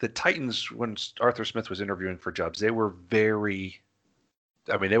the Titans, when Arthur Smith was interviewing for jobs, they were they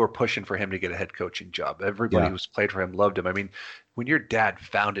were pushing for him to get a head coaching job. Everybody who's played for him loved him. I mean, when your dad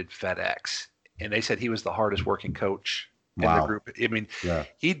founded FedEx and they said he was the hardest working coach in the group, I mean,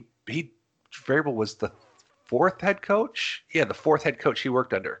 he Vrabel was the 4th head coach. Yeah, the 4th head coach he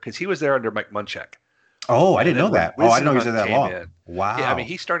worked under, because he was there under Mike Munchak. Oh, I And didn't know then when that. Oh, I didn't know he was Whisenhunt there that came long. in, yeah, I mean, Wow.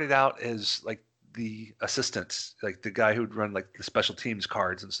 he started out as like the assistant, like the guy who'd run like the special teams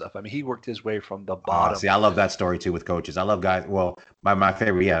cards and stuff. I mean, he worked his way from the See, bottom. I love that story too with coaches. I love guys. Well, my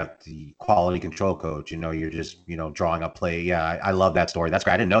favorite, yeah, the quality control coach. You're just, drawing up play. Yeah, I love that story. That's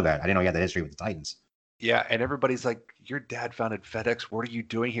great. I didn't know that. I didn't know he had that history with the Titans. Yeah, and everybody's like, "Your dad founded FedEx. What are you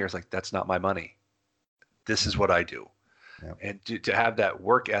doing here?" It's like, "That's not my money. This is what I do." Yeah. And to have that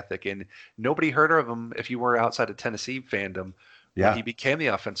work ethic, and nobody heard of him if you were outside of Tennessee fandom when he Yeah. became the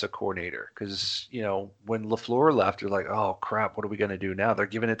offensive coordinator. Because when LaFleur left, you're like, "Oh crap, what are we going to do now?" They're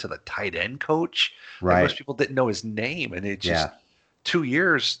giving it to the tight end coach. Like Right. most people didn't know his name, and it just Yeah. 2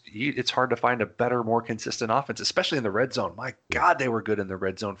 years. It's hard to find a better, more consistent offense, especially in the red zone. My Yeah. God, they were good in the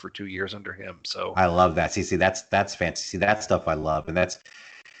red zone for 2 years under him. So I love that. See, that's fancy. See, that stuff I love, and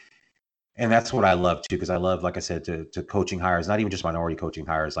that's what I love too, because I love, like I said, to coaching hires, not even just minority coaching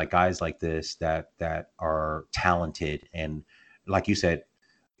hires, like guys like this that are talented, and like you said,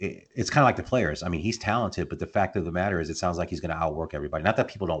 it's kind of like the players. I mean, he's talented, but the fact of the matter is, it sounds like he's going to outwork everybody. Not that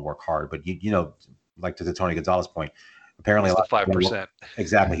people don't work hard, but like to the Tony Gonzalez point, apparently a he's the lot of people 5%.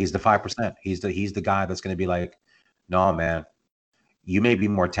 exactly. He's the 5%. He's the guy that's going to be like, no, man, you may be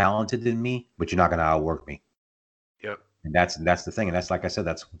more talented than me, but you're not going to outwork me. Yep. And that's the thing. And that's, like I said,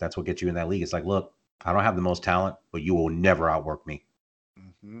 that's what gets you in that league. It's like, look, I don't have the most talent, but you will never outwork me.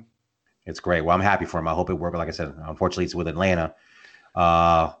 Mm-hmm. It's great. Well, I'm happy for him. I hope it works. But like I said, unfortunately, it's with Atlanta.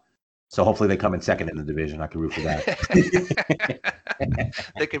 So hopefully they come in second in the division. I can root for that.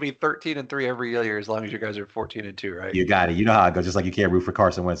 They could be 13-3 every year as long as you guys are 14-2, right? You got it. You know how it goes. Just like you can't root for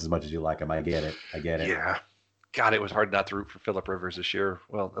Carson Wentz as much as you like him. I get it. Yeah. God, it was hard not to root for Phillip Rivers this year.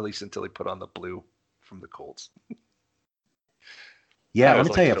 Well, at least until he put on the blue from the Colts. Yeah, I let always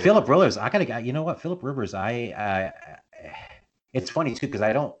me tell liked you, Phillip Philip Rivers. I gotta. You know what, Philip Rivers. It's funny too because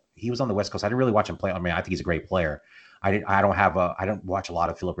I don't. He was on the West Coast. I didn't really watch him play. I mean, I think he's a great player. I didn't. I don't have a. I don't watch a lot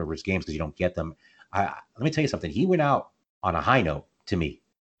of Philip Rivers games because you don't get them. Let me tell you something. He went out on a high note to me.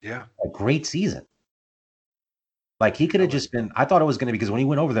 Yeah. A great season. Like he could have just been. I thought it was going to be because when he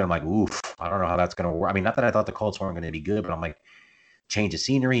went over there, I'm like, oof. I don't know how that's going to work. I mean, not that I thought the Colts weren't going to be good, but I'm like, change of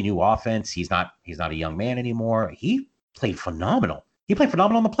scenery, new offense. He's not. He's not a young man anymore. He played phenomenal. He played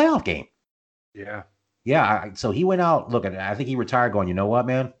phenomenal in the playoff game. Yeah. Yeah. So he went out. Look, I think he retired going, you know what,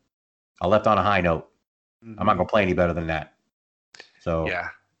 man? I left on a high note. Mm-hmm. I'm not going to play any better than that. So yeah,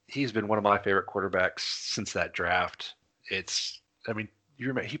 he's been one of my favorite quarterbacks since that draft. I mean, you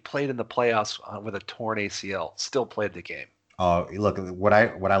remember he played in the playoffs with a torn ACL, still played the game. Look, what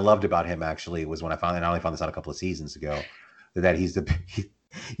I loved about him actually was when I only found this out a couple of seasons ago, that he's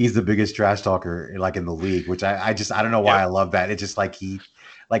the biggest trash talker like in the league, which I don't know why I love that. It's just like he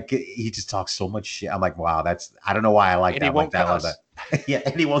just talks so much shit. I'm like, wow, I don't know why I like And that. he won't I love that. Yeah,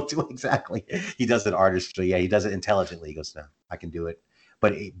 and he won't do exactly. He does it artistry. Yeah, he does it intelligently. He goes, no, I can do it.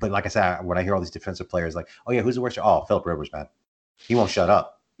 But like I said, when I hear all these defensive players like, oh yeah, who's the worst? Oh, Philip Rivers, man. He won't shut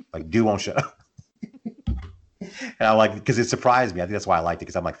up. Like, dude won't shut up. And I like because it surprised me. I think that's why I liked it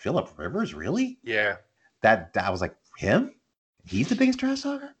because I'm like, Philip Rivers, really? Yeah. That I was like, him? He's the biggest trash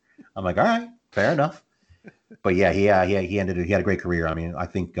talker? I'm like, all right, fair enough. But yeah, he had a great career. I mean, I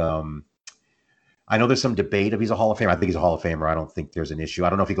think I know there's some debate if he's a Hall of Famer. I think he's a Hall of Famer. I don't think there's an issue. I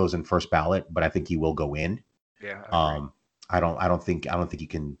don't know if he goes in first ballot, but I think he will go in. Yeah. I don't think you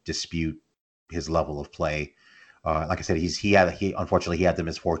can dispute his level of play. Like I said, he unfortunately he had the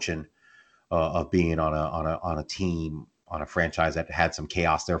misfortune of being on a team, on a franchise that had some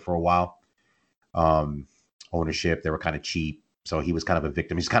chaos there for a while. Ownership, they were kind of cheap, so he was kind of a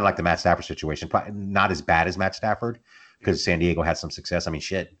victim. He's kind of like the Matt Stafford situation, probably not as bad as Matt Stafford because San Diego had some success. I mean,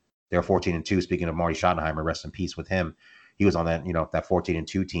 shit, they're 14-2. Speaking of Marty Schottenheimer, rest in peace with him. He was on that that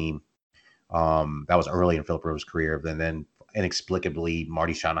 14-2 team. That was early in Philip Rivers' career. Then inexplicably,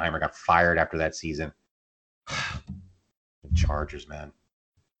 Marty Schottenheimer got fired after that season. Chargers, man.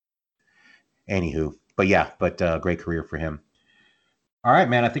 Anywho, but great career for him. All right,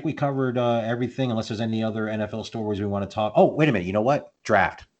 man. I think we covered everything. Unless there's any other NFL stories we want to talk. Oh, wait a minute. You know what?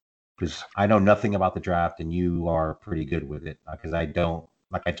 Draft, because I know nothing about the draft, and you are pretty good with it. Because I don't,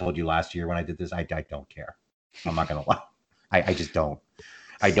 like I told you last year when I did this, I don't care. I'm not gonna lie. I just don't.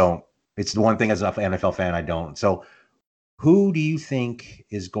 I don't. It's the one thing as an NFL fan I don't. So, who do you think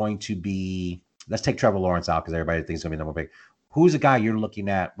is going to be? Let's take Trevor Lawrence out because everybody thinks he's going to be number big. Who's the guy you're looking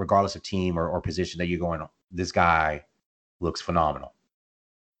at, regardless of team or position, that you're going, this guy looks phenomenal?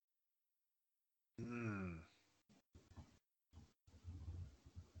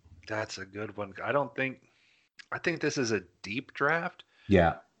 That's a good one. I think this is a deep draft.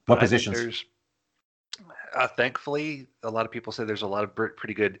 Yeah. What I think positions? Thankfully, a lot of people say there's a lot of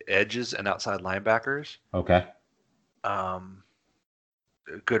pretty good edges and outside linebackers. Okay. Um,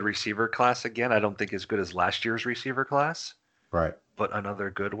 a good receiver class again. I don't think as good as last year's receiver class, Right. but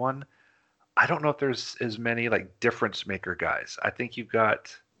another good one. I don't know if there's as many like difference maker guys. I think you've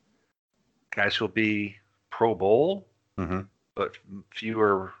got guys who'll be Pro Bowl, Mm-hmm. but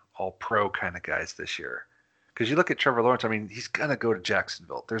fewer all pro kind of guys this year. Because you look at Trevor Lawrence, I mean, he's going to go to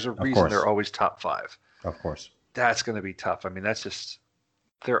Jacksonville. There's a reason course. they're always top 5. Of course. That's going to be tough. I mean, that's just,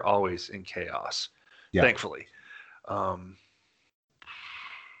 they're always in chaos, Yeah. thankfully. I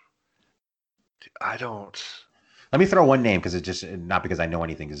don't. Let me throw one name because it's just not because I know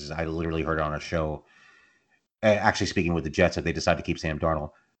anything, because I literally heard it on a show. Actually, speaking with the Jets, if they decide to keep Sam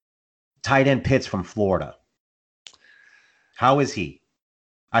Darnold, tight end Pitts from Florida. How is he?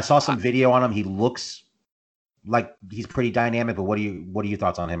 I saw some video on him. He looks like he's pretty dynamic. But what are your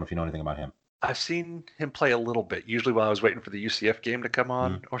thoughts on him if you know anything about him? I've seen him play a little bit. Usually, while I was waiting for the UCF game to come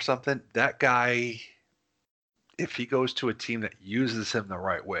on or something, that guy, if he goes to a team that uses him the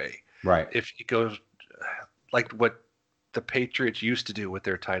right way, right? If he goes like what the Patriots used to do with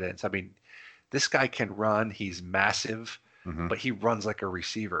their tight ends, I mean, this guy can run. He's massive, but he runs like a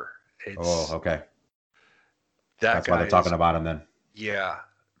receiver. Okay. That's why they're talking about him then. Yeah.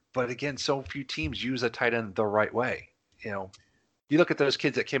 But again, so few teams use a tight end the right way. You know, you look at those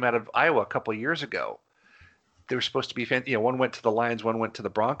kids that came out of Iowa a couple of years ago. They were supposed to be, one went to the Lions, one went to the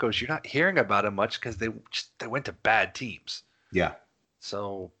Broncos. You're not hearing about them much because they went to bad teams. Yeah.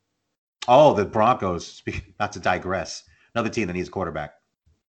 So. Oh, the Broncos, not to digress, another team that needs a quarterback.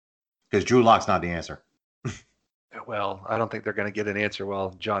 Because Drew Lock's not the answer. Well, I don't think they're going to get an answer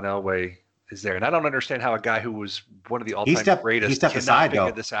while John Elway is there. And I don't understand how a guy who was one of the all-time greatest he stepped aside,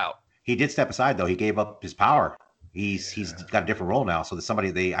 figure this out. He did step aside, though. He gave up his power. He's got a different role now. So there's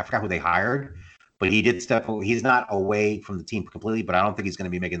somebody I forgot who they hired, but he did step. He's not away from the team completely, but I don't think he's going to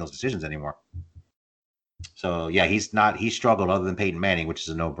be making those decisions anymore. So yeah, he's not. He struggled other than Peyton Manning, which is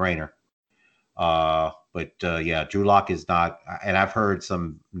a no-brainer. But Drew Lock is not, and I've heard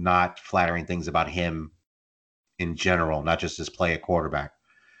some not flattering things about him in general, not just his play at quarterback.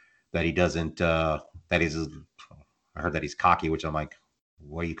 That he doesn't. I heard that he's cocky, which I'm like,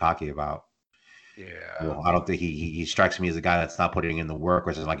 what are you cocky about? Yeah. Well, I don't think he strikes me as a guy that's not putting in the work,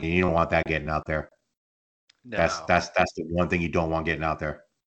 which is like, you don't want that getting out there. No. That's the one thing you don't want getting out there.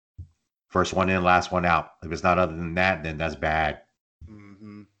 First one in, last one out. If it's not other than that, then that's bad.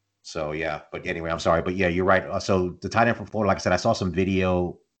 Mm-hmm. So yeah, but anyway, I'm sorry, but yeah, you're right. So the tight end from Florida, like I said, I saw some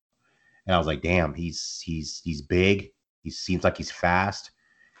video, and I was like, damn, he's big. He seems like he's fast.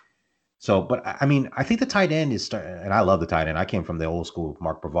 So, but I mean, I think the tight end is, and I love the tight end. I came from the old school,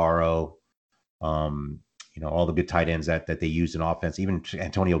 Mark Bavaro, all the good tight ends that they used in offense. Even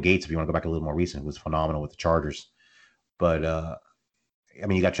Antonio Gates, if you want to go back a little more recent, was phenomenal with the Chargers. But I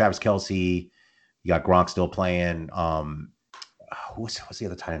mean, you got Travis Kelce, you got Gronk still playing. What's the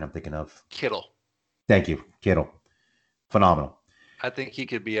other tight end I'm thinking of? Kittle. Thank you, Kittle. Phenomenal. I think he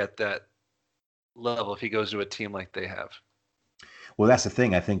could be at that level if he goes to a team like they have. Well, that's the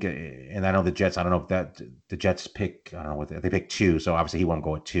thing. I think, and I know the Jets. I don't know if the Jets pick. I don't know what they pick 2, so obviously he won't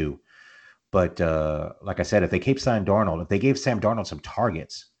go at 2. But like I said, if they keep Sam Darnold, if they gave Sam Darnold some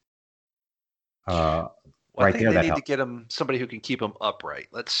targets, I think they need to get him somebody who can keep him upright.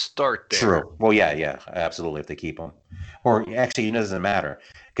 Let's start there. True. Well, yeah, absolutely. If they keep him, or actually, it doesn't matter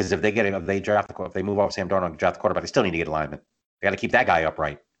because if they move off Sam Darnold and draft the quarterback, they still need to get a lineman. They got to keep that guy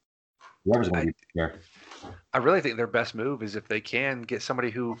upright. Whoever's going to be there. I really think their best move is if they can get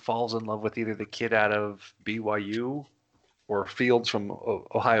somebody who falls in love with either the kid out of BYU or Fields from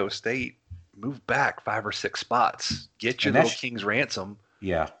Ohio State. Move back 5 or 6 spots. Get your little king's ransom.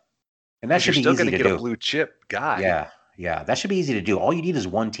 Yeah. And that should be still easy to get do. A blue chip guy. Yeah. That should be easy to do. All you need is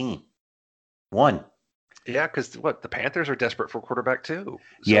one team. One. Yeah, because the Panthers are desperate for quarterback too.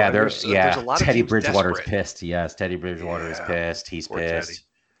 So there's a lot Teddy Bridgewater is pissed. Yes, Teddy Bridgewater is pissed. He's pissed.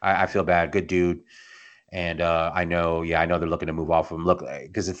 I feel bad. Good dude. And I know they're looking to move off of him. Look,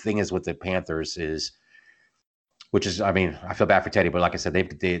 because the thing is with the Panthers is, I feel bad for Teddy, but like I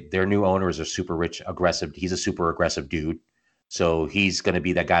said, their new owners are super rich, aggressive. He's a super aggressive dude. So he's going to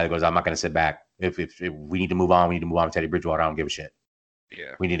be that guy that goes, I'm not going to sit back. If we need to move on, we need to move on with Teddy Bridgewater. I don't give a shit.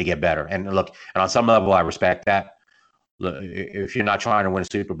 Yeah. We need to get better. And look, and on some level, I respect that. Look, if you're not trying to win a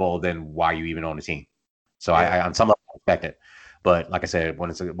Super Bowl, then why are you even on the team? So I on some level, I respect it. But like I said, when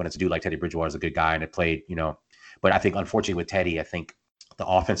it's a dude like Teddy Bridgewater is a good guy and it played, but I think unfortunately with Teddy, I think the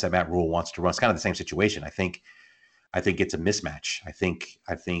offense that Matt Rule wants to run, it's kind of the same situation. I think it's a mismatch. I think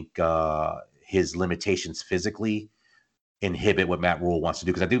his limitations physically inhibit what Matt Rule wants to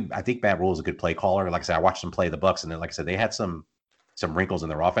do. Because I think Matt Rule is a good play caller. Like I said, I watched him play the Bucks, and then, like I said, they had some wrinkles in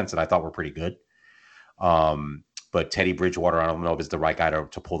their offense that I thought were pretty good. But Teddy Bridgewater, I don't know if it's the right guy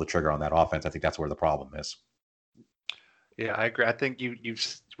to pull the trigger on that offense. I think that's where the problem is. Yeah, I agree. I think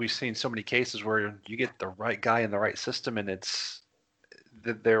we've seen so many cases where you get the right guy in the right system, and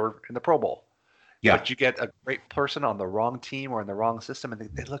they're in the Pro Bowl. Yeah, but you get a great person on the wrong team or in the wrong system, and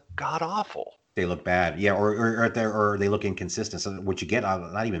they look god awful. They look bad. Yeah, or they look inconsistent. So what you get,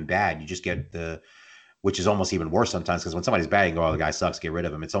 not even bad, you just get which is almost even worse sometimes, because when somebody's bad, you go, "Oh, the guy sucks, get rid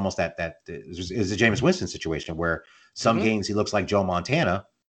of him." It's almost that is a Jameis Winston situation where some games he looks like Joe Montana,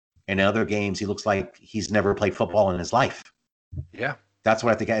 and in other games he looks like he's never played football in his life. Yeah, that's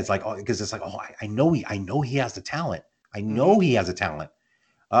what I think. It's like, because it's like, I know he has the talent. I know he has a talent.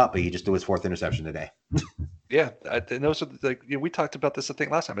 But he just threw his 4th interception today. Yeah, and those are we talked about this I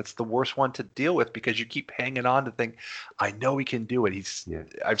think last time. It's the worst one to deal with because you keep hanging on to think, I know he can do it.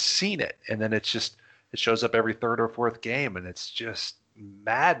 I've seen it, and then it shows up every 3rd or 4th game, and it's just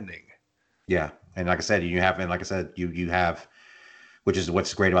maddening. Yeah, and like I said, you have, which is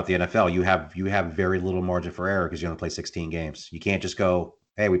what's great about the NFL. You have very little margin for error because you only play 16 games. You can't just go,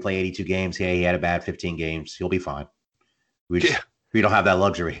 hey, we play 82 games. Hey, he had a bad 15 games. He'll be fine. We don't have that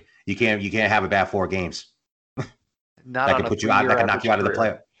luxury. You can't have a bad 4 games. That can put you out. That can knock you out of the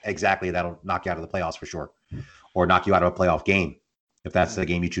play. Exactly, that'll knock you out of the playoffs for sure, or knock you out of a playoff game if that's the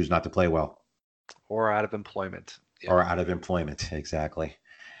game you choose not to play well, or out of employment. Yeah. Or out of employment. Exactly.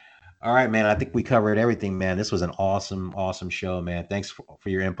 All right, man. I think we covered everything, man. This was an awesome show, man. Thanks for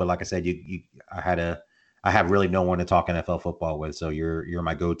your input. Like I said, I have really no one to talk NFL football with, so you're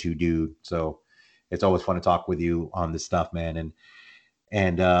my go-to dude. So it's always fun to talk with you on this stuff, man.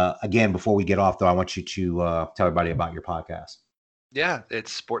 And again, before we get off, though, I want you to tell everybody about your podcast. Yeah,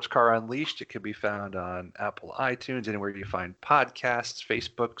 it's Sports Car Unleashed. It can be found on Apple iTunes, anywhere you find podcasts,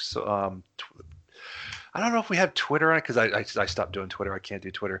 Facebook. I don't know if we have Twitter on it because I stopped doing Twitter. I can't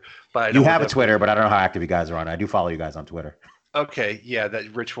do Twitter. But you have a Twitter, but I don't know how active you guys are on it. I do follow you guys on Twitter. Okay, yeah,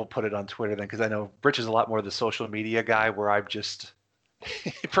 that Rich will put it on Twitter then, because I know Rich is a lot more the social media guy, where I'm just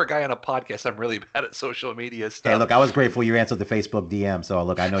for a guy on a podcast, I'm really bad at social media stuff. Hey, look, I was grateful you answered the Facebook DM. So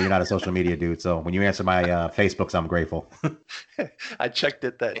look, I know you're not a social media dude. So when you answer my Facebooks, I'm grateful. I checked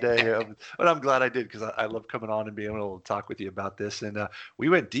it that day, but I'm glad I did, because I love coming on and being able to talk with you about this. And we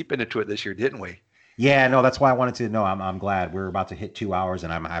went deep into it this year, didn't we? Yeah, no, that's why I wanted to know. I'm glad we're about to hit 2 hours,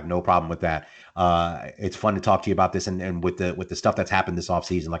 and I have no problem with that. It's fun to talk to you about this, and with the stuff that's happened this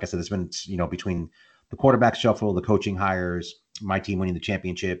offseason. Like I said, it's been between the quarterback shuffle, the coaching hires, my team winning the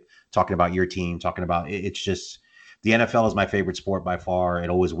championship, talking about your team, talking about it's just the NFL is my favorite sport by far. It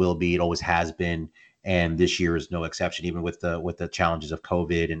always will be. It always has been, and this year is no exception. Even with the challenges of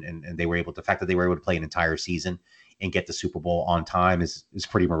COVID, and they were able the fact that they were able to play an entire season and get the Super Bowl on time is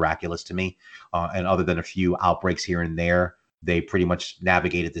pretty miraculous to me. And other than a few outbreaks here and there, they pretty much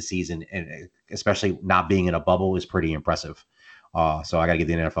navigated the season, and especially not being in a bubble is pretty impressive. So I got to give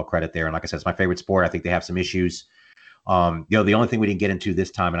the NFL credit there. And like I said, it's my favorite sport. I think they have some issues. The only thing we didn't get into this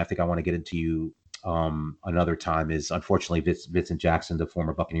time, and I think I want to get into another time, is unfortunately Vincent Jackson, the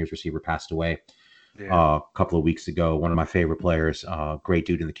former Buccaneers receiver, passed away a couple of weeks ago. One of my favorite players, great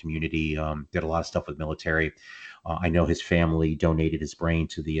dude in the community, did a lot of stuff with military. I know his family donated his brain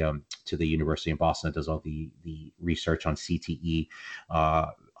to the University in Boston that does all the research on CTE.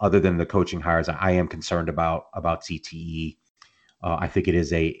 Other than the coaching hires, I am concerned about CTE. I think it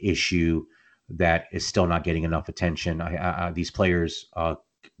is a issue that is still not getting enough attention. These players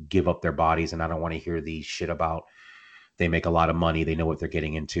give up their bodies, and I don't want to hear the shit about they make a lot of money, they know what they're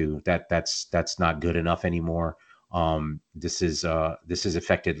getting into. That's not good enough anymore. This has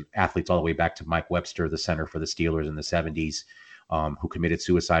affected athletes all the way back to Mike Webster, the center for the Steelers in the 70s, who committed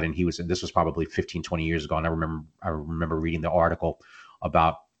suicide. And this was probably 15, 20 years ago. And I remember reading the article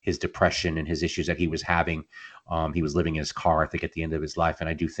about his depression and his issues that he was having. He was living in his car, I think, at the end of his life. And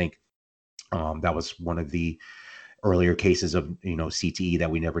I do think that was one of the earlier cases of, CTE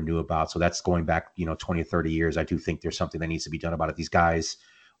that we never knew about. So that's going back, 20 or 30 years. I do think there's something that needs to be done about it. These guys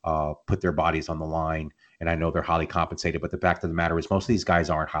put their bodies on the line, and I know they're highly compensated, but the fact of the matter is most of these guys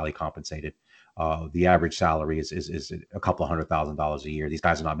aren't highly compensated. The average salary is a couple of $100,000 a year. These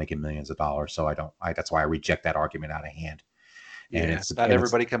guys are not making millions of dollars. So that's why I reject that argument out of hand. And not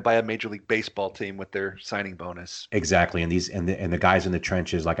everybody can buy a Major League Baseball team with their signing bonus. Exactly, and the guys in the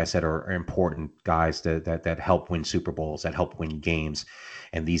trenches, like I said, are important guys that help win Super Bowls, that help win games,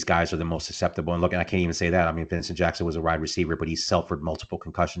 and these guys are the most susceptible. And look, I can't even say that. I mean, Vincent Jackson was a wide receiver, but he suffered multiple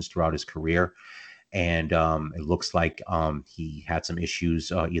concussions throughout his career, and it looks like he had some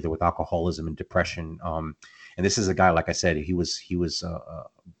issues either with alcoholism and depression. And this is a guy, like I said, he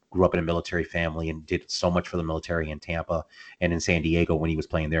grew up in a military family and did so much for the military in Tampa and in San Diego when he was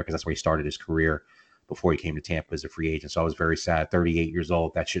playing there, because that's where he started his career before he came to Tampa as a free agent. So I was very sad. 38 years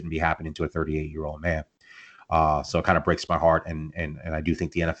old, that shouldn't be happening to a 38-year-old man. So it kind of breaks my heart, and I do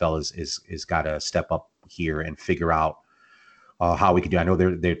think the NFL is got to step up here and figure out how we can do. I know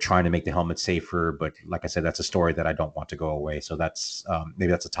they're trying to make the helmet safer, but like I said, that's a story that I don't want to go away. So that's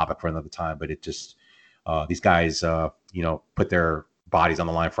maybe that's a topic for another time. But it just these guys, put their bodies on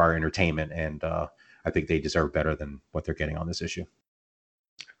the line for our entertainment, and I think they deserve better than what they're getting on this issue.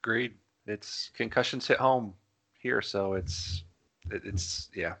 Agreed. It's concussions hit home here, so it's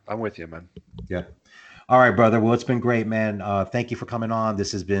yeah. I'm with you, man. Yeah. All right, brother. Well, it's been great, man. Thank you for coming on.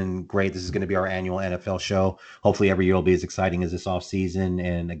 This has been great. This is going to be our annual NFL show. Hopefully every year will be as exciting as this offseason.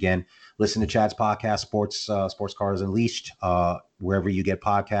 And again, listen to Chad's podcast, Sports Cars Unleashed. Wherever you get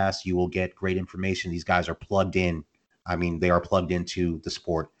podcasts, you will get great information. These guys are plugged in. I mean, they are plugged into the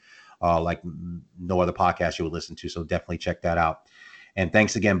sport like no other podcast you would listen to. So definitely check that out. And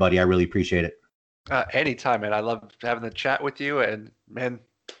thanks again, buddy. I really appreciate it. Anytime, man. I love having the chat with you, and man,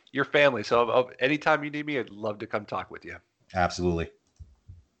 your family. So anytime you need me, I'd love to come talk with you. Absolutely.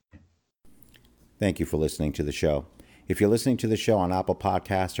 Thank you for listening to the show. If you're listening to the show on Apple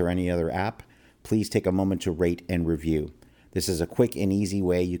Podcasts or any other app, please take a moment to rate and review. This is a quick and easy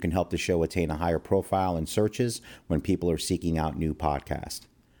way you can help the show attain a higher profile in searches when people are seeking out new podcasts.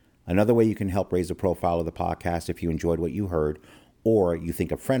 Another way you can help raise the profile of the podcast if you enjoyed what you heard, or you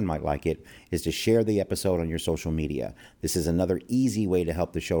think a friend might like it, is to share the episode on your social media. This is another easy way to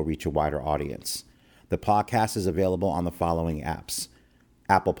help the show reach a wider audience. The podcast is available on the following apps: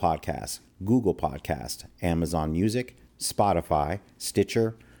 Apple Podcasts, Google Podcasts, Amazon Music, Spotify,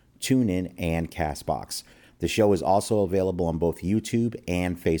 Stitcher, TuneIn, and CastBox. The show is also available on both YouTube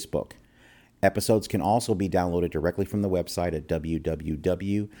and Facebook. Episodes can also be downloaded directly from the website at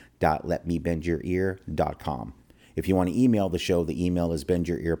www.letmebendyourear.com. If you want to email the show, the email is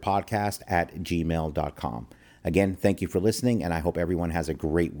bendyourearpodcast@gmail.com. Again, thank you for listening, and I hope everyone has a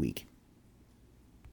great week.